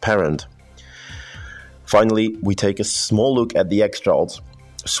transparent. Finally, we take a small look at the extra odds.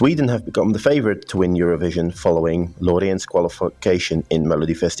 Sweden have become the favourite to win Eurovision following Loreen's qualification in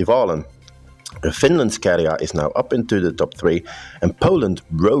Melodifestivalen. Finland's Kärja is now up into the top 3, and Poland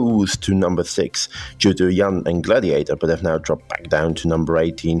rose to number 6 due to Jan and Gladiator, but have now dropped back down to number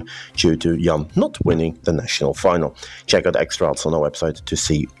 18 due to Jan not winning the national final. Check out extra odds on our website to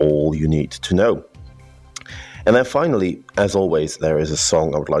see all you need to know. And then finally, as always, there is a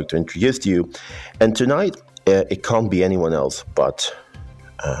song I would like to introduce to you. And tonight, it can't be anyone else but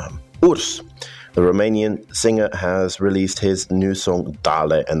Urs. The Romanian singer has released his new song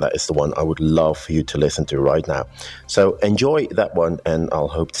Dale, and that is the one I would love for you to listen to right now. So enjoy that one, and I'll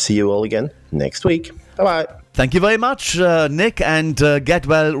hope to see you all again next week. Bye-bye. Thank you very much, Nick, and get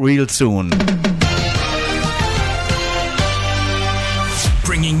well real soon.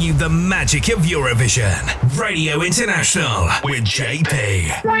 Bringing you the magic of Eurovision. Radio International with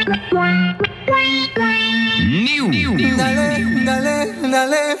JP. New. Dale, dale,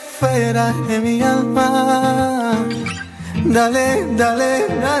 dale fuera de mi alma. Dale, dale,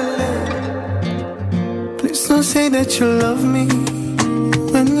 dale. Please don't say that you love me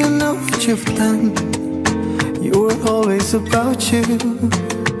when you know what you've done. You were always about you,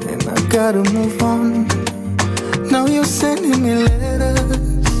 and I gotta move on. Now you're sending me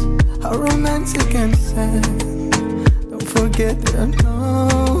letters, how romantic and sad. Don't forget that I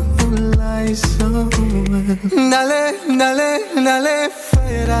know you lie so well. Dale, dale, dale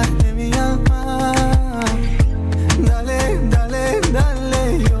fuera de mi alma. Dale, dale, dale,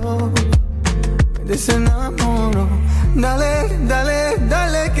 yo me desenamoro. Dale, dale,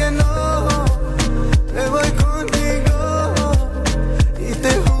 dale que no me voy contigo y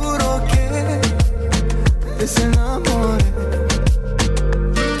te juro que me desenamoré.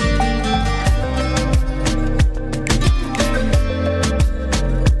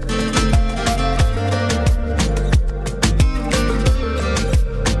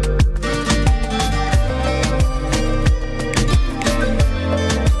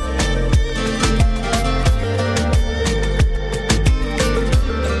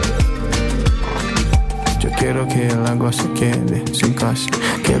 Quiero que el agua se quede sin casa.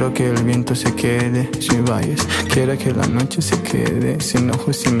 Quiero que el viento se quede sin valles. Quiero que la noche se quede sin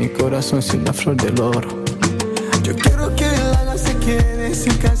ojos y mi corazón sin la flor del oro. Yo quiero que el agua se quede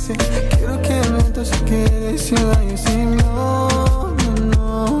sin casa. Quiero que el viento se quede sin valles. No,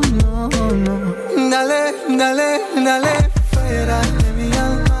 no, no, no. Dale, dale, dale fuera de mi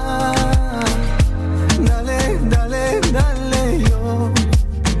alma. Dale, dale, dale, yo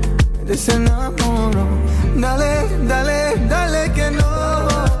me desenamoro. Dale, dale, dale que no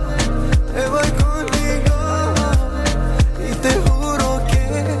me voy contigo y te juro que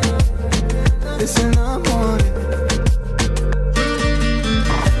me desenamoré.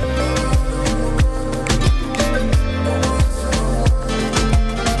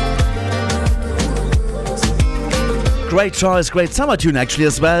 Great choice, great summer tune actually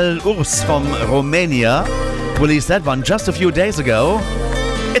as well. Urs from Romania released that one just a few days ago.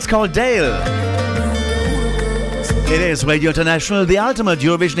 It's called Dale. It is Radio International, the ultimate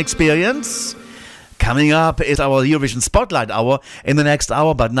Eurovision experience. Coming up is our Eurovision Spotlight Hour in the next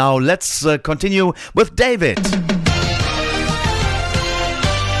hour, but now let's continue with David.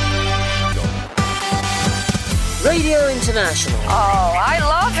 Radio International. Oh, I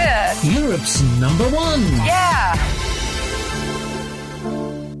love it. Europe's number one. Yeah.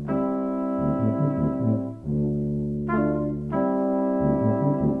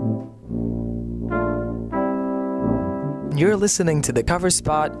 You're listening to The Cover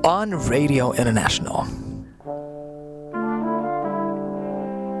Spot on Radio International.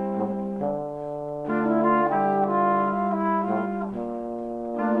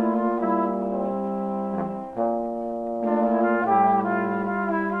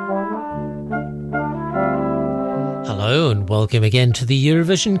 Hello and welcome again to the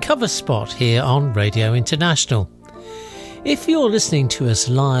Eurovision Cover Spot here on Radio International. If you're listening to us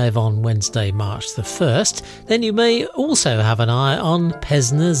live on Wednesday, March the 1st, then you may also have an eye on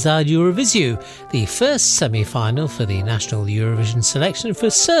Pesna za Eurovision, the first semi-final for the national Eurovision selection for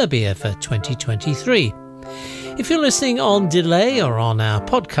Serbia for 2023. If you're listening on delay or on our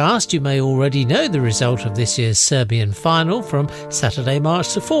podcast, you may already know the result of this year's Serbian final from Saturday,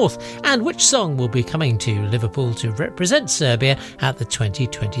 March the 4th, and which song will be coming to Liverpool to represent Serbia at the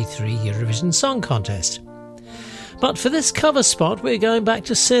 2023 Eurovision Song Contest. But for this cover spot, we're going back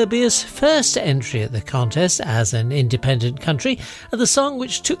to Serbia's first entry at the contest as an independent country, and the song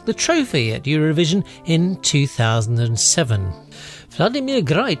which took the trophy at Eurovision in 2007. Vladimir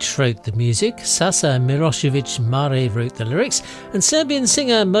Grajc wrote the music, Sasa Milošević Mare wrote the lyrics, and Serbian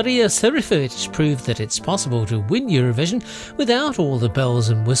singer Marija Serifović proved that it's possible to win Eurovision without all the bells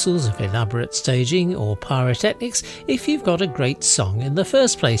and whistles of elaborate staging or pyrotechnics if you've got a great song in the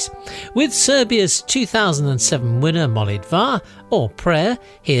first place. With Serbia's 2007 winner Molitva, or Prayer,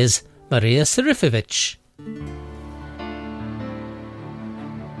 here's Marija Serifović.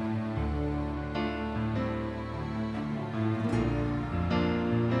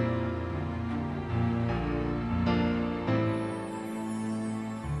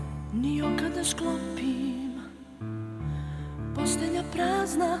 Ni kada sklopim, postelja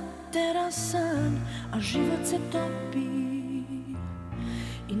prazna, terasan, a život se topi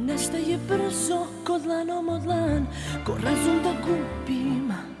i nestaje brzo ko dlanom od dlan, ko razum da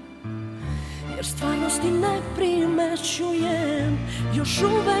gubim, jer stvarnosti ne primećujem. Još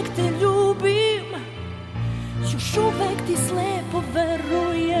uvek te ljubim, još uvek ti slepo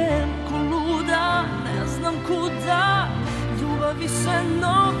verujem, ko luda ne znam kuda, ljubavi se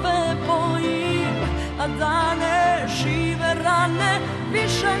nove bojim, a dane žive rane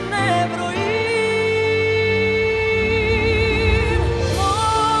više ne brojim.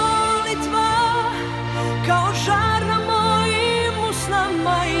 Molitva kao žar na mojim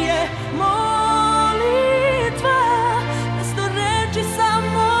usnama je molitva, mesto reči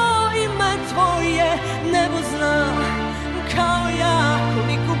samo ime tvoje. Nebo zna kao ja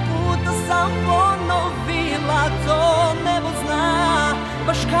koliko puta sam ponovila to. Nebo zna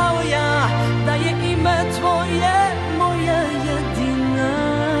baš kao ja da je ime tvoje moja jedina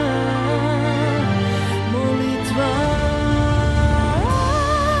molitva.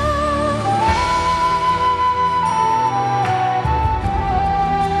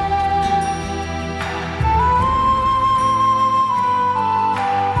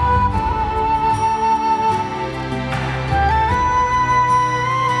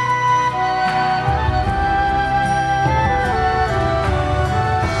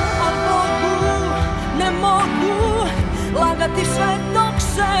 Lagati sve dok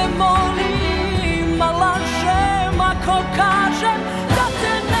se molim, a lažem ako kažem da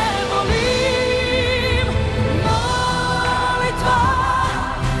te ne volim. Molitva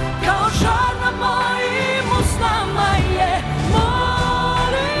kao žar na mojim usnama je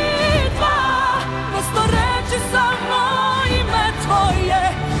molitva, mesto reči samo ime tvoje.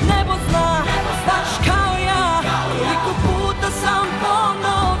 Nebo zna baš kao ja koliko puta sam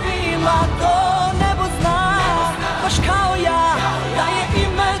ponovila to. Nebo zna baš kao ja, da je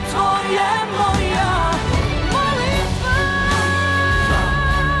ime tvoje moja molitva.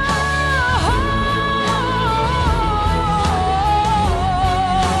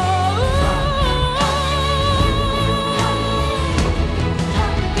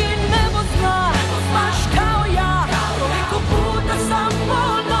 I nebo zna baš kao ja koliko puta sam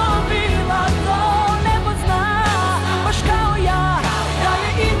ponovila to. Nebo zna baš kao ja, da je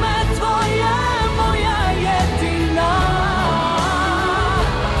ime tvoje moja jedina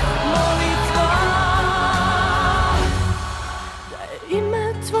molitva. Da je ime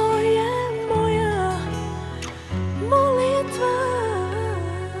tvoje moja molitva.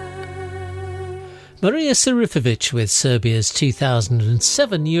 Maria Sarifovic with Serbia's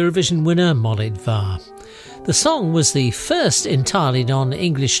 2007 Eurovision winner Molitva. The song was the first entirely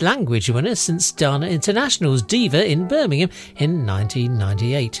non-English language winner since Dana International's Diva in Birmingham in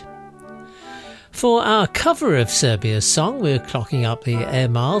 1998. For our cover of Serbia's song, we're clocking up the air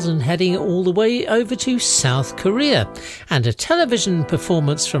miles and heading all the way over to South Korea, and a television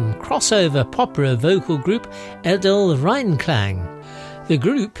performance from crossover opera vocal group Edel Reinklang. The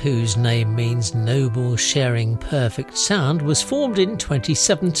group, whose name means Noble Sharing Perfect Sound, was formed in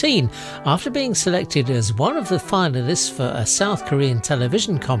 2017 after being selected as one of the finalists for a South Korean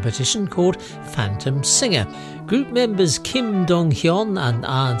television competition called Phantom Singer. Group members Kim Dong-hyun and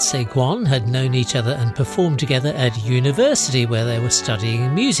Ah Se-kwon had known each other and performed together at university where they were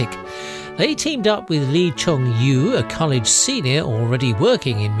studying music. They teamed up with Lee Chung-yu, a college senior already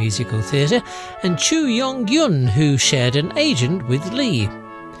working in musical theatre, and Chu Yong-gyun, who shared an agent with Lee.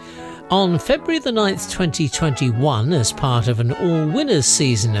 On February the 9th, 2021, as part of an all-winners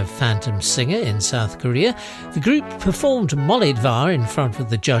season of Phantom Singer in South Korea, the group performed Molitva in front of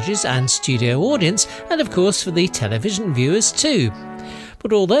the judges and studio audience, and of course for the television viewers too.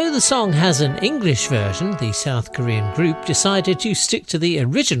 But although the song has an English version, the South Korean group decided to stick to the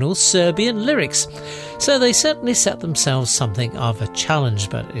original Serbian lyrics. So they certainly set themselves something of a challenge,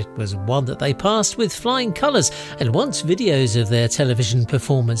 but it was one that they passed with flying colours, and once videos of their television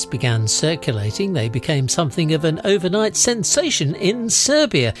performance began circulating, they became something of an overnight sensation in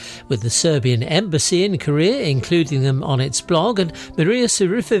Serbia, with the Serbian embassy in Korea including them on its blog, and Maria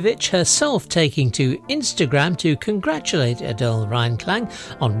Sarifovic herself taking to Instagram to congratulate Edel Reinklang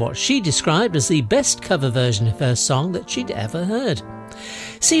on what she described as the best cover version of her song that she'd ever heard.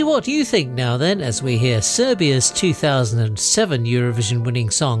 See what you think now then as we hear Serbia's 2007 Eurovision winning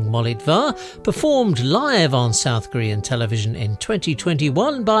song Molitva performed live on South Korean television in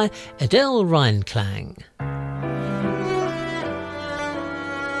 2021 by Edel Reinklang.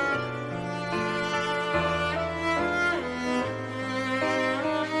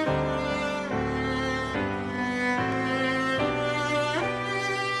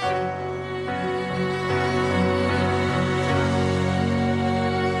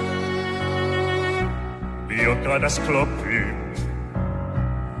 kada sklopi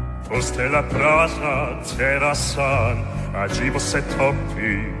Postela prazna, teraz san, a živo se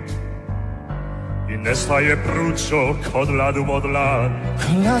topi I nestaje pručo kod ladu od lan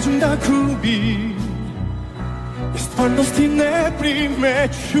Hlađunda gubi I stvarnosti ne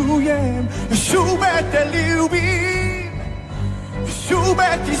primećujem Još uvek te ljubim Još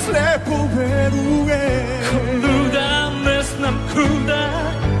uvek ti slepo verujem Ko luda ne znam kuda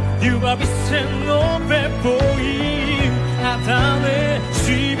Ljubavi se nove bojim A dane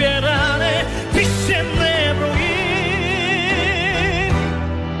žive rane više ne brojim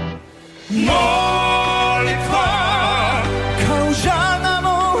Molitva Kao žal na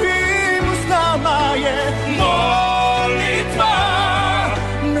mojim usnama je Molitva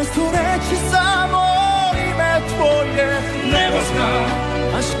Mesto reći samo ime tvoje Nebo zna,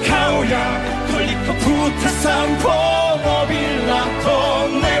 baš kao ja Koliko puta sam ponovila to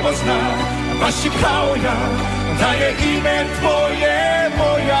Nebo zna, baš i kao ja Da je ime tvoje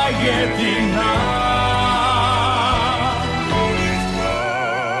moja jedina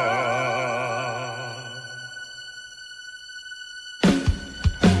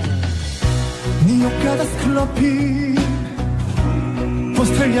Nio kada sklopi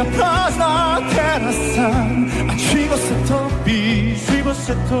Postelja prazna, teraz san A živo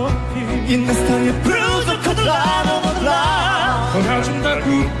se topi I nestaje brzo kod lana od lan Rađem da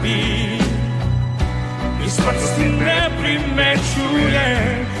gubim I stvarnosti ne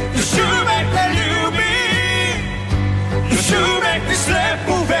primećujem Još uvek te ljubim Još uvek ti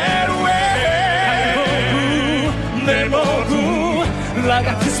slepo verujem Ne mogu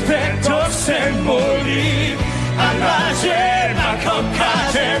lagati spet dok se molim A lažem ako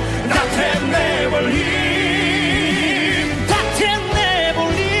kažem da te ne volim Da te ne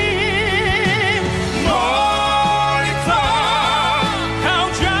volim Molitva Kao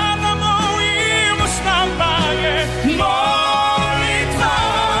džav na mojim usnama je Molitva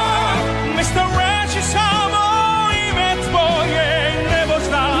Mesto reći samo ime tvoje Nebo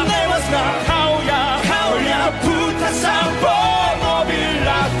zna kao ja Puta sam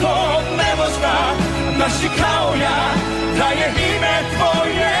ponovila to Nebo zna baš i kao ja Da je ime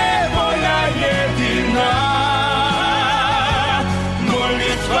tvoje moja jedina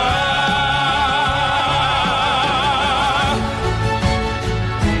molitva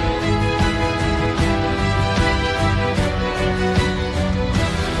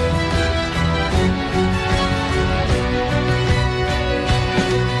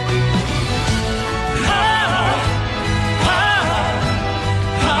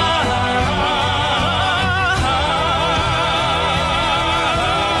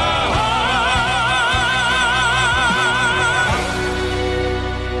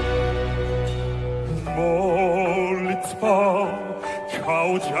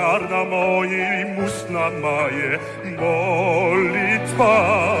Kao džar na mojim usnama je molitva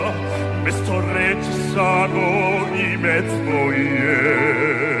Mesto reći samo ime tvoje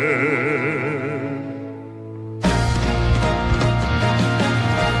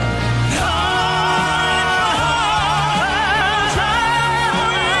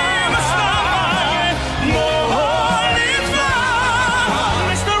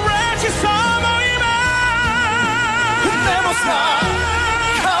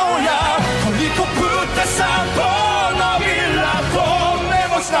Sam ponovila to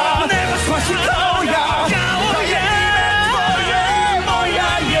Nebo zna, baš i kao ja Da je ime tvoje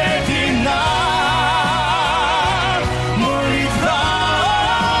moja jedina molitva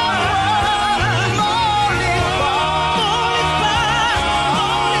Molitva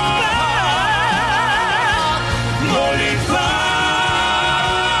Molitva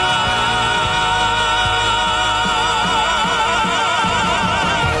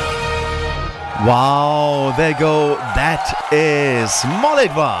Wow, there you go. That is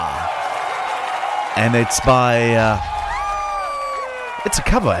Molitva. And it's by... it's a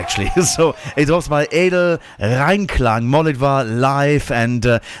cover, actually. So it was by Edel Reinklang, Molitva live, and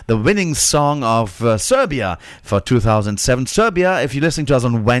the winning song of Serbia for 2007. Serbia, if you're listening to us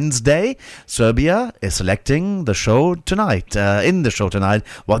on Wednesday, Serbia is selecting the show tonight. In the show tonight,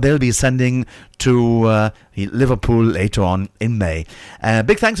 what they'll be sending to Liverpool later on in May.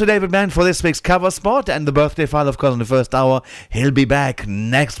 Big thanks to David Mann for this week's cover spot and the birthday file, of course, in the first hour. He'll be back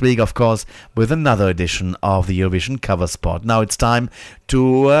next week, of course, with another edition of the Eurovision cover spot. Now it's time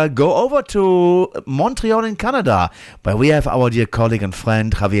to go over to Montreal in Canada, where we have our dear colleague and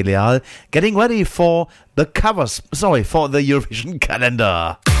friend Javier Leal getting ready for the for the Eurovision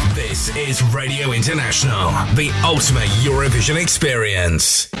calendar. This is Radio International, the ultimate Eurovision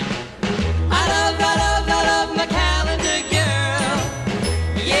experience. I love my calendar girl.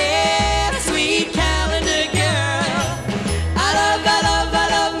 Yeah, sweet calendar girl.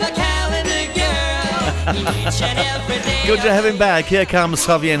 Good to have him back. Here comes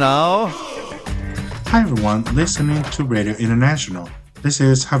Javier now. Hi everyone, listening to Radio International. This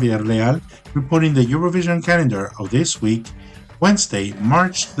is Javier Leal reporting the Eurovision calendar of this week, Wednesday,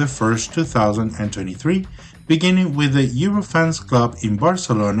 March the 1st, 2023, beginning with the Eurofans Club in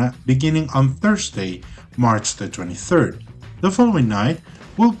Barcelona beginning on Thursday, March the 23rd. The following night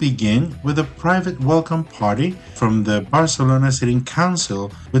will begin with a private welcome party from the Barcelona City Council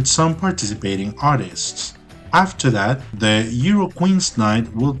with some participating artists. After that, the Euro Queens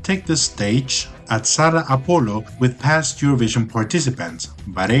Night will take the stage at Sala Apollo with past Eurovision participants,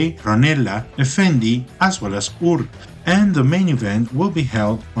 Baré, Ronella, Effendi, as well as Urk. And the main event will be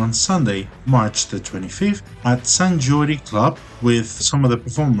held on Sunday, March the 25th at San Jordi Club with some of the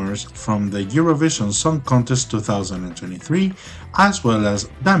performers from the Eurovision Song Contest 2023, as well as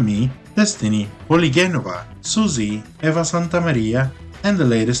Dami, Destiny, Poligenova, Suzy, Eva Santamaria, and the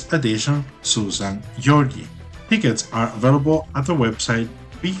latest addition, Susan Georgi. Tickets are available at the website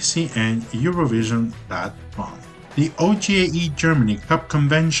bcneurovision.com. The OGAE Germany Cup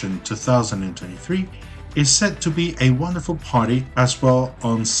Convention 2023 is set to be a wonderful party as well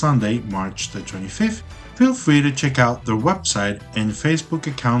on Sunday, March the 25th. Feel free to check out their website and Facebook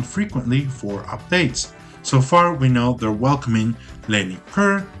account frequently for updates. So far, we know they're welcoming Lenny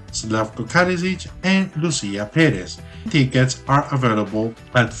Kerr, Slavko Kalisic, and Lucia Perez. Tickets are available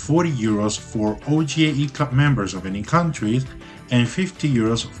at 40 euros for OGAE Club members of any countries and 50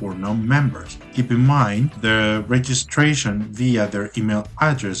 euros for non-members. Keep in mind the registration via their email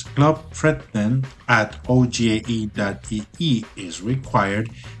address clubfredden@ogae.de is required,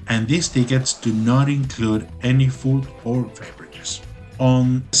 and these tickets do not include any food or beverages.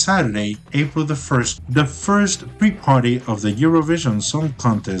 On Saturday, April the 1st, the first pre-party of the Eurovision Song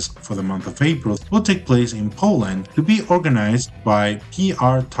Contest for the month of April will take place in Poland to be organized by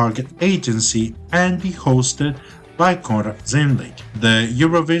PR Target Agency and be hosted by Konrad Zemlich. The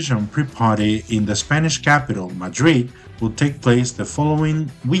Eurovision pre-party in the Spanish capital, Madrid, will take place the following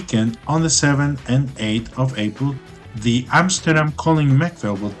weekend on the 7th and 8th of April. The Amsterdam Calling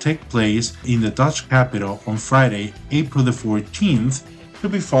Mechvel will take place in the Dutch capital on Friday, April the 14th, to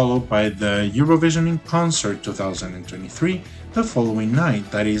be followed by the Eurovision in Concert 2023 the following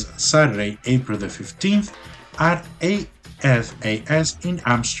night, that is Saturday, April the 15th, at AFAS in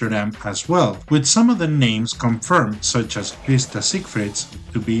Amsterdam as well, with some of the names confirmed, such as Krista Siegfrieds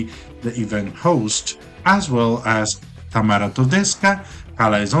to be the event host, as well as Tamara Todesca,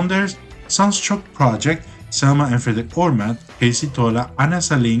 Kala Zonders, Sunstroke Project, Selma and Fredrik Ormat, Casey Tola, Anna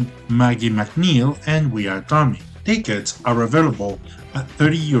Saling, Maggie McNeil, and We Are Tommy. Tickets are available at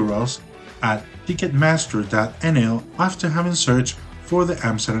 30 euros at ticketmaster.nl after having searched for the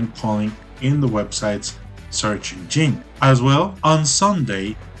Amsterdam Calling in the website's search engine. As well, on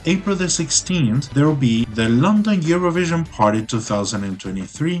Sunday, April the 16th, there will be the London Eurovision Party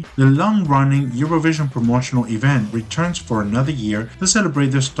 2023. The long-running Eurovision promotional event returns for another year to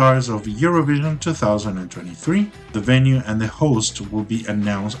celebrate the stars of Eurovision 2023. The venue and the host will be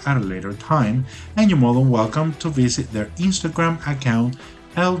announced at a later time, and you're more than welcome to visit their Instagram account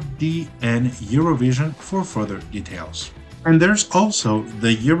LDN Eurovision for further details. And there's also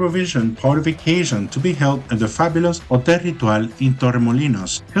the Eurovision Party Vacation to be held at the fabulous Hotel Ritual in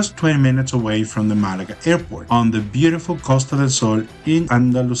Torremolinos, just 20 minutes away from the Malaga airport, on the beautiful Costa del Sol in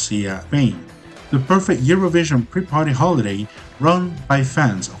Andalusia, Spain. The perfect Eurovision pre-party holiday run by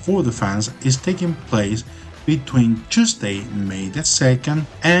fans for the fans is taking place between Tuesday, May the 2nd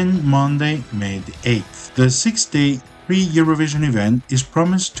and Monday, May the 8th. The 6-day pre-Eurovision event is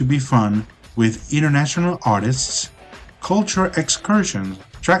promised to be fun with international artists, culture excursions,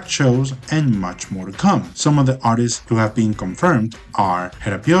 track shows, and much more to come. Some of the artists who have been confirmed are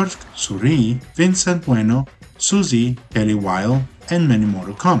Hera Björk, Suri, Vincent Bueno, Suzy, Kelly Wilde, and many more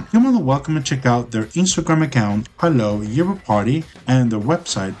to come. You're more than welcome to check out their Instagram account, Hello Europarty, and their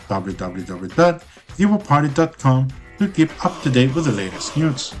website, www.europarty.com, to keep up to date with the latest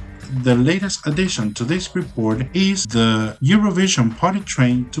news. The latest addition to this report is the Eurovision Party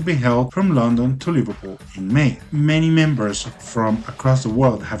Train to be held from London to Liverpool in May. Many members from across the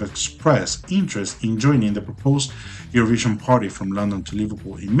world have expressed interest in joining the proposed Eurovision Party from London to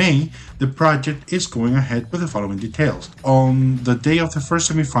Liverpool in May. The project is going ahead with the following details. On the day of the first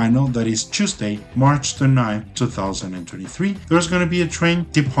semi-final, that is Tuesday, March the 9th, 2023, there's going to be a train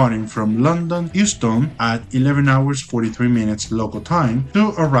departing from London Euston at 11 hours 43 minutes local time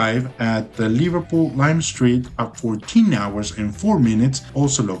to arrive at the Liverpool Lime Street at 14 hours and 4 minutes,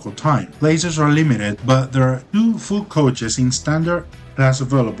 also local time. Places are limited, but there are 2 full coaches in standard class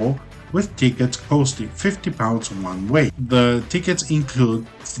available, with tickets costing £50 one way. The tickets include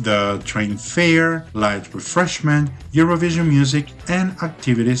the train fare, light refreshment, Eurovision music, and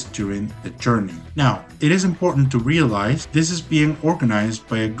activities during the journey. Now, it is important to realize this is being organized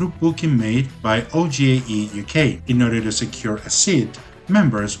by a group booking made by OGAE UK. In order to secure a seat,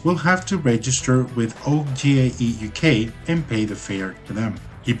 members will have to register with OGAE UK and pay the fare to them.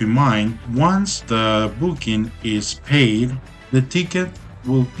 Keep in mind, once the booking is paid, the ticket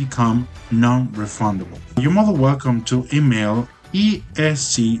will become non-refundable. You're more than welcome to email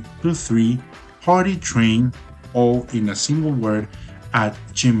esc23partytrain, all in a single word, at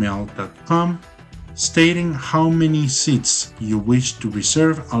gmail.com, stating how many seats you wish to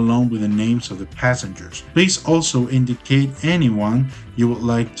reserve along with the names of the passengers. Please also indicate anyone you would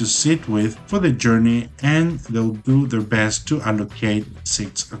like to sit with for the journey, and they'll do their best to allocate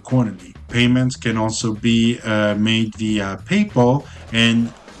seats accordingly. Payments can also be made via PayPal,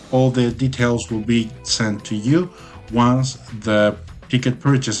 and all the details will be sent to you once the ticket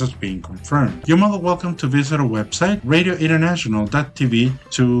purchase has been confirmed. You're more than welcome to visit our website, radiointernational.tv,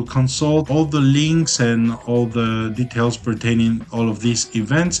 to consult all the links and all the details pertaining all of these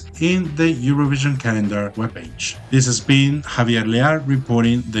events in the Eurovision calendar webpage. This has been Javier Leal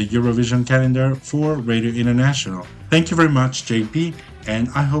reporting the Eurovision calendar for Radio International. Thank you very much, JP, and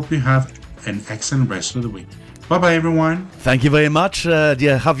I hope you have an excellent rest of the week. Bye-bye, everyone. Thank you very much, dear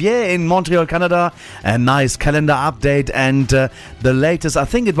Javier in Montreal, Canada. A nice calendar update, and the latest, I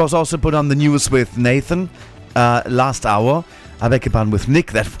think it was also put on the news with Nathan last hour. I beg your pardon, with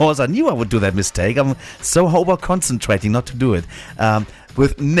Nick, that was. I knew I would do that mistake. I'm so over-concentrating not to do it.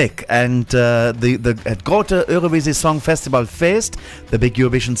 With Nick and the Grote Eurovisie Song Festival Fest, the big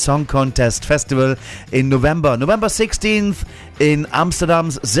Eurovision Song Contest Festival in November 16th in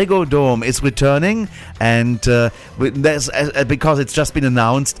Amsterdam's Ziggo Dome is returning, and because it's just been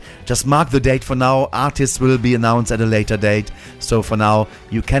announced, just mark the date for now. Artists will be announced at a later date, so for now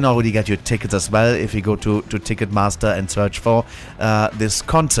you can already get your tickets as well if you go to Ticketmaster and search for this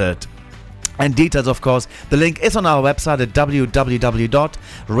concert. And details, of course, the link is on our website at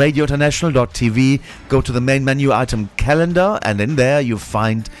www.radiointernational.tv. Go to the main menu item calendar, and in there you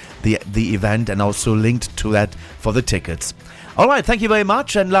find the event, and also linked to that for the tickets. All right, thank you very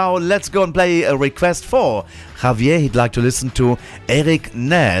much. And now let's go and play a request for Javier. He'd like to listen to Erik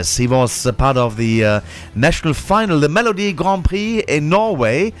Næss. He was part of the national final, the Melody Grand Prix in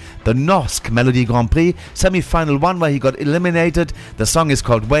Norway, the Norsk Melody Grand Prix, semi-final one where he got eliminated. The song is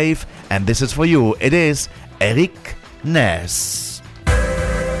called Wave, and this is for you. It is Erik Næss.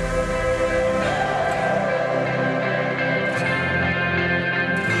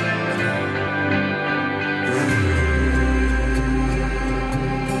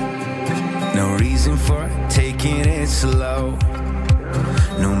 No reason for taking it slow,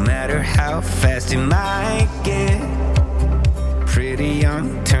 no matter how fast it might get. Pretty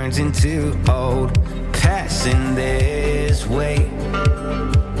young turns into old, passing this way.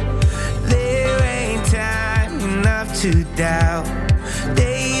 There ain't time enough to doubt.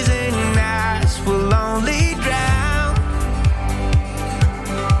 Days and nights will only drown,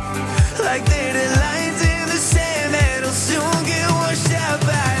 like they're the lines in the sand that'll soon get washed out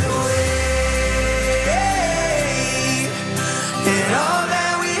by the way. And all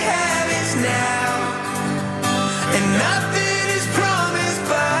that we have is now, and nothing is promised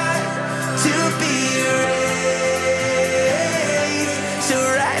but to be erased. So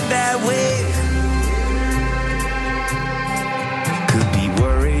ride that wave. Could be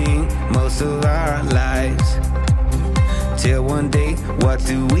worrying most of our lives, till one day, what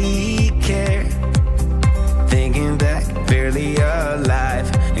do we care? Thinking back, barely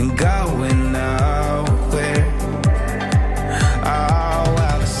alive, and going nowhere. Oh,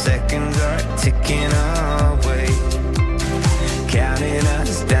 while the seconds are ticking away, counting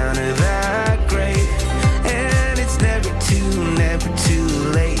us down to the grave. And it's never too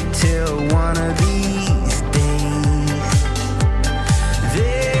late till one of these days.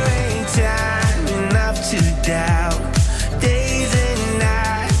 There ain't time enough to doubt. Days and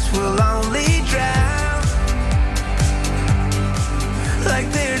nights will only drown,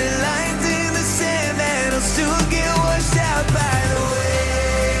 like they're the lines in the sand that'll soon get washed out by the wave.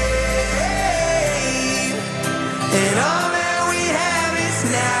 And all that we have is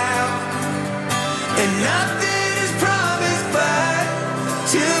now, and nothing is promised but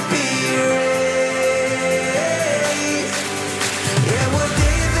to be erased. Yeah, one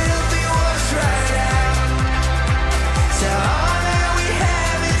day they'll be washed right out. So all that we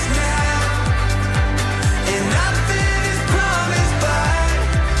have is now, and nothing is promised but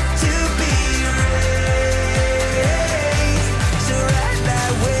to be erased. So ride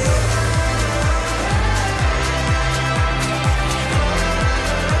that wave.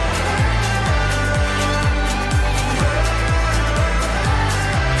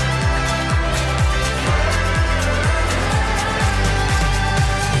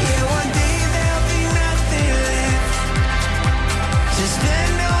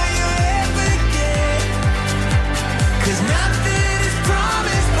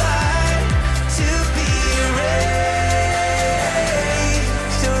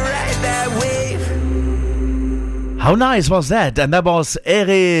 How nice was that? And that was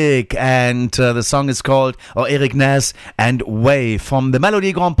Eric, and the song is called, or Eric Ness and Way, from the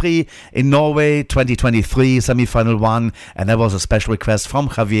Melody Grand Prix in Norway 2023, semi-final 1, and that was a special request from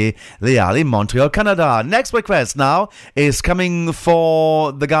Javier Leal in Montreal, Canada. Next request now is coming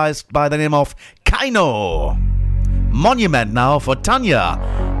for the guys by the name of Kaino. Monument now for Tanya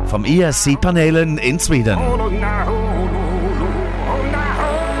from ESC Panelen in Sweden.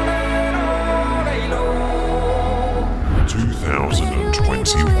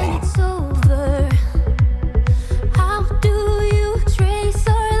 2021. How do you trace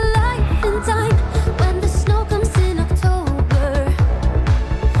our life in time when the snow comes in October?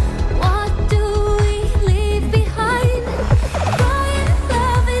 What do we leave behind? Crying,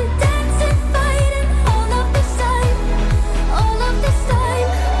 loving, dancing, fighting, all of this time.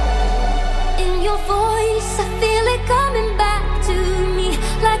 In your voice, I feel it coming back to me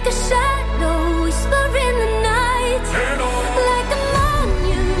like a shadow whisper in the night. Like a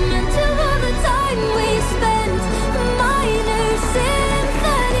monument to all the time we spent, a minor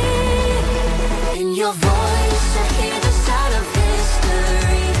symphony. In your voice, I hear the sound of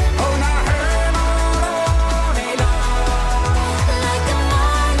history. Like a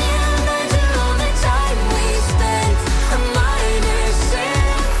monument to all the time we spent, a minor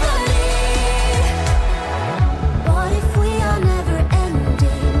symphony. What if we are never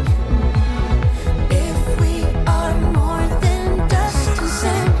ending? If we are more than dust and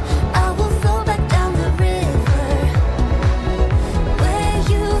sand, I will flow back down the river where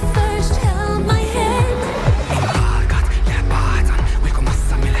you first held my hand.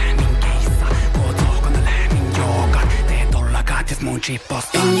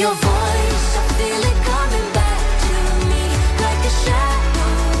 In your voice, I feel it coming back to me like a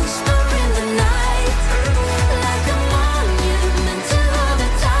shadow whisper in the night. Like a monument to all the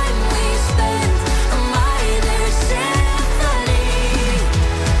time we spent, a minor symphony.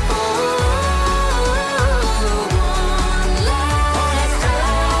 Oh, one last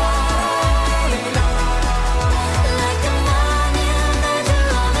time. Like a monument to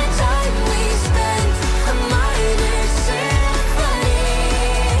all the time we spent, a minor symphony.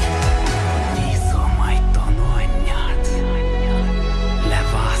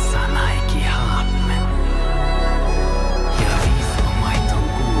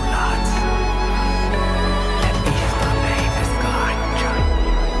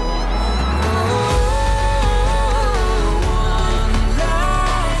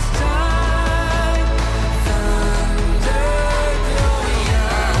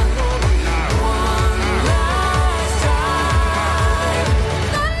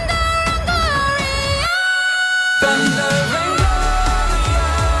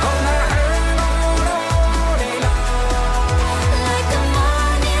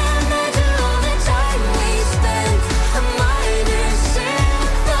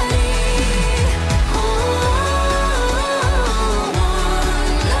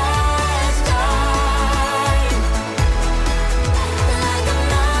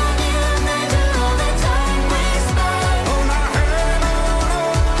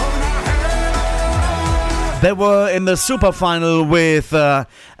 They were in the super final with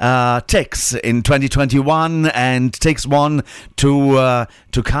Tix in 2021, and Tix won to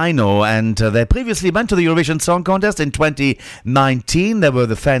Kaino, and they previously went to the Eurovision Song Contest in 2019. They were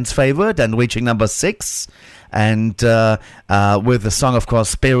the fans' favorite and reaching number 6. And with the song, of course,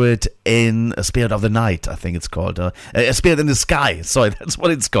 Spirit of the Night, I think it's called. Spirit in the Sky, sorry, that's what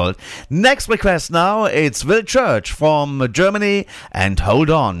it's called. Next request now, it's Will Church from Germany, and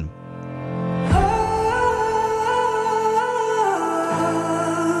Hold On.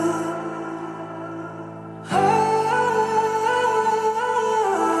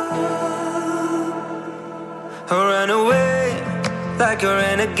 I run away like a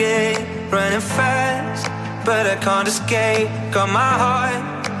renegade, running fast, but I can't escape. Got my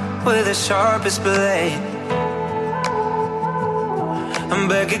heart with the sharpest blade. I'm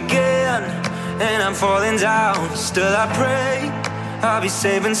back again, and I'm falling down. Still I pray I'll be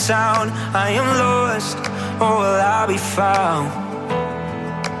safe and sound. I am lost, or will I be found?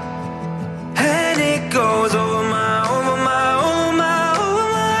 And it goes over my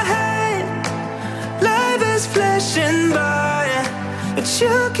head. Life is flashing by, but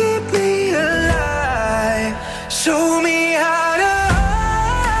you keep me alive. Show me how to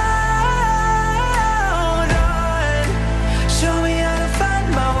hold on. Show me how to find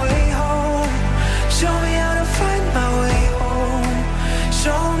my way home. Show me how to find my way home.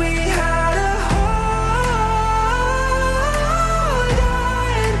 Show me how to hold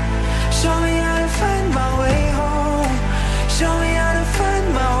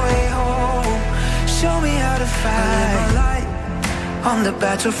on the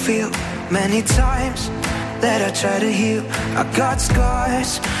battlefield. Many times that I try to heal, I got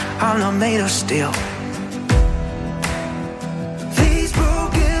scars, I'm not made of steel. These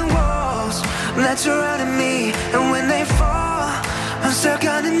broken walls that surrounded me, and when they fall, I'm still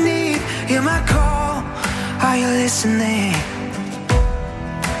gonna need you, my call. Are you listening?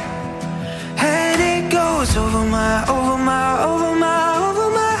 And it goes over my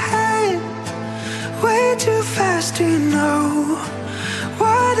head, way too fast to know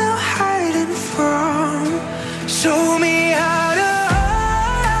what I'm hiding from. Show me how to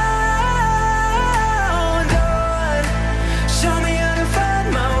hold on. Show me how to find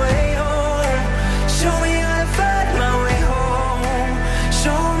my way home. Show me how to find my way home.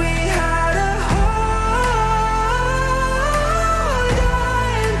 Show me how to hold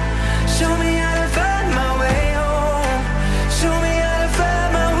on. Show me how to find my way home. Show me how to find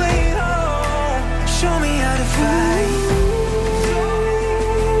my way home. Show me how to find.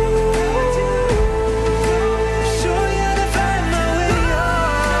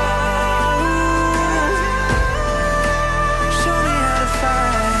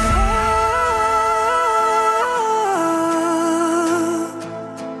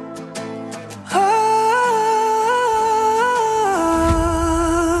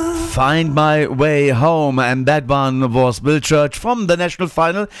 Find My Way Home, and that one was Bill Church from the national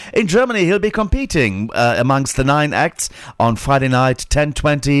final in Germany. He'll be competing amongst the 9 acts on Friday night,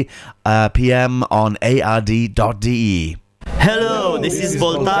 10:20 p.m. on ard.de. Hello, this is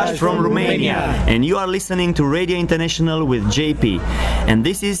Voltage from Romania, and you are listening to Radio International with JP. And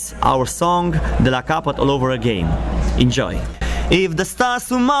this is our song De La Capăt All Over Again. Enjoy. If the stars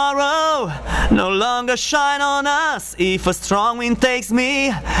tomorrow no longer shine on us, if a strong wind takes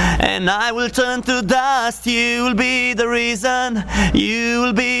me and I will turn to dust, you will be the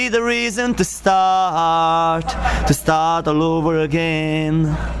reason to start all over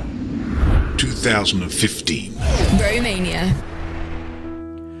again. 2015. Romania.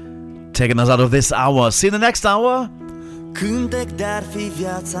 Taking us out of this hour. See you in the next hour. Cântec de-ar fi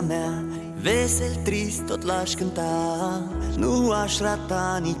viața mea, vesel, trist, tot l-aș cânta, nu aș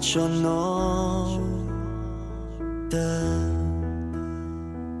rata nicio notă.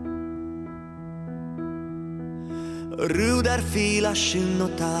 Râu de-ar fi, l-aș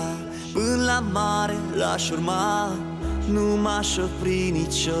înnota, până la mare l-aș urma, nu m-aș opri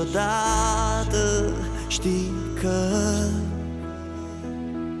niciodată. Știi că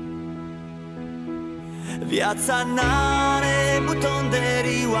viața n-are buton de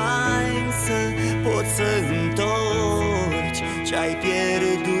rewind, să poți să întorci ce-ai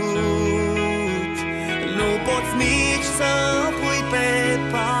pierdut. Nu poți nici să pui pe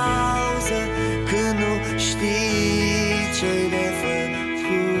pauză când nu știi ce-i de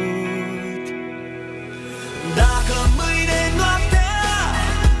făcut. Dacă mâine noaptea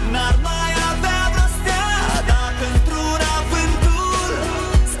n-ar mai avea vreo stea, dacă într-una vântul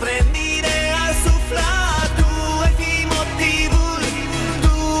spre mine ar sufla, tu ai fi motivul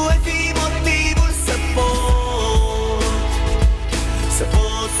să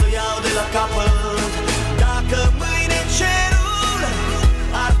pot să iau de la capăt. Dacă mâine cerul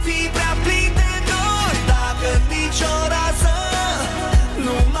ar fi prea plin de dor, dacă nicio rază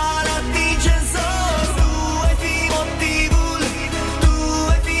nu m-ar atinge în zor, tu ai fi motivul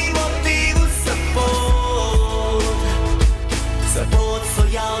să pot să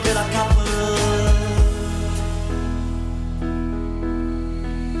iau de la capăt.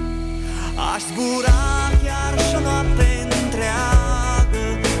 Aș zbura chiar și o noapte întreagă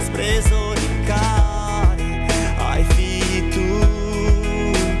spre zori în care ai fi tu.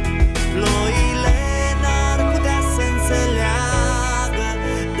 Ploile n-ar putea să înțeleagă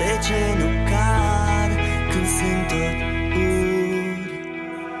de ce nu car când sunt tot uri.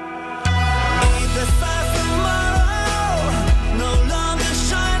 If the stars tomorrow no longer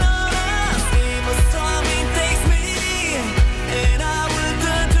shine on us, if a storm wind takes me and I will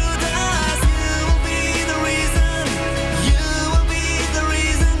turn to dust, you'll be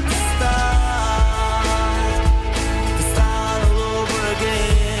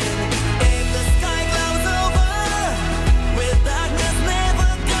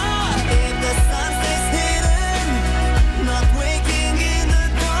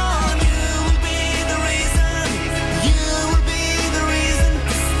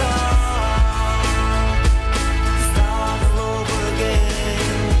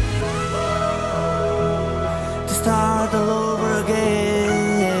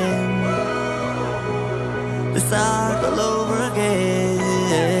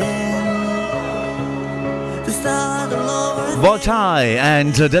Voltaire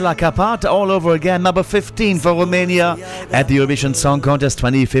and De La Capat all over again, number 15 for Romania at the Eurovision Song Contest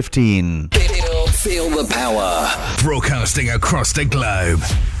 2015. Feel the power. Broadcasting across the globe.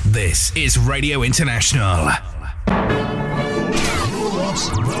 This is Radio International.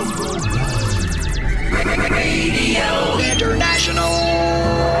 Radio International.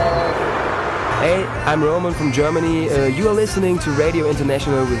 Hey, I'm Roman from Germany. You are listening to Radio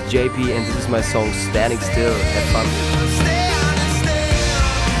International with JP, and this is my song Standing Still. Have fun.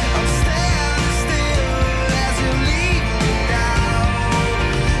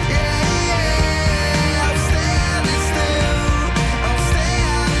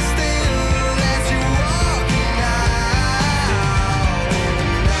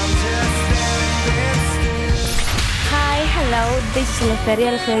 This is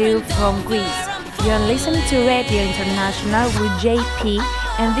Eleftheria Eleftheriou from Greece. You are listening to Radio International with JP,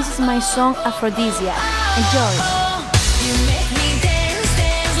 and this is my song Aphrodisia. Enjoy! You make me dance,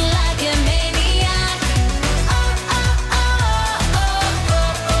 dance like a maniac.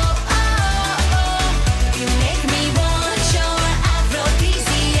 You make me want your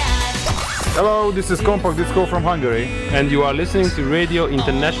aphrodisiac. Hello, this is Compact Disco from Hungary, and you are listening to Radio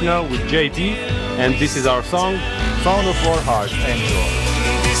International with JP, and this is our song, Sound of Our Hearts. Enjoy.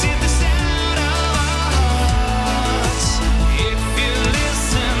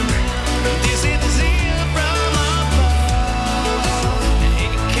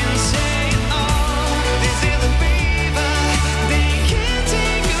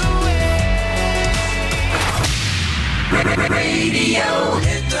 Radio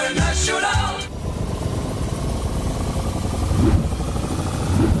International.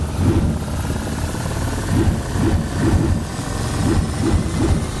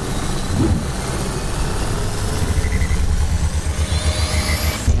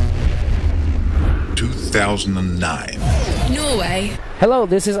 Norway. Hello,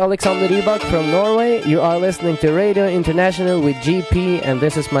 this is Alexander Rybak from Norway. You are listening to Radio International with GP, and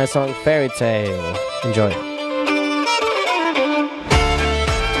this is my song Fairy Tale. Enjoy.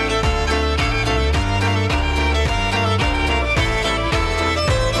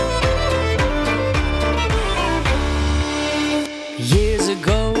 Years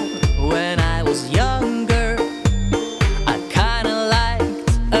ago, when I was younger, I kinda liked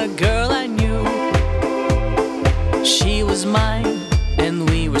a girl I knew. She was mine, and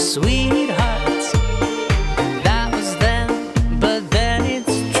we were sweethearts. That was then, but then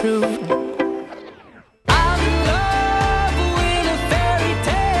it's true. I'm in love with a fairy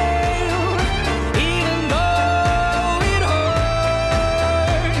tale, even though it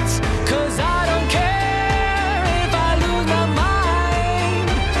hurts. 'Cause I don't care if I lose my mind,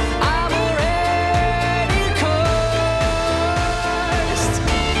 I'm already cursed.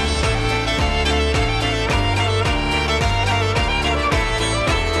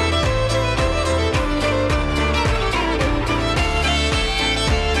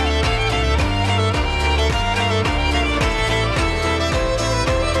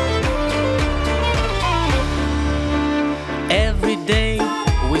 Every day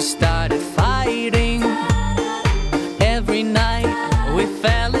we started fighting. Every night we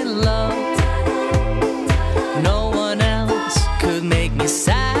fell in love. No one else could make me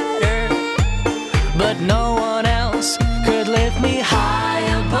sadder, but no one else could lift me high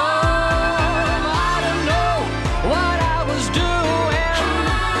above. I don't know what I was doing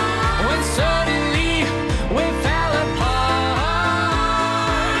when suddenly we fell apart.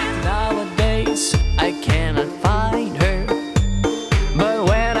 Nowadays I cannot find her, but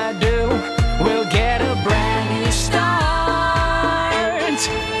when I do, we'll get a brand new start.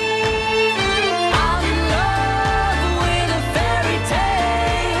 I'm in love with a fairy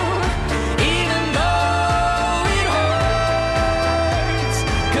tale, even though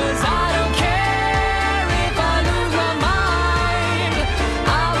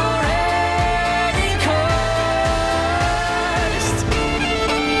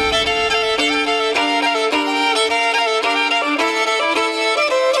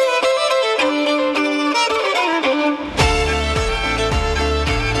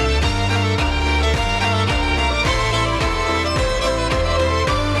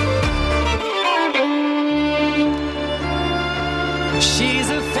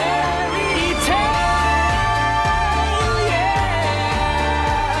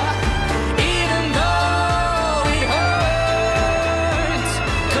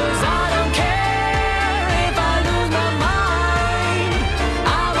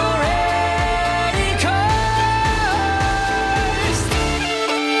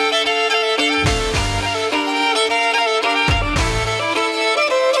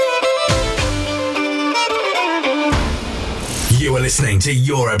listening to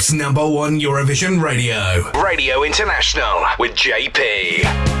Europe's #1 Eurovision radio. Radio International with JP.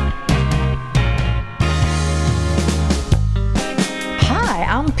 Hi,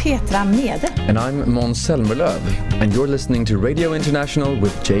 I'm Petra Mede. And I'm Måns Zelmerlöw, and you're listening to Radio International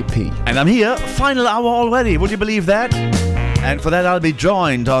with JP. And I'm here, final hour already, would you believe that? And for that I'll be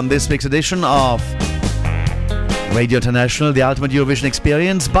joined on this week's edition of Radio International, the Ultimate Eurovision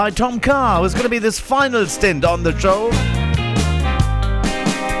Experience, by Tom Carr, who's going to be this final stint on the show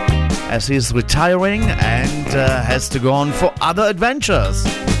as he's retiring and has to go on for other adventures.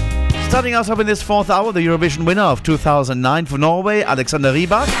 Starting us up in this fourth hour, the Eurovision winner of 2009 for Norway, Alexander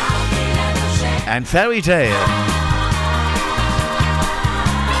Rybak, and Fairy Tale.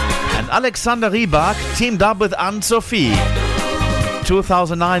 And Alexander Rybak teamed up with Anne-Sophie.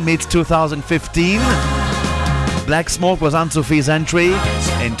 2009 meets 2015. Black Smoke was Anne-Sophie's entry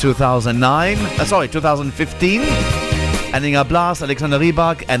in 2015. Ending up last, Alexander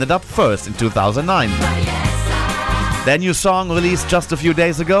Rybak ended up first in 2009. Their new song released just a few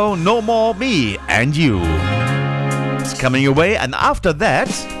days ago, No More Me and You. It's coming your way, and after that,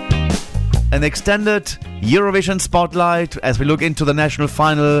 an extended Eurovision spotlight as we look into the national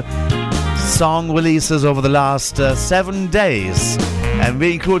final song releases over the last 7 days. And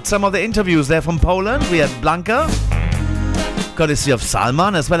we include some of the interviews there from Poland. We had Blanca, courtesy of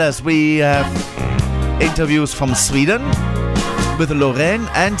Salman, as well as we have interviews from Sweden with Loreen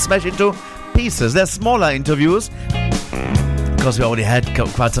and Smash Into Pieces. They're smaller interviews because we already had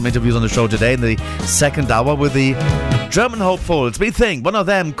quite some interviews on the show today in the second hour with the German hopefuls. We think one of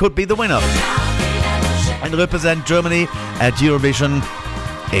them could be the winner and represent Germany at Eurovision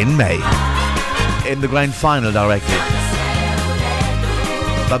in May in the grand final directly.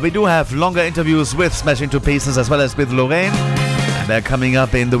 But we do have longer interviews with Smash Into Pieces as well as with Loreen, and they're coming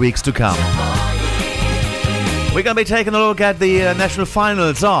up in the weeks to come. We're going to be taking a look at the national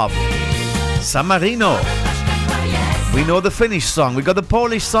finals of San Marino. We know the Finnish song, we got the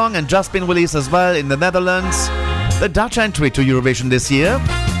Polish song, and just been released as well in the Netherlands, the Dutch entry to Eurovision this year.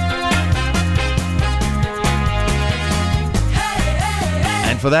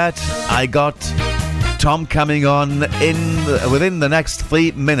 And for that, I got Tom coming on within the next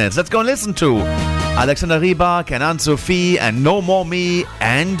 3 minutes. Let's go and listen to Alexander Rybak and Anne-Sophie and No More Me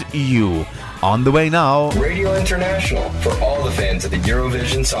and You. On the way now. Radio International for all the fans of the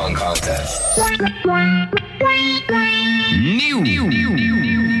Eurovision Song Contest. New.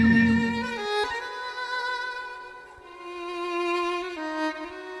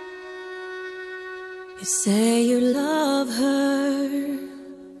 You say you love her,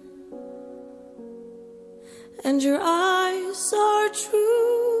 and your eyes are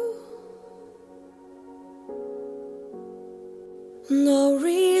true. No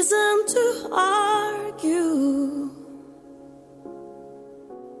reason to argue.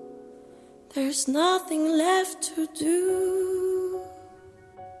 There's nothing left to do.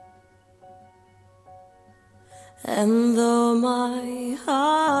 And though my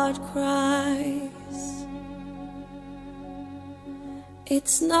heart cries,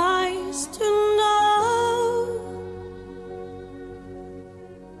 it's nice to know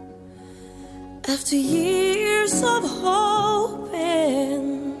after years of hoping,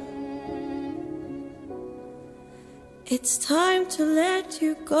 it's time to let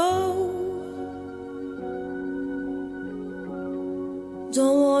you go.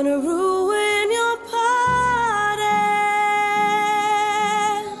 Don't wanna ruin your party.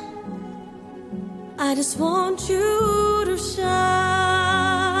 I just want you to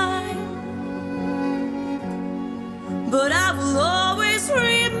shine. But I will always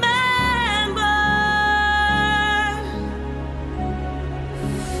remember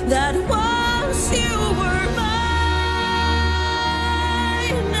that once you were mine,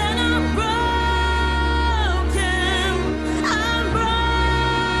 and I'm broken.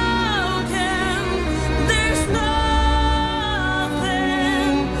 There's nothing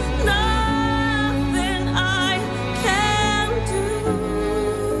I can do.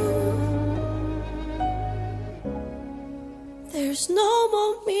 There's no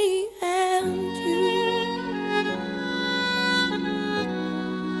more me and you.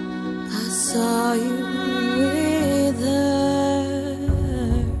 I saw you with her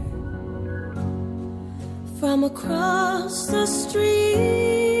from across the street.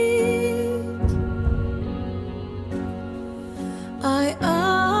 I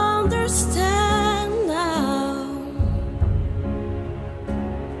understand now.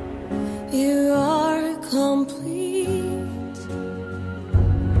 You are complete.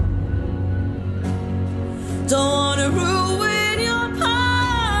 Don't wanna ruin your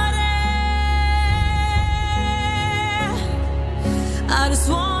party. just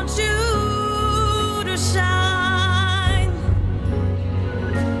want you to shine.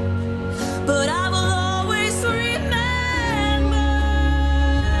 But I will always remember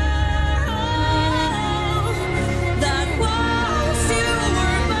that once you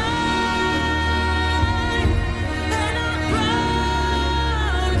were mine, and I'm broken.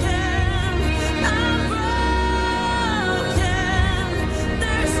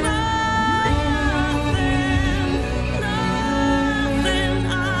 There's nothing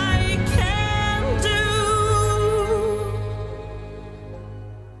I can do.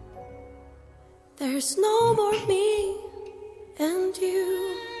 There's no more me and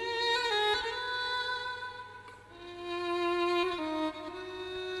you.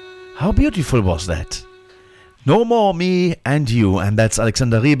 How beautiful was that? No More Me and You, and that's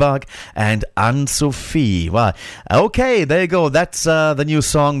Alexander Rybak and Anne-Sophie. Wow. Okay, there you go. That's the new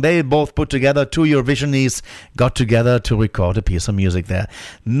song. They both put together, two Eurovisionists got together to record a piece of music there.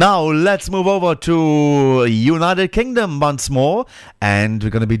 Now, let's move over to United Kingdom once more, and we're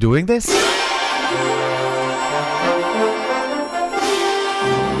going to be doing this.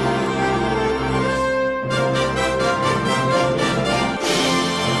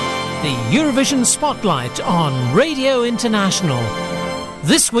 Eurovision Spotlight on Radio International.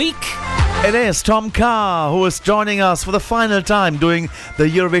 This week, it is Tom Carr who is joining us for the final time doing the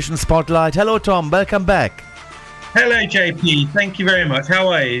Eurovision Spotlight. Hello, Tom. Welcome back. Hello, JP. Thank you very much. How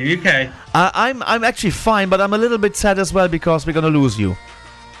are you? You okay? I'm actually fine, but I'm a little bit sad as well because we're going to lose you.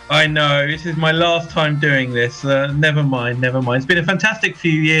 I know. This is my last time doing this. Never mind. It's been a fantastic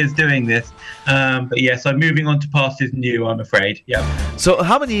few years doing this. But yes, I'm moving on to pastures new, I'm afraid. Yeah. So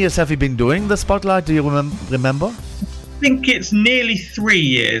how many years have you been doing the Spotlight? Do you remember? I think it's nearly 3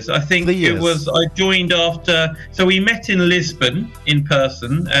 years. I think it was, I joined after, so we met in Lisbon in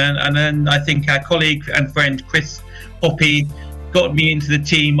person. And then I think our colleague and friend Chris Hoppy got me into the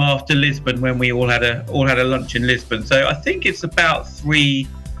team after Lisbon when we all had a lunch in Lisbon. So I think it's about 3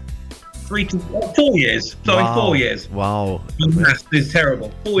 to 4 years. Sorry, wow. 4 years. Wow. Math is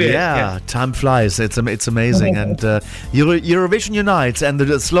terrible. 4 years. Yeah, time flies. It's amazing. And Eurovision unites, and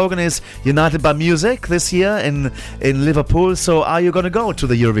the slogan is United by Music this year in Liverpool. So are you going to go to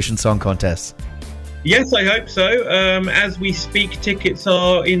the Eurovision Song Contest? Yes, I hope so. As we speak, tickets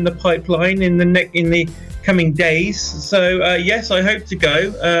are in the pipeline in the coming days. So yes, I hope to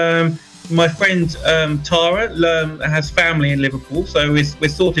go. My friend Tara has family in Liverpool, so we're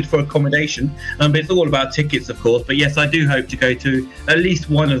sorted for accommodation. But it's all about tickets, of course. But yes, I do hope to go to at least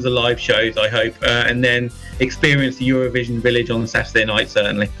one of the live shows, I hope, and then experience the Eurovision Village on Saturday night,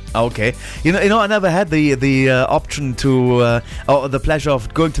 certainly. Okay. You know, I never had the option to, or the pleasure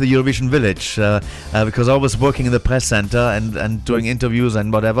of going to the Eurovision Village because I was working in the press center and doing interviews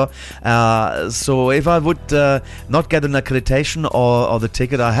and whatever. So if I would not get an accreditation or the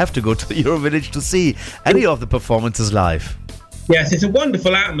ticket, I have to go to the Euro Village to see any of the performances live. Yes, it's a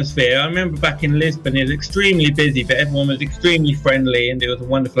wonderful atmosphere. I remember back in Lisbon, it was extremely busy, but everyone was extremely friendly, and it was a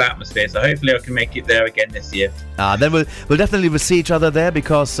wonderful atmosphere. So hopefully I can make it there again this year. Then we'll definitely see each other there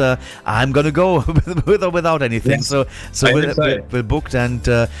because I'm going to go with or without anything. Yes, so we're booked, and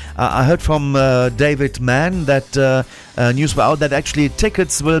I heard from David Mann that news were out that actually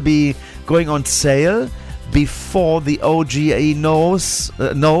tickets will be going on sale before the OGA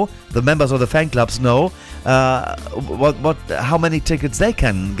the members of the fan clubs know how many tickets they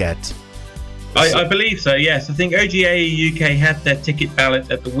can get. I believe so, yes. I think OGA UK had their ticket ballot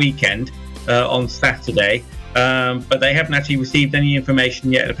at the weekend on Saturday, but they haven't actually received any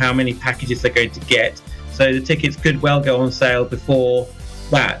information yet of how many packages they're going to get. So the tickets could well go on sale before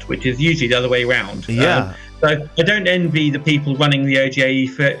that, which is usually the other way around. Yeah. So I don't envy the people running the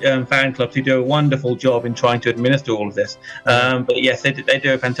OGA fan clubs who do a wonderful job in trying to administer all of this. But yes, they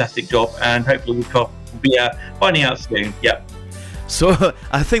do a fantastic job, and hopefully we'll be finding out soon. Yeah. So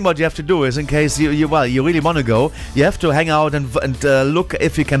I think what you have to do is, in case you really want to go, you have to hang out and look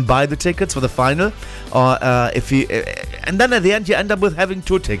if you can buy the tickets for the final, or and then at the end you end up with having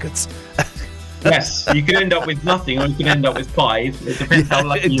 2 tickets. Yes, you could end up with nothing, or you could end up with 5. It depends how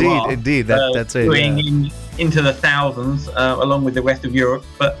lucky you are. Indeed, that's it. Going into the thousands, along with the rest of Europe.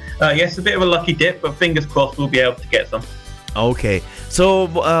 But yes, a bit of a lucky dip, but fingers crossed we'll be able to get some. Okay, so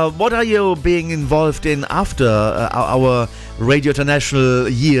what are you being involved in after our Radio International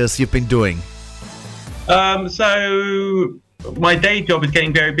years you've been doing? So my day job is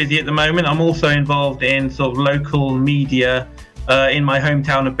getting very busy at the moment. I'm also involved in sort of local media in my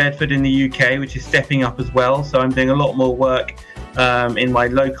hometown of Bedford in the UK, which is stepping up as well. So I'm doing a lot more work in my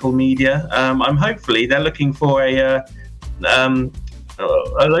local media. They're looking for a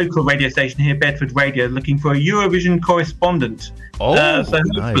a local radio station here, Bedford Radio, looking for a Eurovision correspondent. So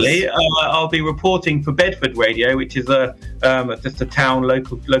hopefully I'll be reporting for Bedford Radio, which is just a town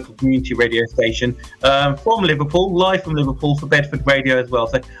local community radio station from Liverpool, live from Liverpool for Bedford Radio as well.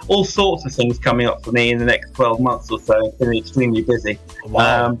 So all sorts of things coming up for me in the next 12 months or so. It's going to be extremely busy.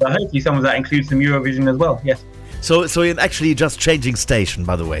 Wow. But hopefully some of that includes some Eurovision as well. Yes. So you're actually just changing station,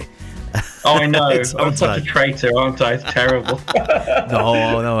 by the way. Oh, I know. I'm such a traitor, aren't I? It's terrible.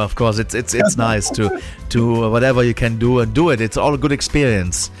 No, of course. It's nice to whatever you can do and do it. It's all a good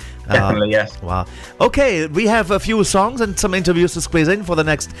experience. Definitely, yes. Wow. Okay, we have a few songs and some interviews to squeeze in for the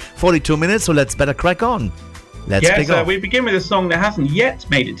next 42 minutes, so let's better crack on. Let's pick off. We begin with a song that hasn't yet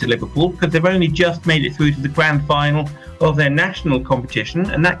made it to Liverpool because they've only just made it through to the grand final of their national competition,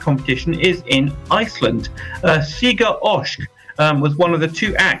 and that competition is in Iceland. Sigur Rós was one of the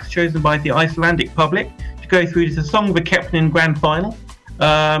 2 acts chosen by the Icelandic public to go through to the Song of the Captain grand final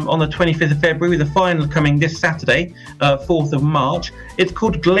on the 25th of February, with the final coming this Saturday, 4th of March. It's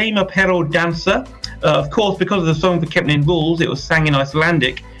called Gleyma Pero Dansa. Of course, because of the Song of the Captain rules, it was sang in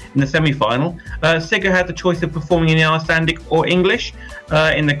Icelandic in the semi-final. Sigur had the choice of performing in Icelandic or English.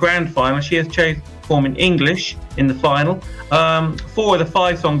 In the grand final, she has chosen to perform in English in the final. 4 of the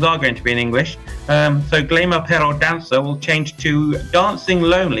 5 songs are going to be in English. So Gleyma Pero Dansa will change to Dancing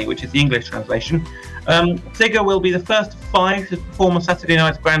Lonely, which is the English translation. Sigur will be the first of 5 to perform on Saturday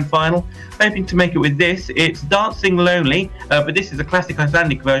night's grand final. Hoping to make it with this. It's Dancing Lonely, but this is a classic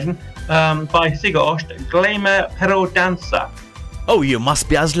Icelandic version by Sigur Rós, Gleyma Pero Dansa. Oh, you must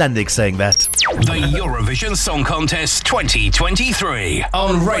be Icelandic saying that. The Eurovision Song Contest 2023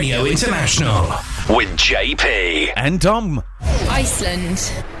 on Radio International with JP and Tom.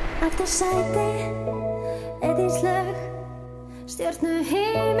 Iceland. Eftir sæti, eðislög, stjörnu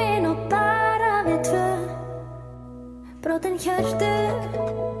heiminn og bara við 2. Brotin hjörtu,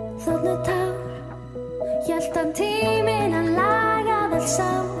 þóttnu tár, hjáltan tíminn að laga vel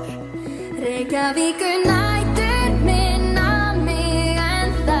sár. Reykjavíkur nætur minna mig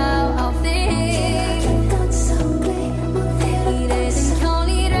ennþá á þig. Í rauðum kjól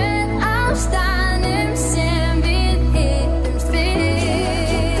í röð á staðnum sem við hittumst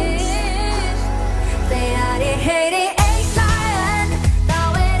fyrst. Þegar ég heyri eitt lag enn, þá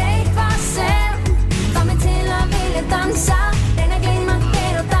eitthvað sem fær mig til að vilja dansa. Reyna að gleyma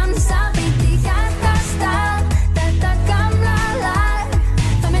þér og dansa beint í hjartastað. Þetta gamla lag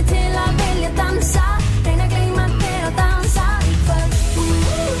fær mig til að vilja dansa. Reyna að gleyma þér og dansa í kvöld.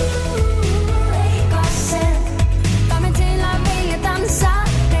 Eitthvað sem fær mig til að vilja dansa.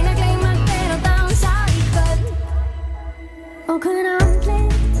 Reyna að gleyma þér og dansa í kvöld. Ókunn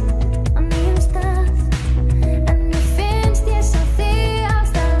andlit á nýjum stað, en mér finnst ég sá þig alls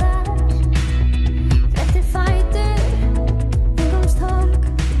staðar. Flettir fætur, Ingólfstorg,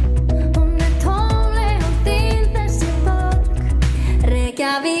 hún tómleg og þín þessi borg.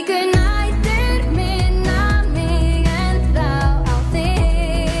 Reykjavíkur nætur minna mig ennþá á þig.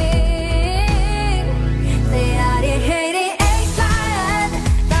 Þegar ég heyri eitt lag enn,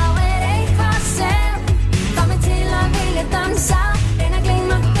 þá eitthvað sem fær mig til að vilja dansa. Reyna að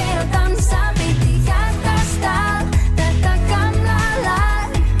gleyma þér og dansa beint í hjartastað. Þetta gamla lag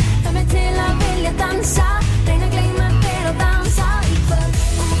fær mig til að vilja dansa. Reyna að gleyma þér og dansa í kvöld.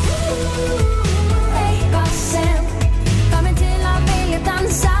 Eitthvað sem fær mig til að vilja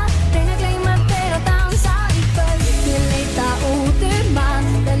dansa. Reyna að gleyma þér og dansa í kvöld. Ég leita út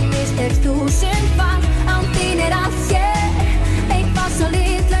allt, en mistekst þúsundfalt. Án þín allt hér eitthvað svo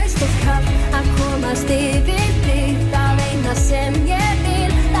litlaust og kalt. Að komast yfir þig, það eina sem ég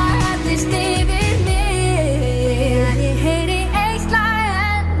vil, það hellist yfir mig. En ég heyri eitt lag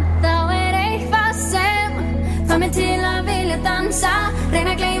enn, þá eitthvað sem fær mig til að vilja dansa.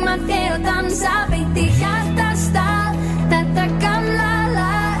 Reyna að gleyma þér og dansa beint í hjartastað. Þetta gamla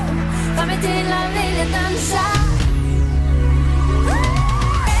lag fær mig til að vilja dansa.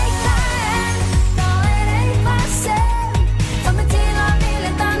 Eitt lag enn, þá eitthvað sem fær mig til að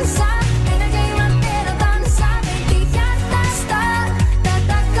vilja dansa. Reyna að gleyma þér og dansa beint í hjartastað.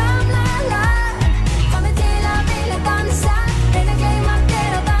 Þetta gamla lag fær mig til að vilja dansa. Reyna að gleyma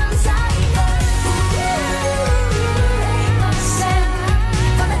þér og dansa í kvöld. Eitthvað sem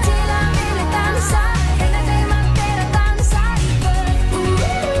fær mig til að vilja dansa. Reyna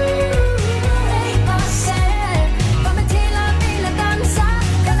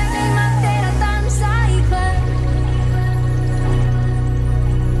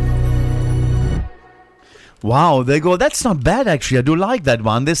Wow, there you go. That's not bad, actually. I do like that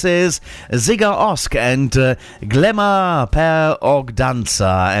one. This is Ziga Osk and Glemma per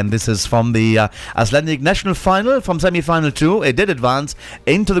Ogdanza. And this is from the Icelandic national final, from semi-final 2. It did advance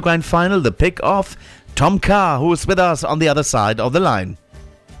into the grand final. The pick of Tom Carr, who is with us on the other side of the line.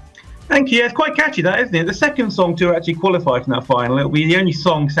 Thank you. Yeah, it's quite catchy, that, isn't it? The second song to actually qualify for that final. It'll be the only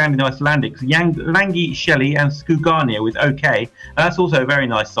song sounding Icelandic. Langi Shelley and Skugania with OK. That's also a very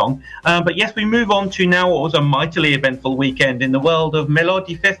nice song. But yes, we move on to now what was a mightily eventful weekend in the world of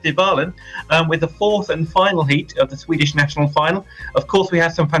Melodifestivalen, with the fourth and final heat of the Swedish national final. Of course, we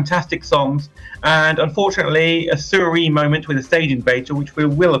had some fantastic songs, and unfortunately, a surreal moment with a stage invader, which we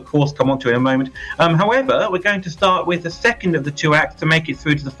will, of course, come on to in a moment. However, we're going to start with the second of the two acts to make it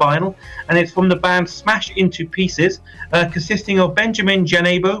through to the final. And it's from the band Smash Into Pieces, consisting of Benjamin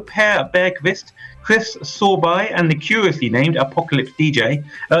Janebo, Per Bergqvist, Chris Sorby, and the curiously named Apocalypse DJ.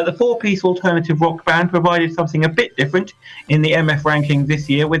 The four-piece alternative rock band provided something a bit different in the MF ranking this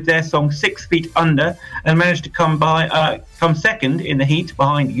year with their song 6 Feet Under, and managed to come second in the heat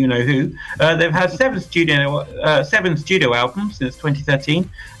behind You Know Who. They've had seven studio albums since 2013, so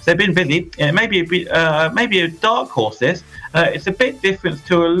they've been busy. Maybe a dark horse, this. It's a bit different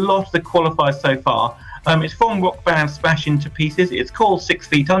to a lot of the qualifiers so far. It's from rock band Smash Into Pieces. It's called 6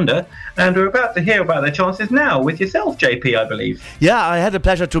 Feet Under, and we're about to hear about their chances now with yourself, JP, I believe. Yeah, I had the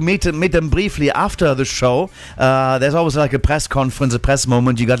pleasure to meet them briefly after the show. There's always like a press conference, a press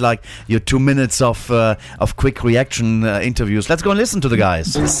moment. You got like your 2 minutes of quick reaction interviews. Let's go and listen to the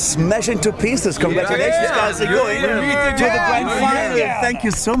guys. Smash Into Pieces. Congratulations, guys. You're going to the grand final. Thank you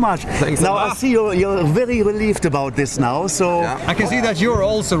so much. Thanks now, I see you're very relieved about this now. So I can see that you're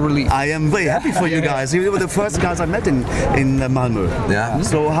also relieved. I am very happy for you guys. You were the first guys I met in Malmö. Yeah.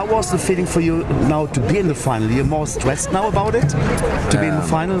 So how was the feeling for you now to be in the final? You're more stressed now about it? To be in the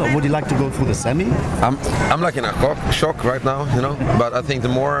final? Or would you like to go through the semi? I'm like in a shock right now, But I think the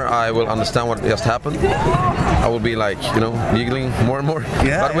more I will understand what just happened, I will be like, giggling more and more.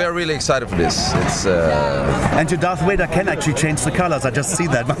 Yeah, but we are really excited for this. It's and your Darth Vader can actually change the colors. I just see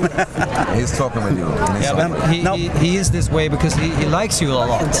that. He's talking with you. He is this way because he likes you a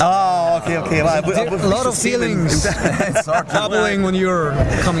lot. Oh, okay. Well, a lot of feelings bubbling when you're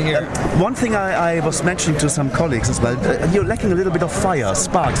coming here. One thing I was mentioning to some colleagues as well, you're lacking a little bit of fire,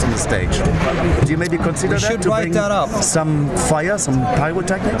 sparks on the stage. Do you maybe consider that? We should write that up. Some fire, some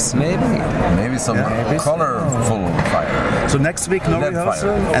pyrotechnics? Maybe some colorful fire. So next week, no rehearsal,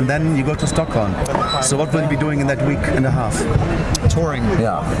 and then you go to Stockholm. So what will you be doing in that week and a half? Touring.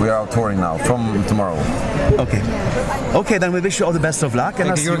 Yeah, we are out touring now, from tomorrow. Okay, then we wish you all the best of luck, and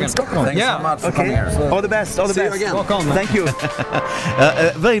I'll see you in Stockholm. Thanks so much for coming here. All the best. See you again. Welcome. Thank you.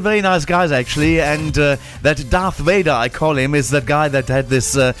 Very, very nice guys, actually. And that Darth Vader, I call him, is that guy that had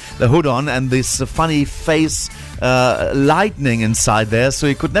this the hood on and this funny face lightning inside there, so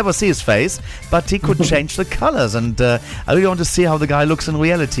you could never see his face, but he could change the colors. And I really want to see how the guy looks in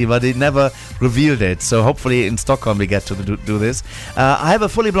reality, but he never revealed it. So hopefully in Stockholm we get to do this. I have a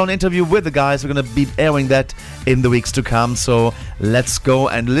fully blown interview with the guys. We're going to be airing that in the weeks to come. So let's go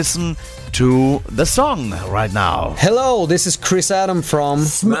and listen to the song right now. Hello, this is Chris Adam from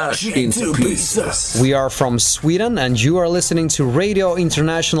Smash Into Pieces. We are from Sweden, and you are listening to Radio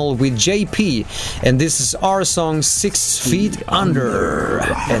International with JP, and this is our song 6 Feet Under.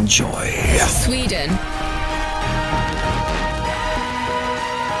 Enjoy. Sweden.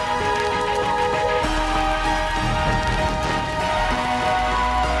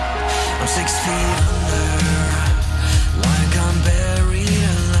 I'm 6 feet under, like I'm buried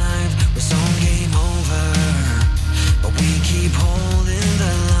alive. We're some game over, but we keep holding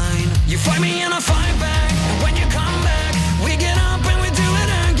the line. You fight me and I fight back, and when you come back, we get up and we do it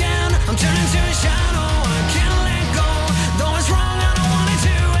again. I'm turning to a shadow, I can't let go. Though it's wrong, I don't want it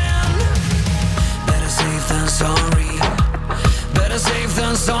to end. Better safe than sorry, better safe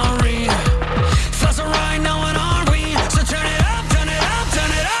than sorry. Feels alright now, and are we? So turn it up, turn it up,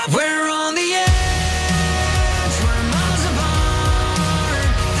 turn it up. We're on the edge.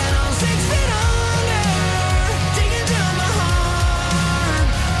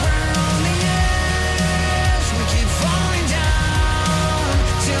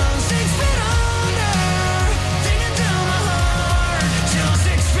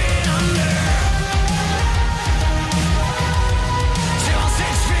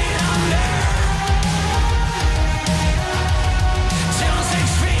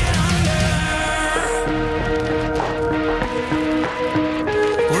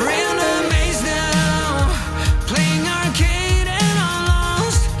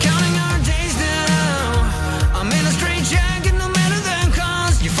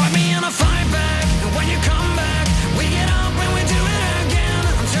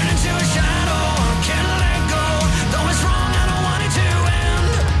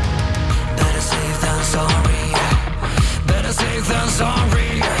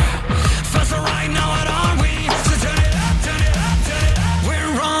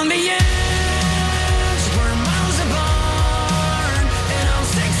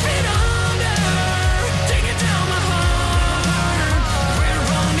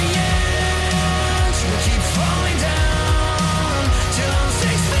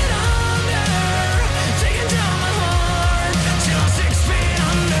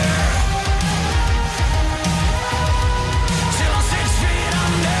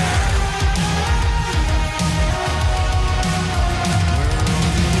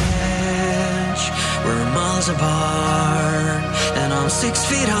 apart, and I'm 6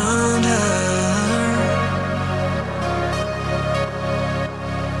 feet under.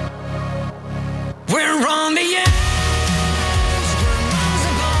 We're on the edge.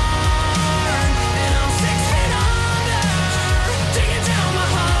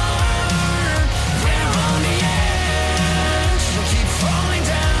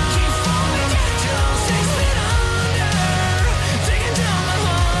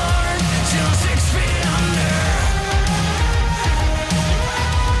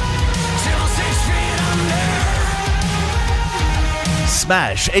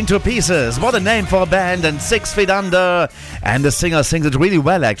 Smash into pieces. What a name for a band, and 6 feet under. And the singer sings it really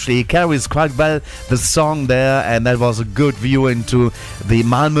well, actually. He carries quite well the song there, and that was a good view into the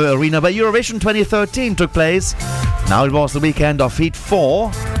Malmö arena where Eurovision 2013 took place. Now it was the weekend of Heat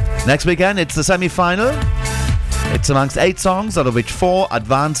 4. Next weekend it's the semi-final. It's amongst 8 songs, out of which 4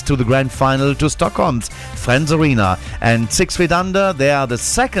 advanced to the grand final to Stockholm's Friends Arena. And 6 feet under, they are the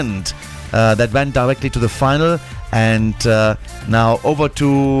second that went directly to the final. And now over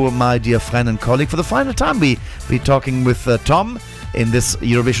to my dear friend and colleague. For the final time, we're talking with Tom in this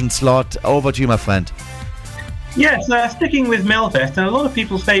Eurovision slot. Over to you, my friend. Yes, sticking with Melfest, and a lot of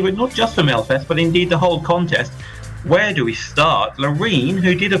people's favourite, not just for Melfest, but indeed the whole contest. Where do we start? Loreen,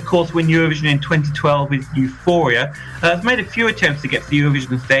 who did, of course, win Eurovision in 2012 with Euphoria, has made a few attempts to get to the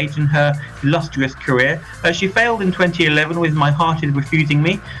Eurovision stage in her illustrious career. She failed in 2011 with My Heart Is Refusing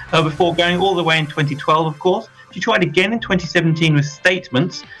Me, before going all the way in 2012, of course. She tried again in 2017 with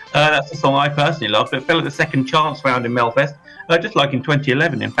Statements. That's the song I personally love, but fell at the second chance round in Melfest, just like in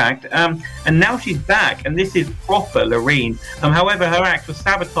 2011, in fact. And now she's back, and this is proper Loreen. However, her act was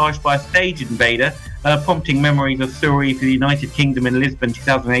sabotaged by a stage invader, prompting memories of Surrey for the United Kingdom in Lisbon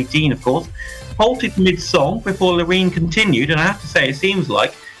 2018, of course. Halted mid-song before Loreen continued, and I have to say, it seems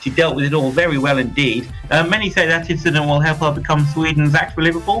like she dealt with it all very well indeed. Many say that incident will help her become Sweden's act for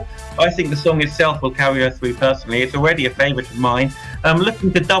Liverpool. I think the song itself will carry her through personally. It's already a favourite of mine.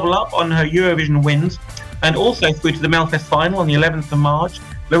 Looking to double up on her Eurovision wins and also through to the Melfest final on the 11th of March.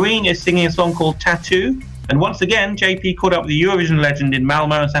 Loreen is singing a song called Tattoo. And once again, JP caught up with the Eurovision legend in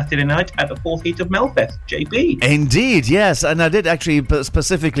Malmö on Saturday night at the 4th heat of Melfest. JP. Indeed, yes. And I did actually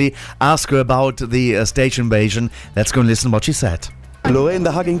specifically ask her about the stage invasion. Let's go and listen what she said. Loreen,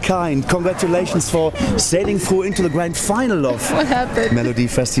 the hugging kind, congratulations for sailing through into the grand final of Melody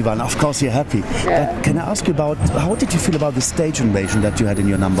Festival. Of course, you're happy. Yeah. Can I ask you about, how did you feel about the stage invasion that you had in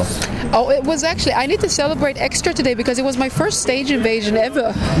your number? Oh, it was actually, I need to celebrate extra today because it was my first stage invasion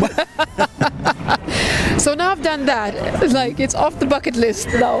ever. So now I've done that. Like, it's off the bucket list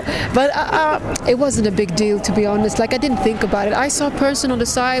now. But it wasn't a big deal, to be honest. Like, I didn't think about it. I saw a person on the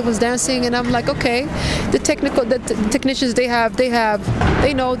side was dancing, and I'm like, okay, the technicians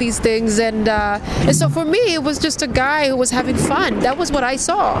they know these things, and so for me it was just a guy who was having fun. That was what I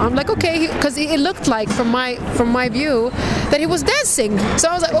saw. I'm like, okay, because it looked like from my view that he was dancing. So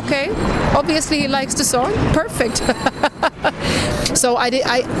I was like, okay, obviously he likes the song. Perfect. So I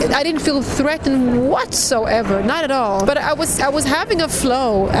didn't feel threatened whatsoever, not at all. But I was having a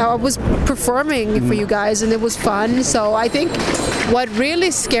flow. I was performing for you guys, and it was fun. So I think what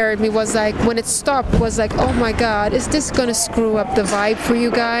really scared me was like when it stopped was like, oh my God, is this gonna screw up the vibe for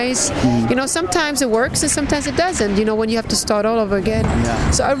you guys? You know, sometimes it works and sometimes it doesn't. You know, when you have to start all over again.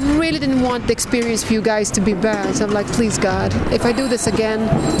 Yeah. So I really didn't want the experience for you guys to be bad. So I'm like, please God, if I do this again,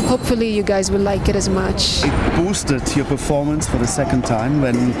 hopefully you guys will like it as much. It boosted your performance for the second time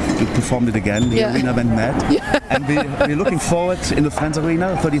when you performed it again. The arena went mad. Yeah. And we're looking forward in the Friends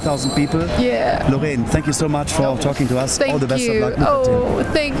Arena, 30,000 people. Yeah. Loreen, thank you so much for talking to us. Thank all the best you. of luck with Oh,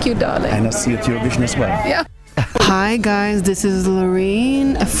 thank you, darling. And I'll see you at Eurovision as well. Yeah. Hi guys, this is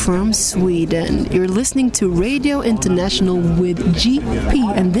Loreen from Sweden. You're listening to Radio International with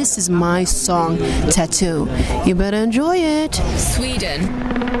GP, and this is my song, Tattoo. You better enjoy it. Sweden.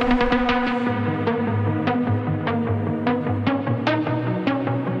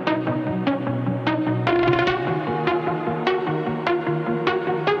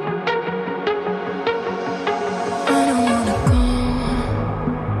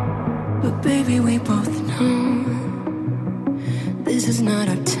 Baby, we both know this is not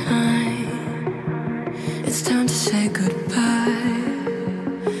our time. It's time to say goodbye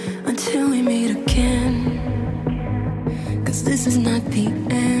until we meet again. 'Cause this is not the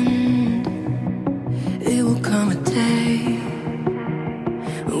end. It will come a day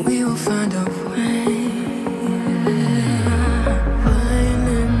when we will find a way.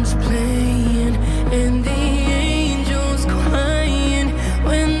 Violins playing and the angels crying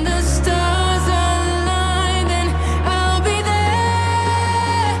when the stars align, then I'll be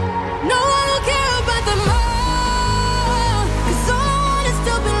there. No one will care about the moment.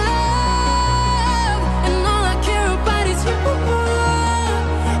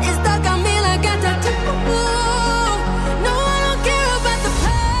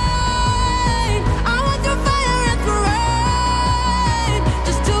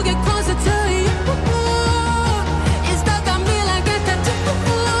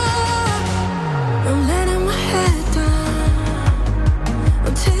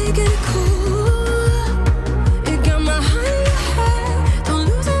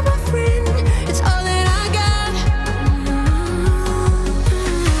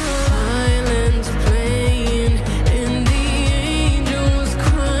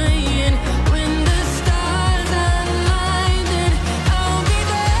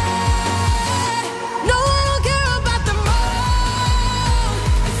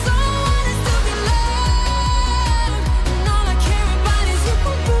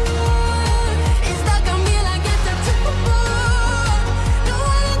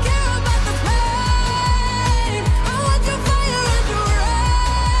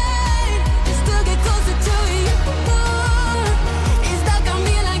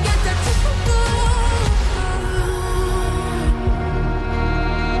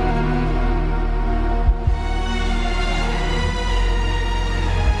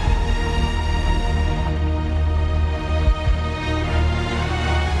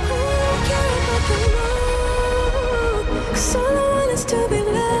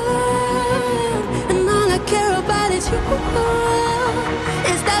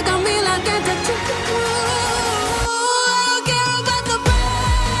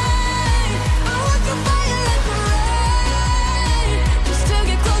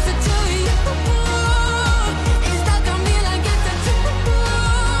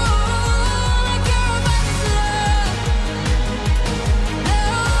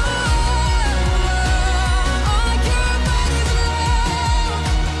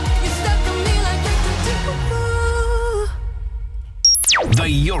 The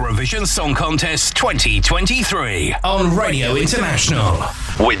Eurovision Song Contest 2023 on Radio International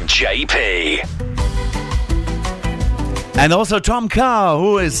with JP. And also Tom Carr,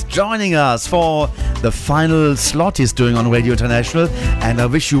 who is joining us for the final slot he's doing on Radio International. And I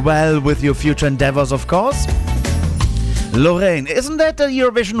wish you well with your future endeavors, of course. Loreen, isn't that a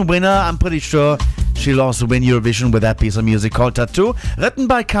Eurovision winner? I'm pretty sure she'll also win Eurovision with that piece of music called Tattoo, written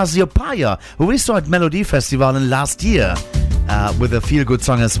by Cassiopeia, who we saw at Melody Festival last year. With a feel-good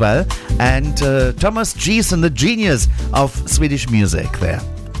song as well. And Thomas Giesen, the genius of Swedish music there.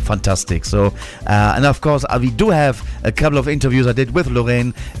 Fantastic. So, and of course, we do have a couple of interviews I did with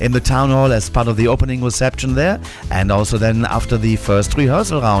Loreen in the town hall as part of the opening reception there. And also then after the first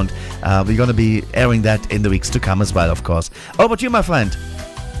rehearsal round, we're going to be airing that in the weeks to come as well, of course. Over to you, my friend.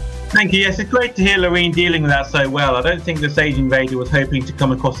 Thank you. Yes, it's great to hear Loreen dealing with that so well. I don't think the Stage Invader was hoping to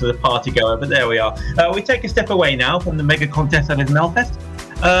come across as a party goer, but there we are. We take a step away now from the mega contest that is Melfest,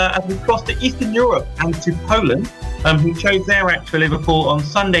 as we cross to Eastern Europe and to Poland, who chose their act for Liverpool on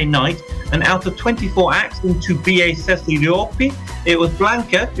Sunday night. And out of 24 acts into BA Sessi, it was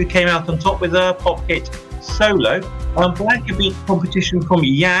Blanca who came out on top with her pop hit Solo. Blanca beat competition from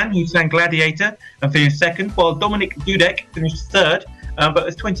Jan, who sang Gladiator and finished second, while Dominik Dudek finished third. But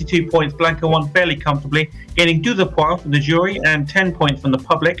with 22 points, Blanca won fairly comfortably, getting 2 points from the jury and 10 points from the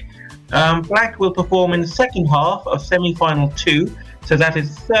public. Blanca will perform in the second half of semi-final 2, so that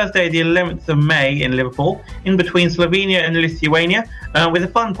is Thursday the 11th of May in Liverpool, in between Slovenia and Lithuania, with a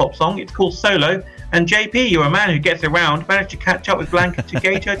fun pop song. It's called Solo. And JP, you're a man who gets around, managed to catch up with Blanca to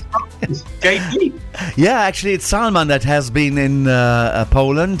gauge her chances. JP? Yeah, actually, it's Salman that has been in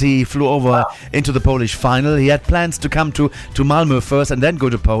Poland. He flew over into the Polish final. He had plans to come to Malmö first and then go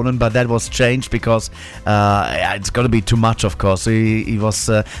to Poland, but that was changed because it's going to be too much, of course. He was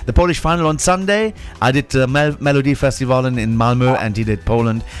the Polish final on Sunday. I did Melody Festival in Malmö, and he did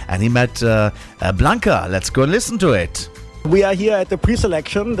Poland, and he met Blanca. Let's go and listen to it. We are here at the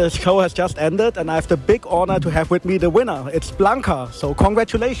pre-selection. The show has just ended, and I have the big honor to have with me the winner. It's Blanca, so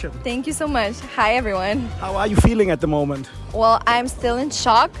congratulations. Thank you so much. Hi, everyone. How are you feeling at the moment? Well, I'm still in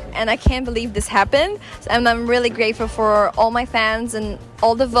shock, and I can't believe this happened. And I'm really grateful for all my fans and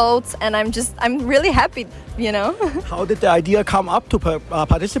all the votes, and I'm really happy, you know. How did the idea come up to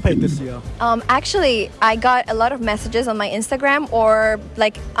participate this year? Actually, I got a lot of messages on my Instagram or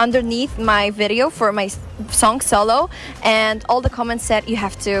like underneath my video for my song Solo, and all the comments said you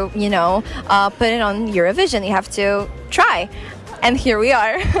have to, you know, put it on Eurovision. You have to try. And here we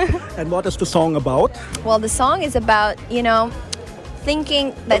are. And what is the song about? Well, the song is about, you know,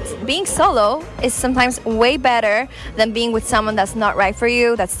 thinking that being solo is sometimes way better than being with someone that's not right for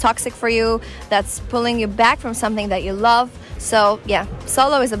you, that's toxic for you, that's pulling you back from something that you love. So, yeah,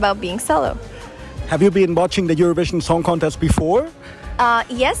 solo is about being solo. Have you been watching the Eurovision Song Contest before?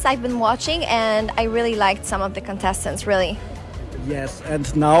 Yes, I've been watching, and I really liked some of the contestants, really. Yes,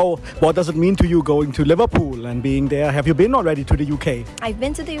 and now what does it mean to you going to Liverpool and being there? Have you been already to the UK? I've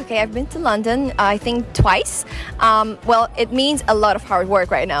been to the UK, I've been to London, I think twice. Well, it means a lot of hard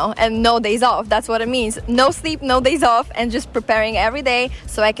work right now and no days off. That's what it means. No sleep, no days off, and just preparing every day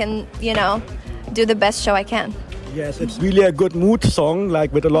so I can, you know, do the best show I can. Yes, it's really a good mood song,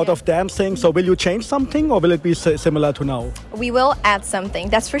 like with a lot of dancing. So will you change something or will it be similar to now? We will add something,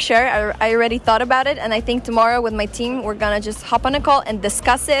 that's for sure. I already thought about it, and I think tomorrow with my team we're gonna just hop on a call and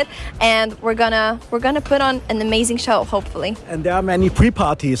discuss it, and we're gonna put on an amazing show, hopefully. And there are many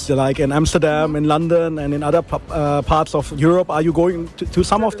pre-parties, like in Amsterdam, in London, and in other parts of Europe. Are you going to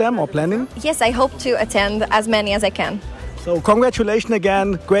some of them or planning? Yes, I hope to attend as many as I can. So congratulations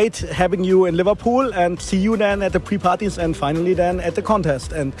again, great having you in Liverpool, and see you then at the pre-parties and finally then at the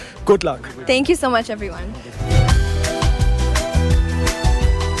contest, and good luck. Thank you so much, everyone.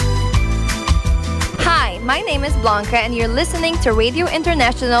 Hi, my name is Blanca and you're listening to Radio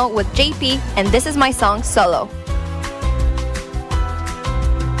International with JP, and this is my song Solo.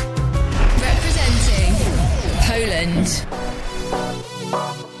 Representing Poland.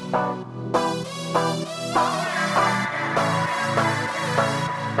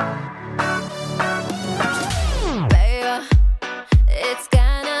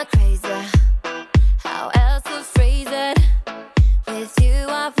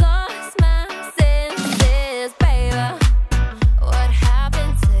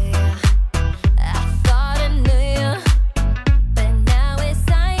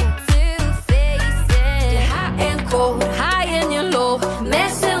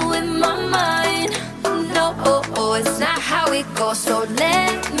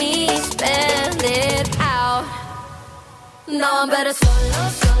 No, I'm better solo,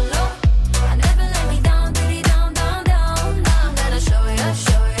 solo. I never let me down, down, down, down. Now I'm gonna show you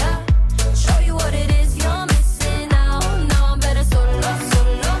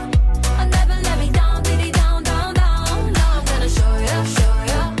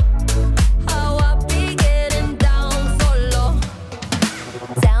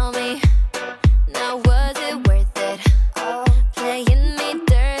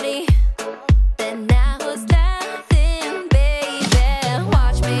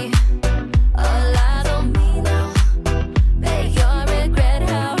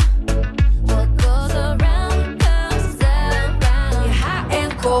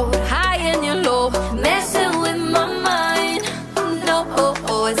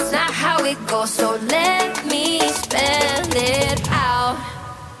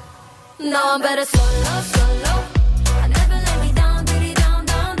No, I'm better solo, solo. I never let me down, diddy down,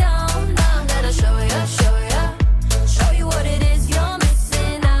 down, down. Now I'm gonna show ya, show ya. Show you what it is you're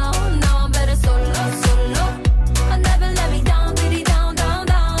missing out. No, I'm better solo, solo. I never let me down, diddy down, down,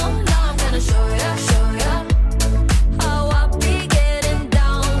 down. Now I'm gonna show ya, show ya. How I be getting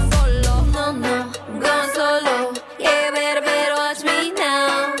down solo. No, no, I'm going solo. Yeah, better watch me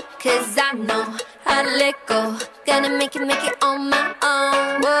now. 'Cause I know how to let go. Gonna make it on my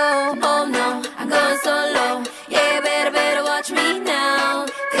own. Whoa, oh no, I'm going solo. Yeah, better watch me now.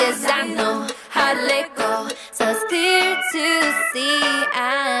 'Cause I know how to let go. So it's clear to see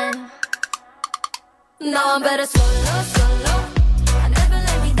No, I'm better solo, solo. I never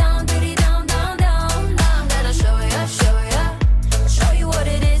let me down, diddy down, down, down. Now I'm gonna show ya, show ya. Show you what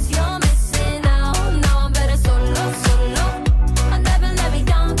it is you're missing out. Now I'm better solo, solo. I never let me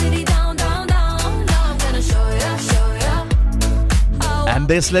down, diddy down, down, down. Now I'm gonna show ya, show ya. And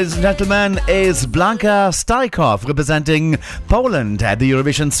this, ladies and gentlemen, is Blanka Stajkov representing Poland at the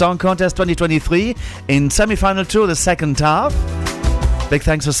Eurovision Song Contest 2023 in semi-final 2, the second half. Big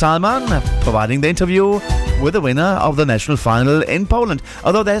thanks to Salman providing the interview with the winner of the national final in Poland.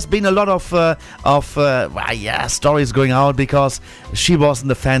 Although there's been a lot of stories going out because she wasn't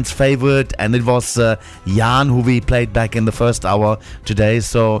the fans' favorite, and it was Jan who we played back in the first hour today.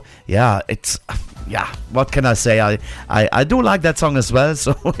 So what can I say? I do like that song as well,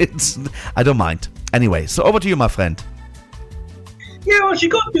 so I don't mind. Anyway, so over to you, my friend. Yeah, well, she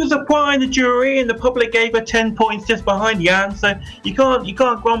got through the choir in the jury, and the public gave her 10 points just behind Jan. So you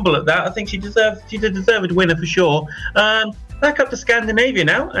can't grumble at that. I think she's a deserved winner for sure. Back up to Scandinavia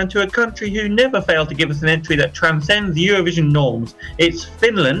now, and to a country who never failed to give us an entry that transcends Eurovision norms. It's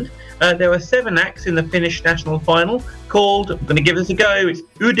Finland. There are 7 acts in the Finnish national final called, I'm going to give this a go, it's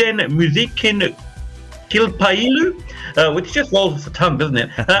Uden Musiikin Kilpailu, which just rolls off the tongue, doesn't it?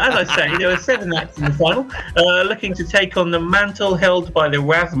 As I say, there are 7 acts in the final, looking to take on the mantle held by the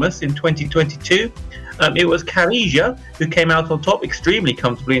Rasmus in 2022. It was Karija who came out on top extremely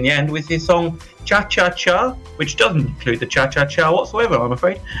comfortably in the end with his song Cha Cha Cha, which doesn't include the Cha Cha Cha whatsoever, I'm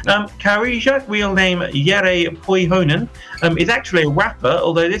afraid. Karija, real name Jere Poihonen, is actually a rapper,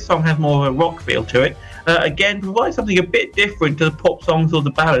 although this song has more of a rock feel to it. Again, provides something a bit different to the pop songs or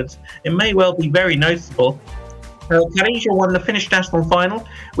the ballads. It may well be very noticeable. Karija won the Finnish national final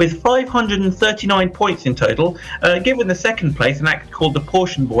with 539 points in total. Given the second place, an act called The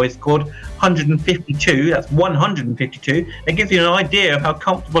Portion Boys scored 152. That's 152. It gives you an idea of how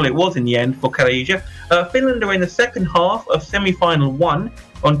comfortable it was in the end for Karija. Finland are in the second half of semi-final 1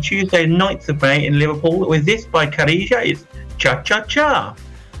 on Tuesday, 9th of May in Liverpool. With this by Karija, it's Cha Cha Cha.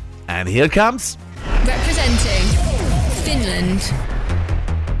 And here it comes. Representing Finland.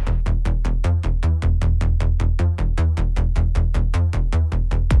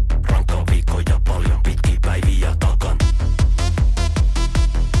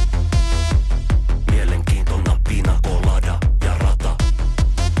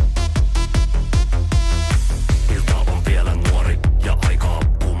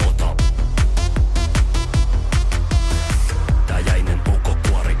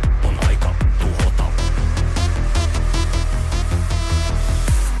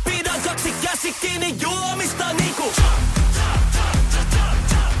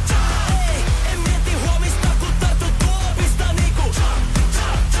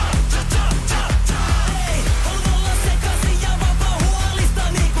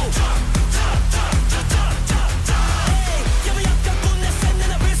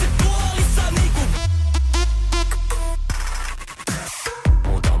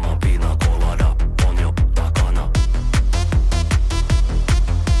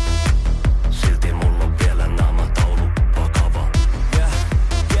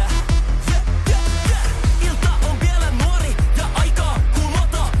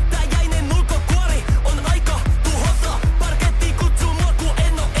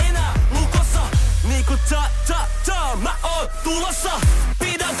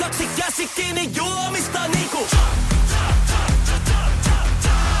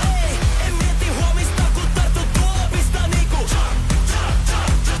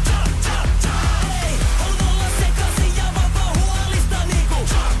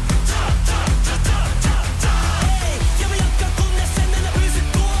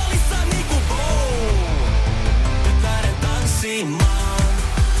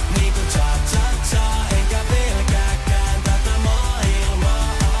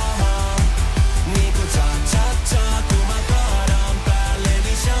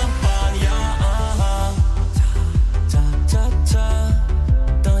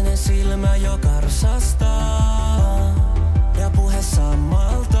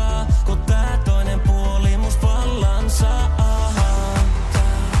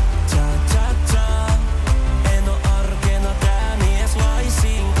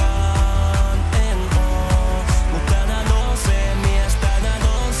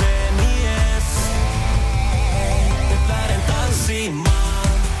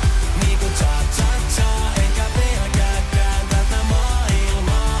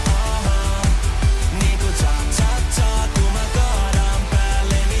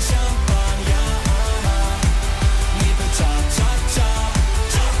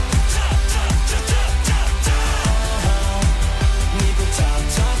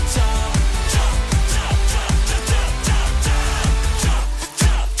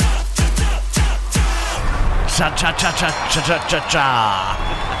 Cha-cha-cha-cha-cha-cha-cha-cha.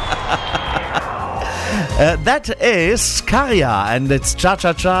 That is Karja, and it's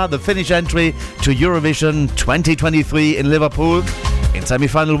Cha-cha-cha, the Finnish entry to Eurovision 2023 in Liverpool. In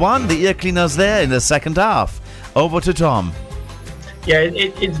semi-final 1, the ear cleaners there in the second half. Over to Tom. Yeah,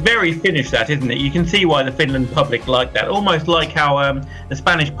 it's very Finnish, that, isn't it? You can see why the Finland public liked that. Almost like how the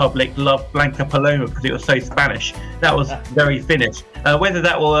Spanish public loved Blanca Paloma because it was so Spanish. That was very Finnish. Whether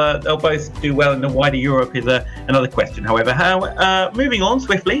that will they'll both do well in the wider Europe is another question, however. Moving on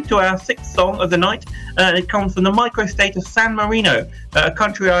swiftly to our sixth song of the night. It comes from the microstate of San Marino, a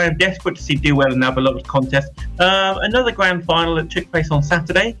country I am desperate to see do well in our beloved contest. Another grand final that took place on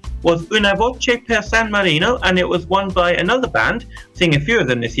Saturday was Una Voce per San Marino, and it was won by another band, seeing a few of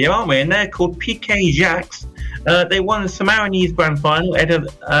them this year, aren't we? And they're called Ikke Jacques. They won the Samarinese grand final ahead of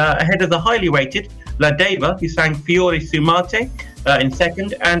the highly rated La Deva, who sang Fiori su Marte in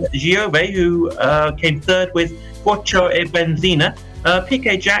second, and Giove, who came third with Quattro e Benzina.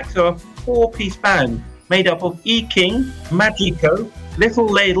 Ikke Jacques are a four-piece band made up of E King, Magico, Little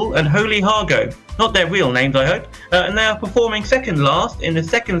Ladle, and Holy Hargo. Not their real names, I hope. And they are performing second last in the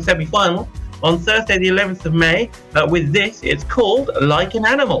second semi-final on Thursday, the 11th of May. With this, it's called Like an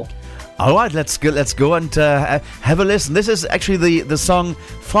Animal. All right, let's go and have a listen. This is actually the song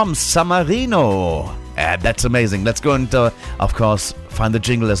from San Marino. That's amazing. Let's go and, of course, find the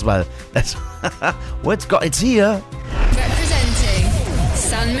jingle as well. That's it's here. Representing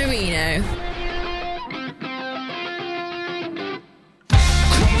San Marino.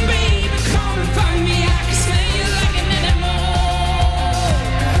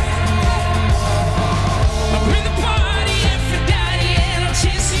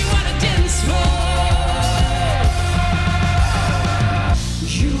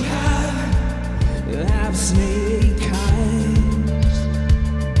 Snake eyes,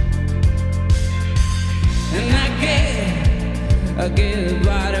 and I get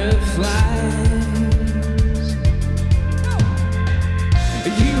butterflies.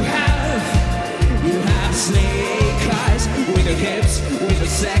 You have snake eyes with your hips, with a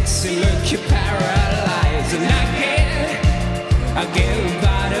sexy look, you're paralyzed, and I get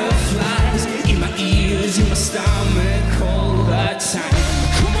butterflies in my ears, in my stomach all the time.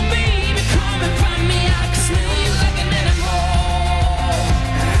 Come on, baby, come and find me. I can smell you like an animal.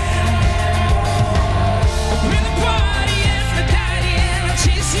 Bring the party after daddy, and I'll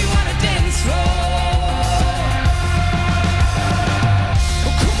chase you on a dance floor.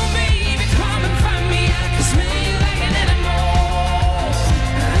 Oh, come on, baby, come and find me. I can smell you like an animal.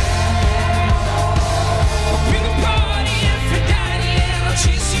 Bring the party after daddy, and I'll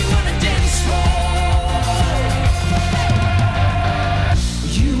chase you on a dance floor.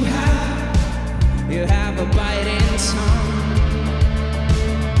 You have a biting tongue,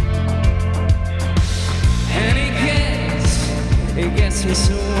 and it gets me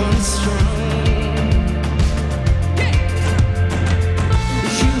so unstrung.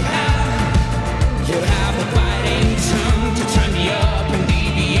 You have a biting tongue to turn me up and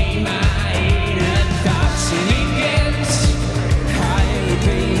deviate my inner thoughts, and it gets highly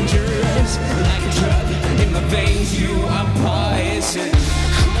dangerous, like a drug in my veins. You are poison.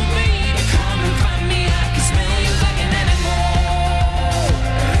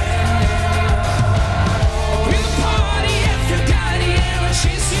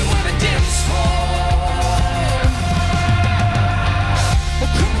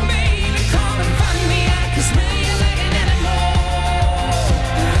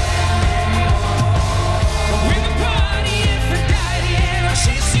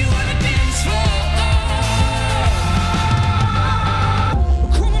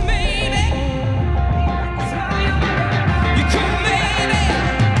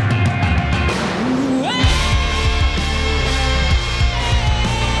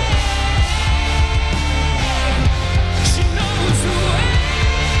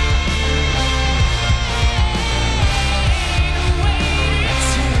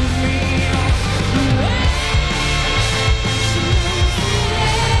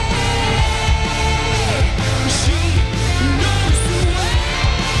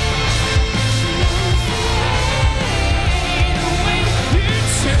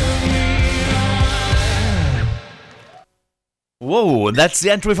 Whoa, that's the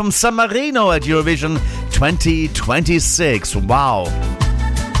entry from San Marino at Eurovision 2026. Wow.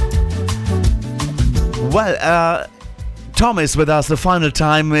 Well, Tom is with us the final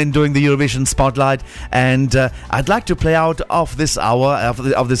time in doing the Eurovision Spotlight, and I'd like to play out of this hour,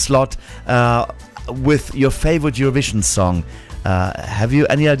 of this slot, with your favorite Eurovision song. Have you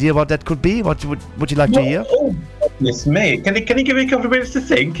any idea what that could be? What would you like to hear? Goodness me. Can you give me a couple of minutes to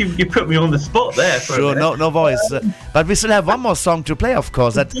think? You put me on the spot there. Sure, no voice. But we still have one more song to play, of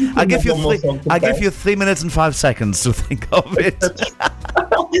course. I'll give you 3 minutes and 5 seconds to think of it.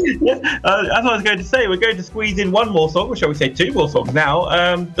 Yeah, as I was going to say, we're going to squeeze in one more song, or shall we say 2 more songs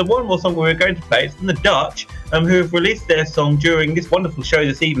now. The one more song we're going to play is from the Dutch, who have released their song during this wonderful show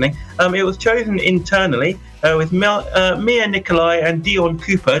this evening. It was chosen internally with Mia Nicolai and Dion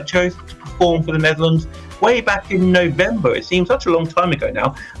Cooper chose to perform for the Netherlands way back in November. It seems such a long time ago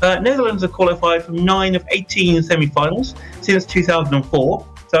now. Netherlands have qualified from 9 of 18 semi-finals since 2004,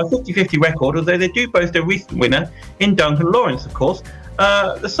 so a 50-50 record, although they do boast a recent winner in Duncan Lawrence, of course.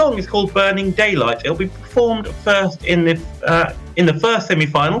 The song is called Burning Daylight. It'll be performed first in the first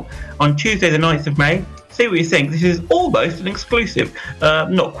semi-final on Tuesday the 9th of May. See what you think. This is almost an exclusive.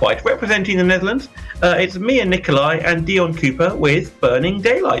 Not quite. Representing the Netherlands, it's Mia Nicolai and Dion Cooper with Burning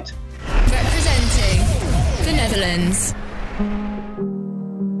Daylight. Representing the Netherlands.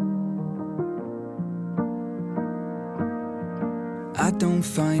 I don't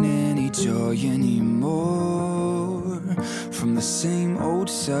find any joy anymore from the same old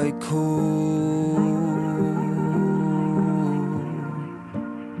cycle.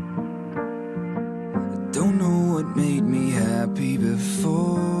 I don't know what made me happy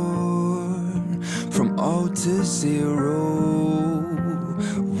before. From all to zero,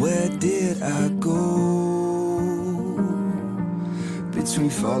 where did I go? Between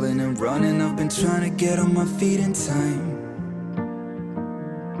falling and running, I've been trying to get on my feet in time.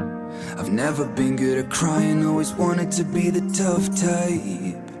 I've never been good at crying, always wanted to be the tough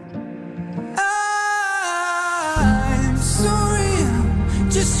type. I'm sorry, I'm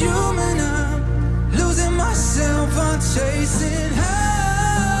just human, I'm losing myself, I'm chasing highs.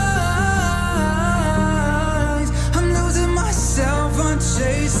 I'm losing myself, I'm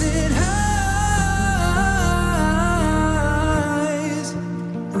chasing highs.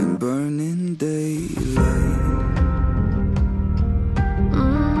 And burning daylight.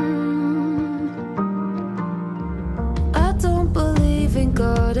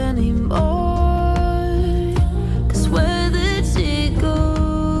 God anymore, 'cause where did she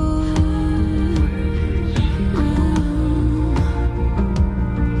go?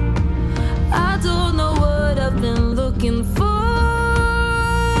 I don't know what I've been looking for.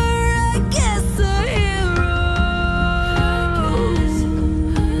 I guess a hero.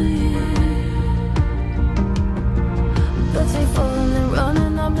 Between falling and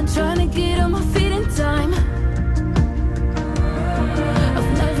running, I've been trying to get on my feet in time.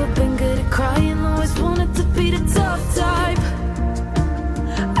 Crying, always wanted to be the tough type.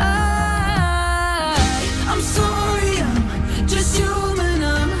 I'm sorry, I'm just human,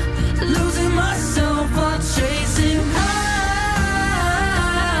 I'm losing myself, I'm chasing highs.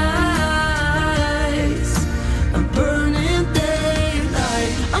 I'm burning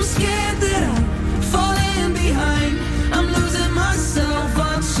daylight. I'm scared that I'm falling behind. I'm losing myself,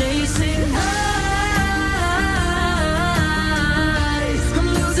 I'm chasing highs.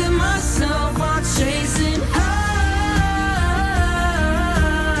 Chasing highs,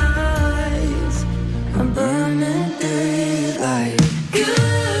 I'm burning daylight.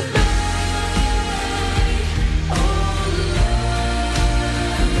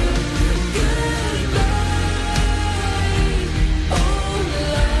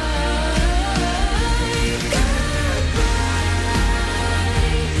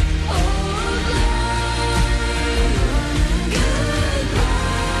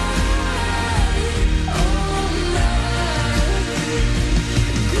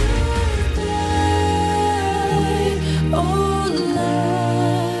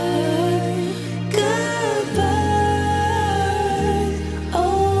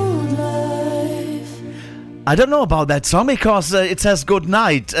 I don't know about that song because it says good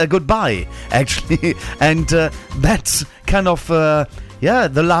night, goodbye, actually. And that's kind of, the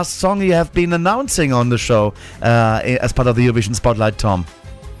last song you have been announcing on the show as part of the Eurovision Spotlight, Tom.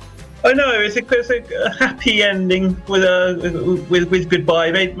 Oh no, it's a happy ending with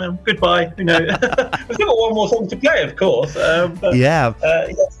goodbye. Goodbye, you know. We've still got one more song to play, of course. Yeah.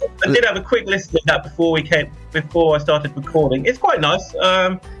 Yes, I did have a quick listen to that before I started recording. It's quite nice.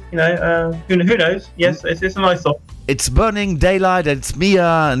 Who knows? Yes, it's a nice song. It's Burning Daylight. It's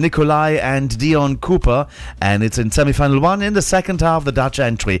Mia Nicolai and Dion Cooper, and it's in semi-final 1 in the second half, the Dutch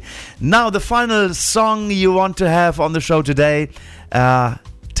entry. Now, the final song you want to have on the show today.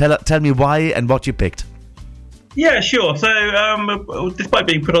 Tell me why and what you picked. Yeah, sure. So, despite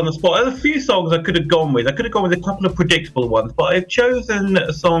being put on the spot, there's a few songs I could have gone with. I could have gone with a couple of predictable ones, but I've chosen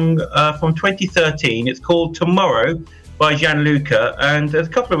a song from 2013. It's called Tomorrow by Gianluca, and there's a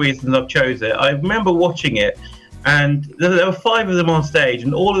couple of reasons I've chosen it. I remember watching it and there were 5 of them on stage,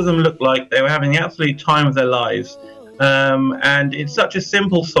 and all of them looked like they were having the absolute time of their lives. And it's such a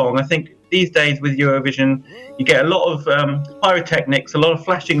simple song. I think these days with Eurovision, you get a lot of pyrotechnics, a lot of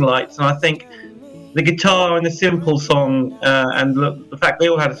flashing lights, and I think the guitar and the simple song and the fact they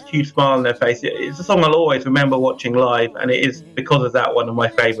all had a huge smile on their face, it's a song I'll always remember watching live, and it is because of that one of my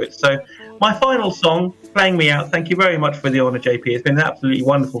favourites. So my final song, Playing Me Out. Thank you very much for the honour, JP. It's been an absolutely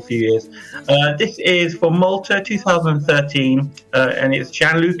wonderful few years. This is from Malta 2013, and it's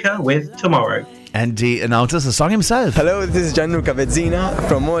Gianluca with Tomorrow. And he announces the song himself. Hello, this is Gianluca Vezzina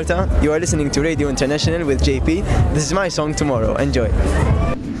from Malta. You are listening to Radio International with JP. This is my song Tomorrow. Enjoy.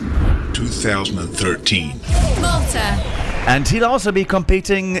 2013. Malta. And he'll also be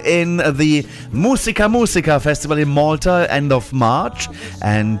competing in the Musica Festival in Malta end of March.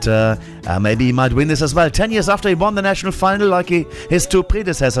 And maybe he might win this as well. 10 years after he won the national final, like his 2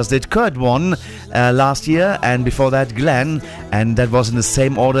 predecessors did. Kurt won last year, and before that Glenn. And that was in the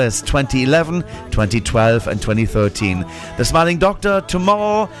same order as 2011, 2012 and 2013. The Smiling Doctor,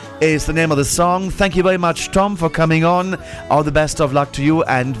 Tomorrow is the name of the song. Thank you very much, Tom, for coming on. All the best of luck to you,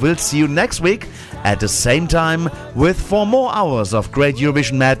 and we'll see you next week at the same time with 4 more hours of great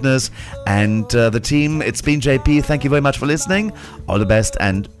Eurovision madness. And the team, it's been JP. Thank you very much for listening. All the best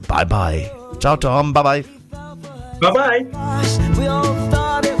and bye-bye. Ciao, Tom. Bye-bye. Bye-bye. We all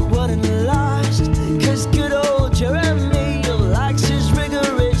thought it wouldn't last, 'cause good old Jeremy likes his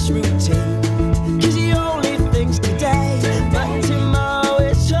rigorous routine, 'cause he only thinks today, but tomorrow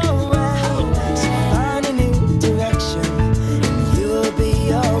it's alright. So find a new direction and you'll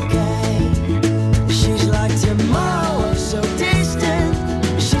be okay. She's like tomorrow, so distant,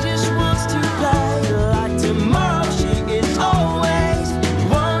 she just wants to play. Like tomorrow, she is always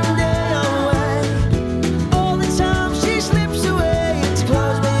one day away. All the time she slips away, it's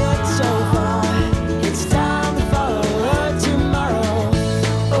close but yet so far. It's time to follow her tomorrow.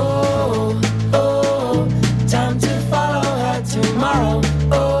 Oh, oh, time to follow her tomorrow.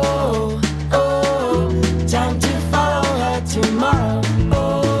 Oh, oh, time to follow her tomorrow.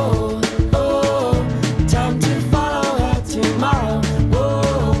 Oh, oh, time to follow her tomorrow.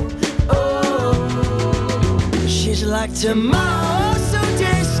 Oh, oh, she's like tomorrow, so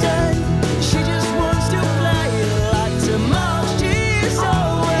distant, she just wants to play. Like tomorrow, she is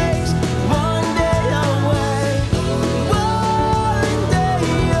always one day away. One day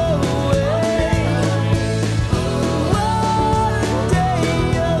away. One day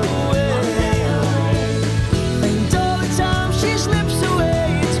away. And all the time she slips away,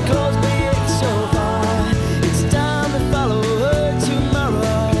 it's close but yet so far. It's time to follow her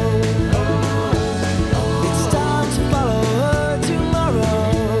tomorrow. It's time to follow her tomorrow.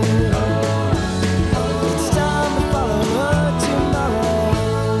 It's time to follow her tomorrow.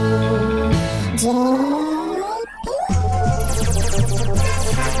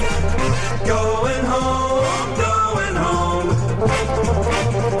 Going home, going home.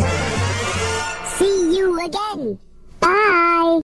 See you again.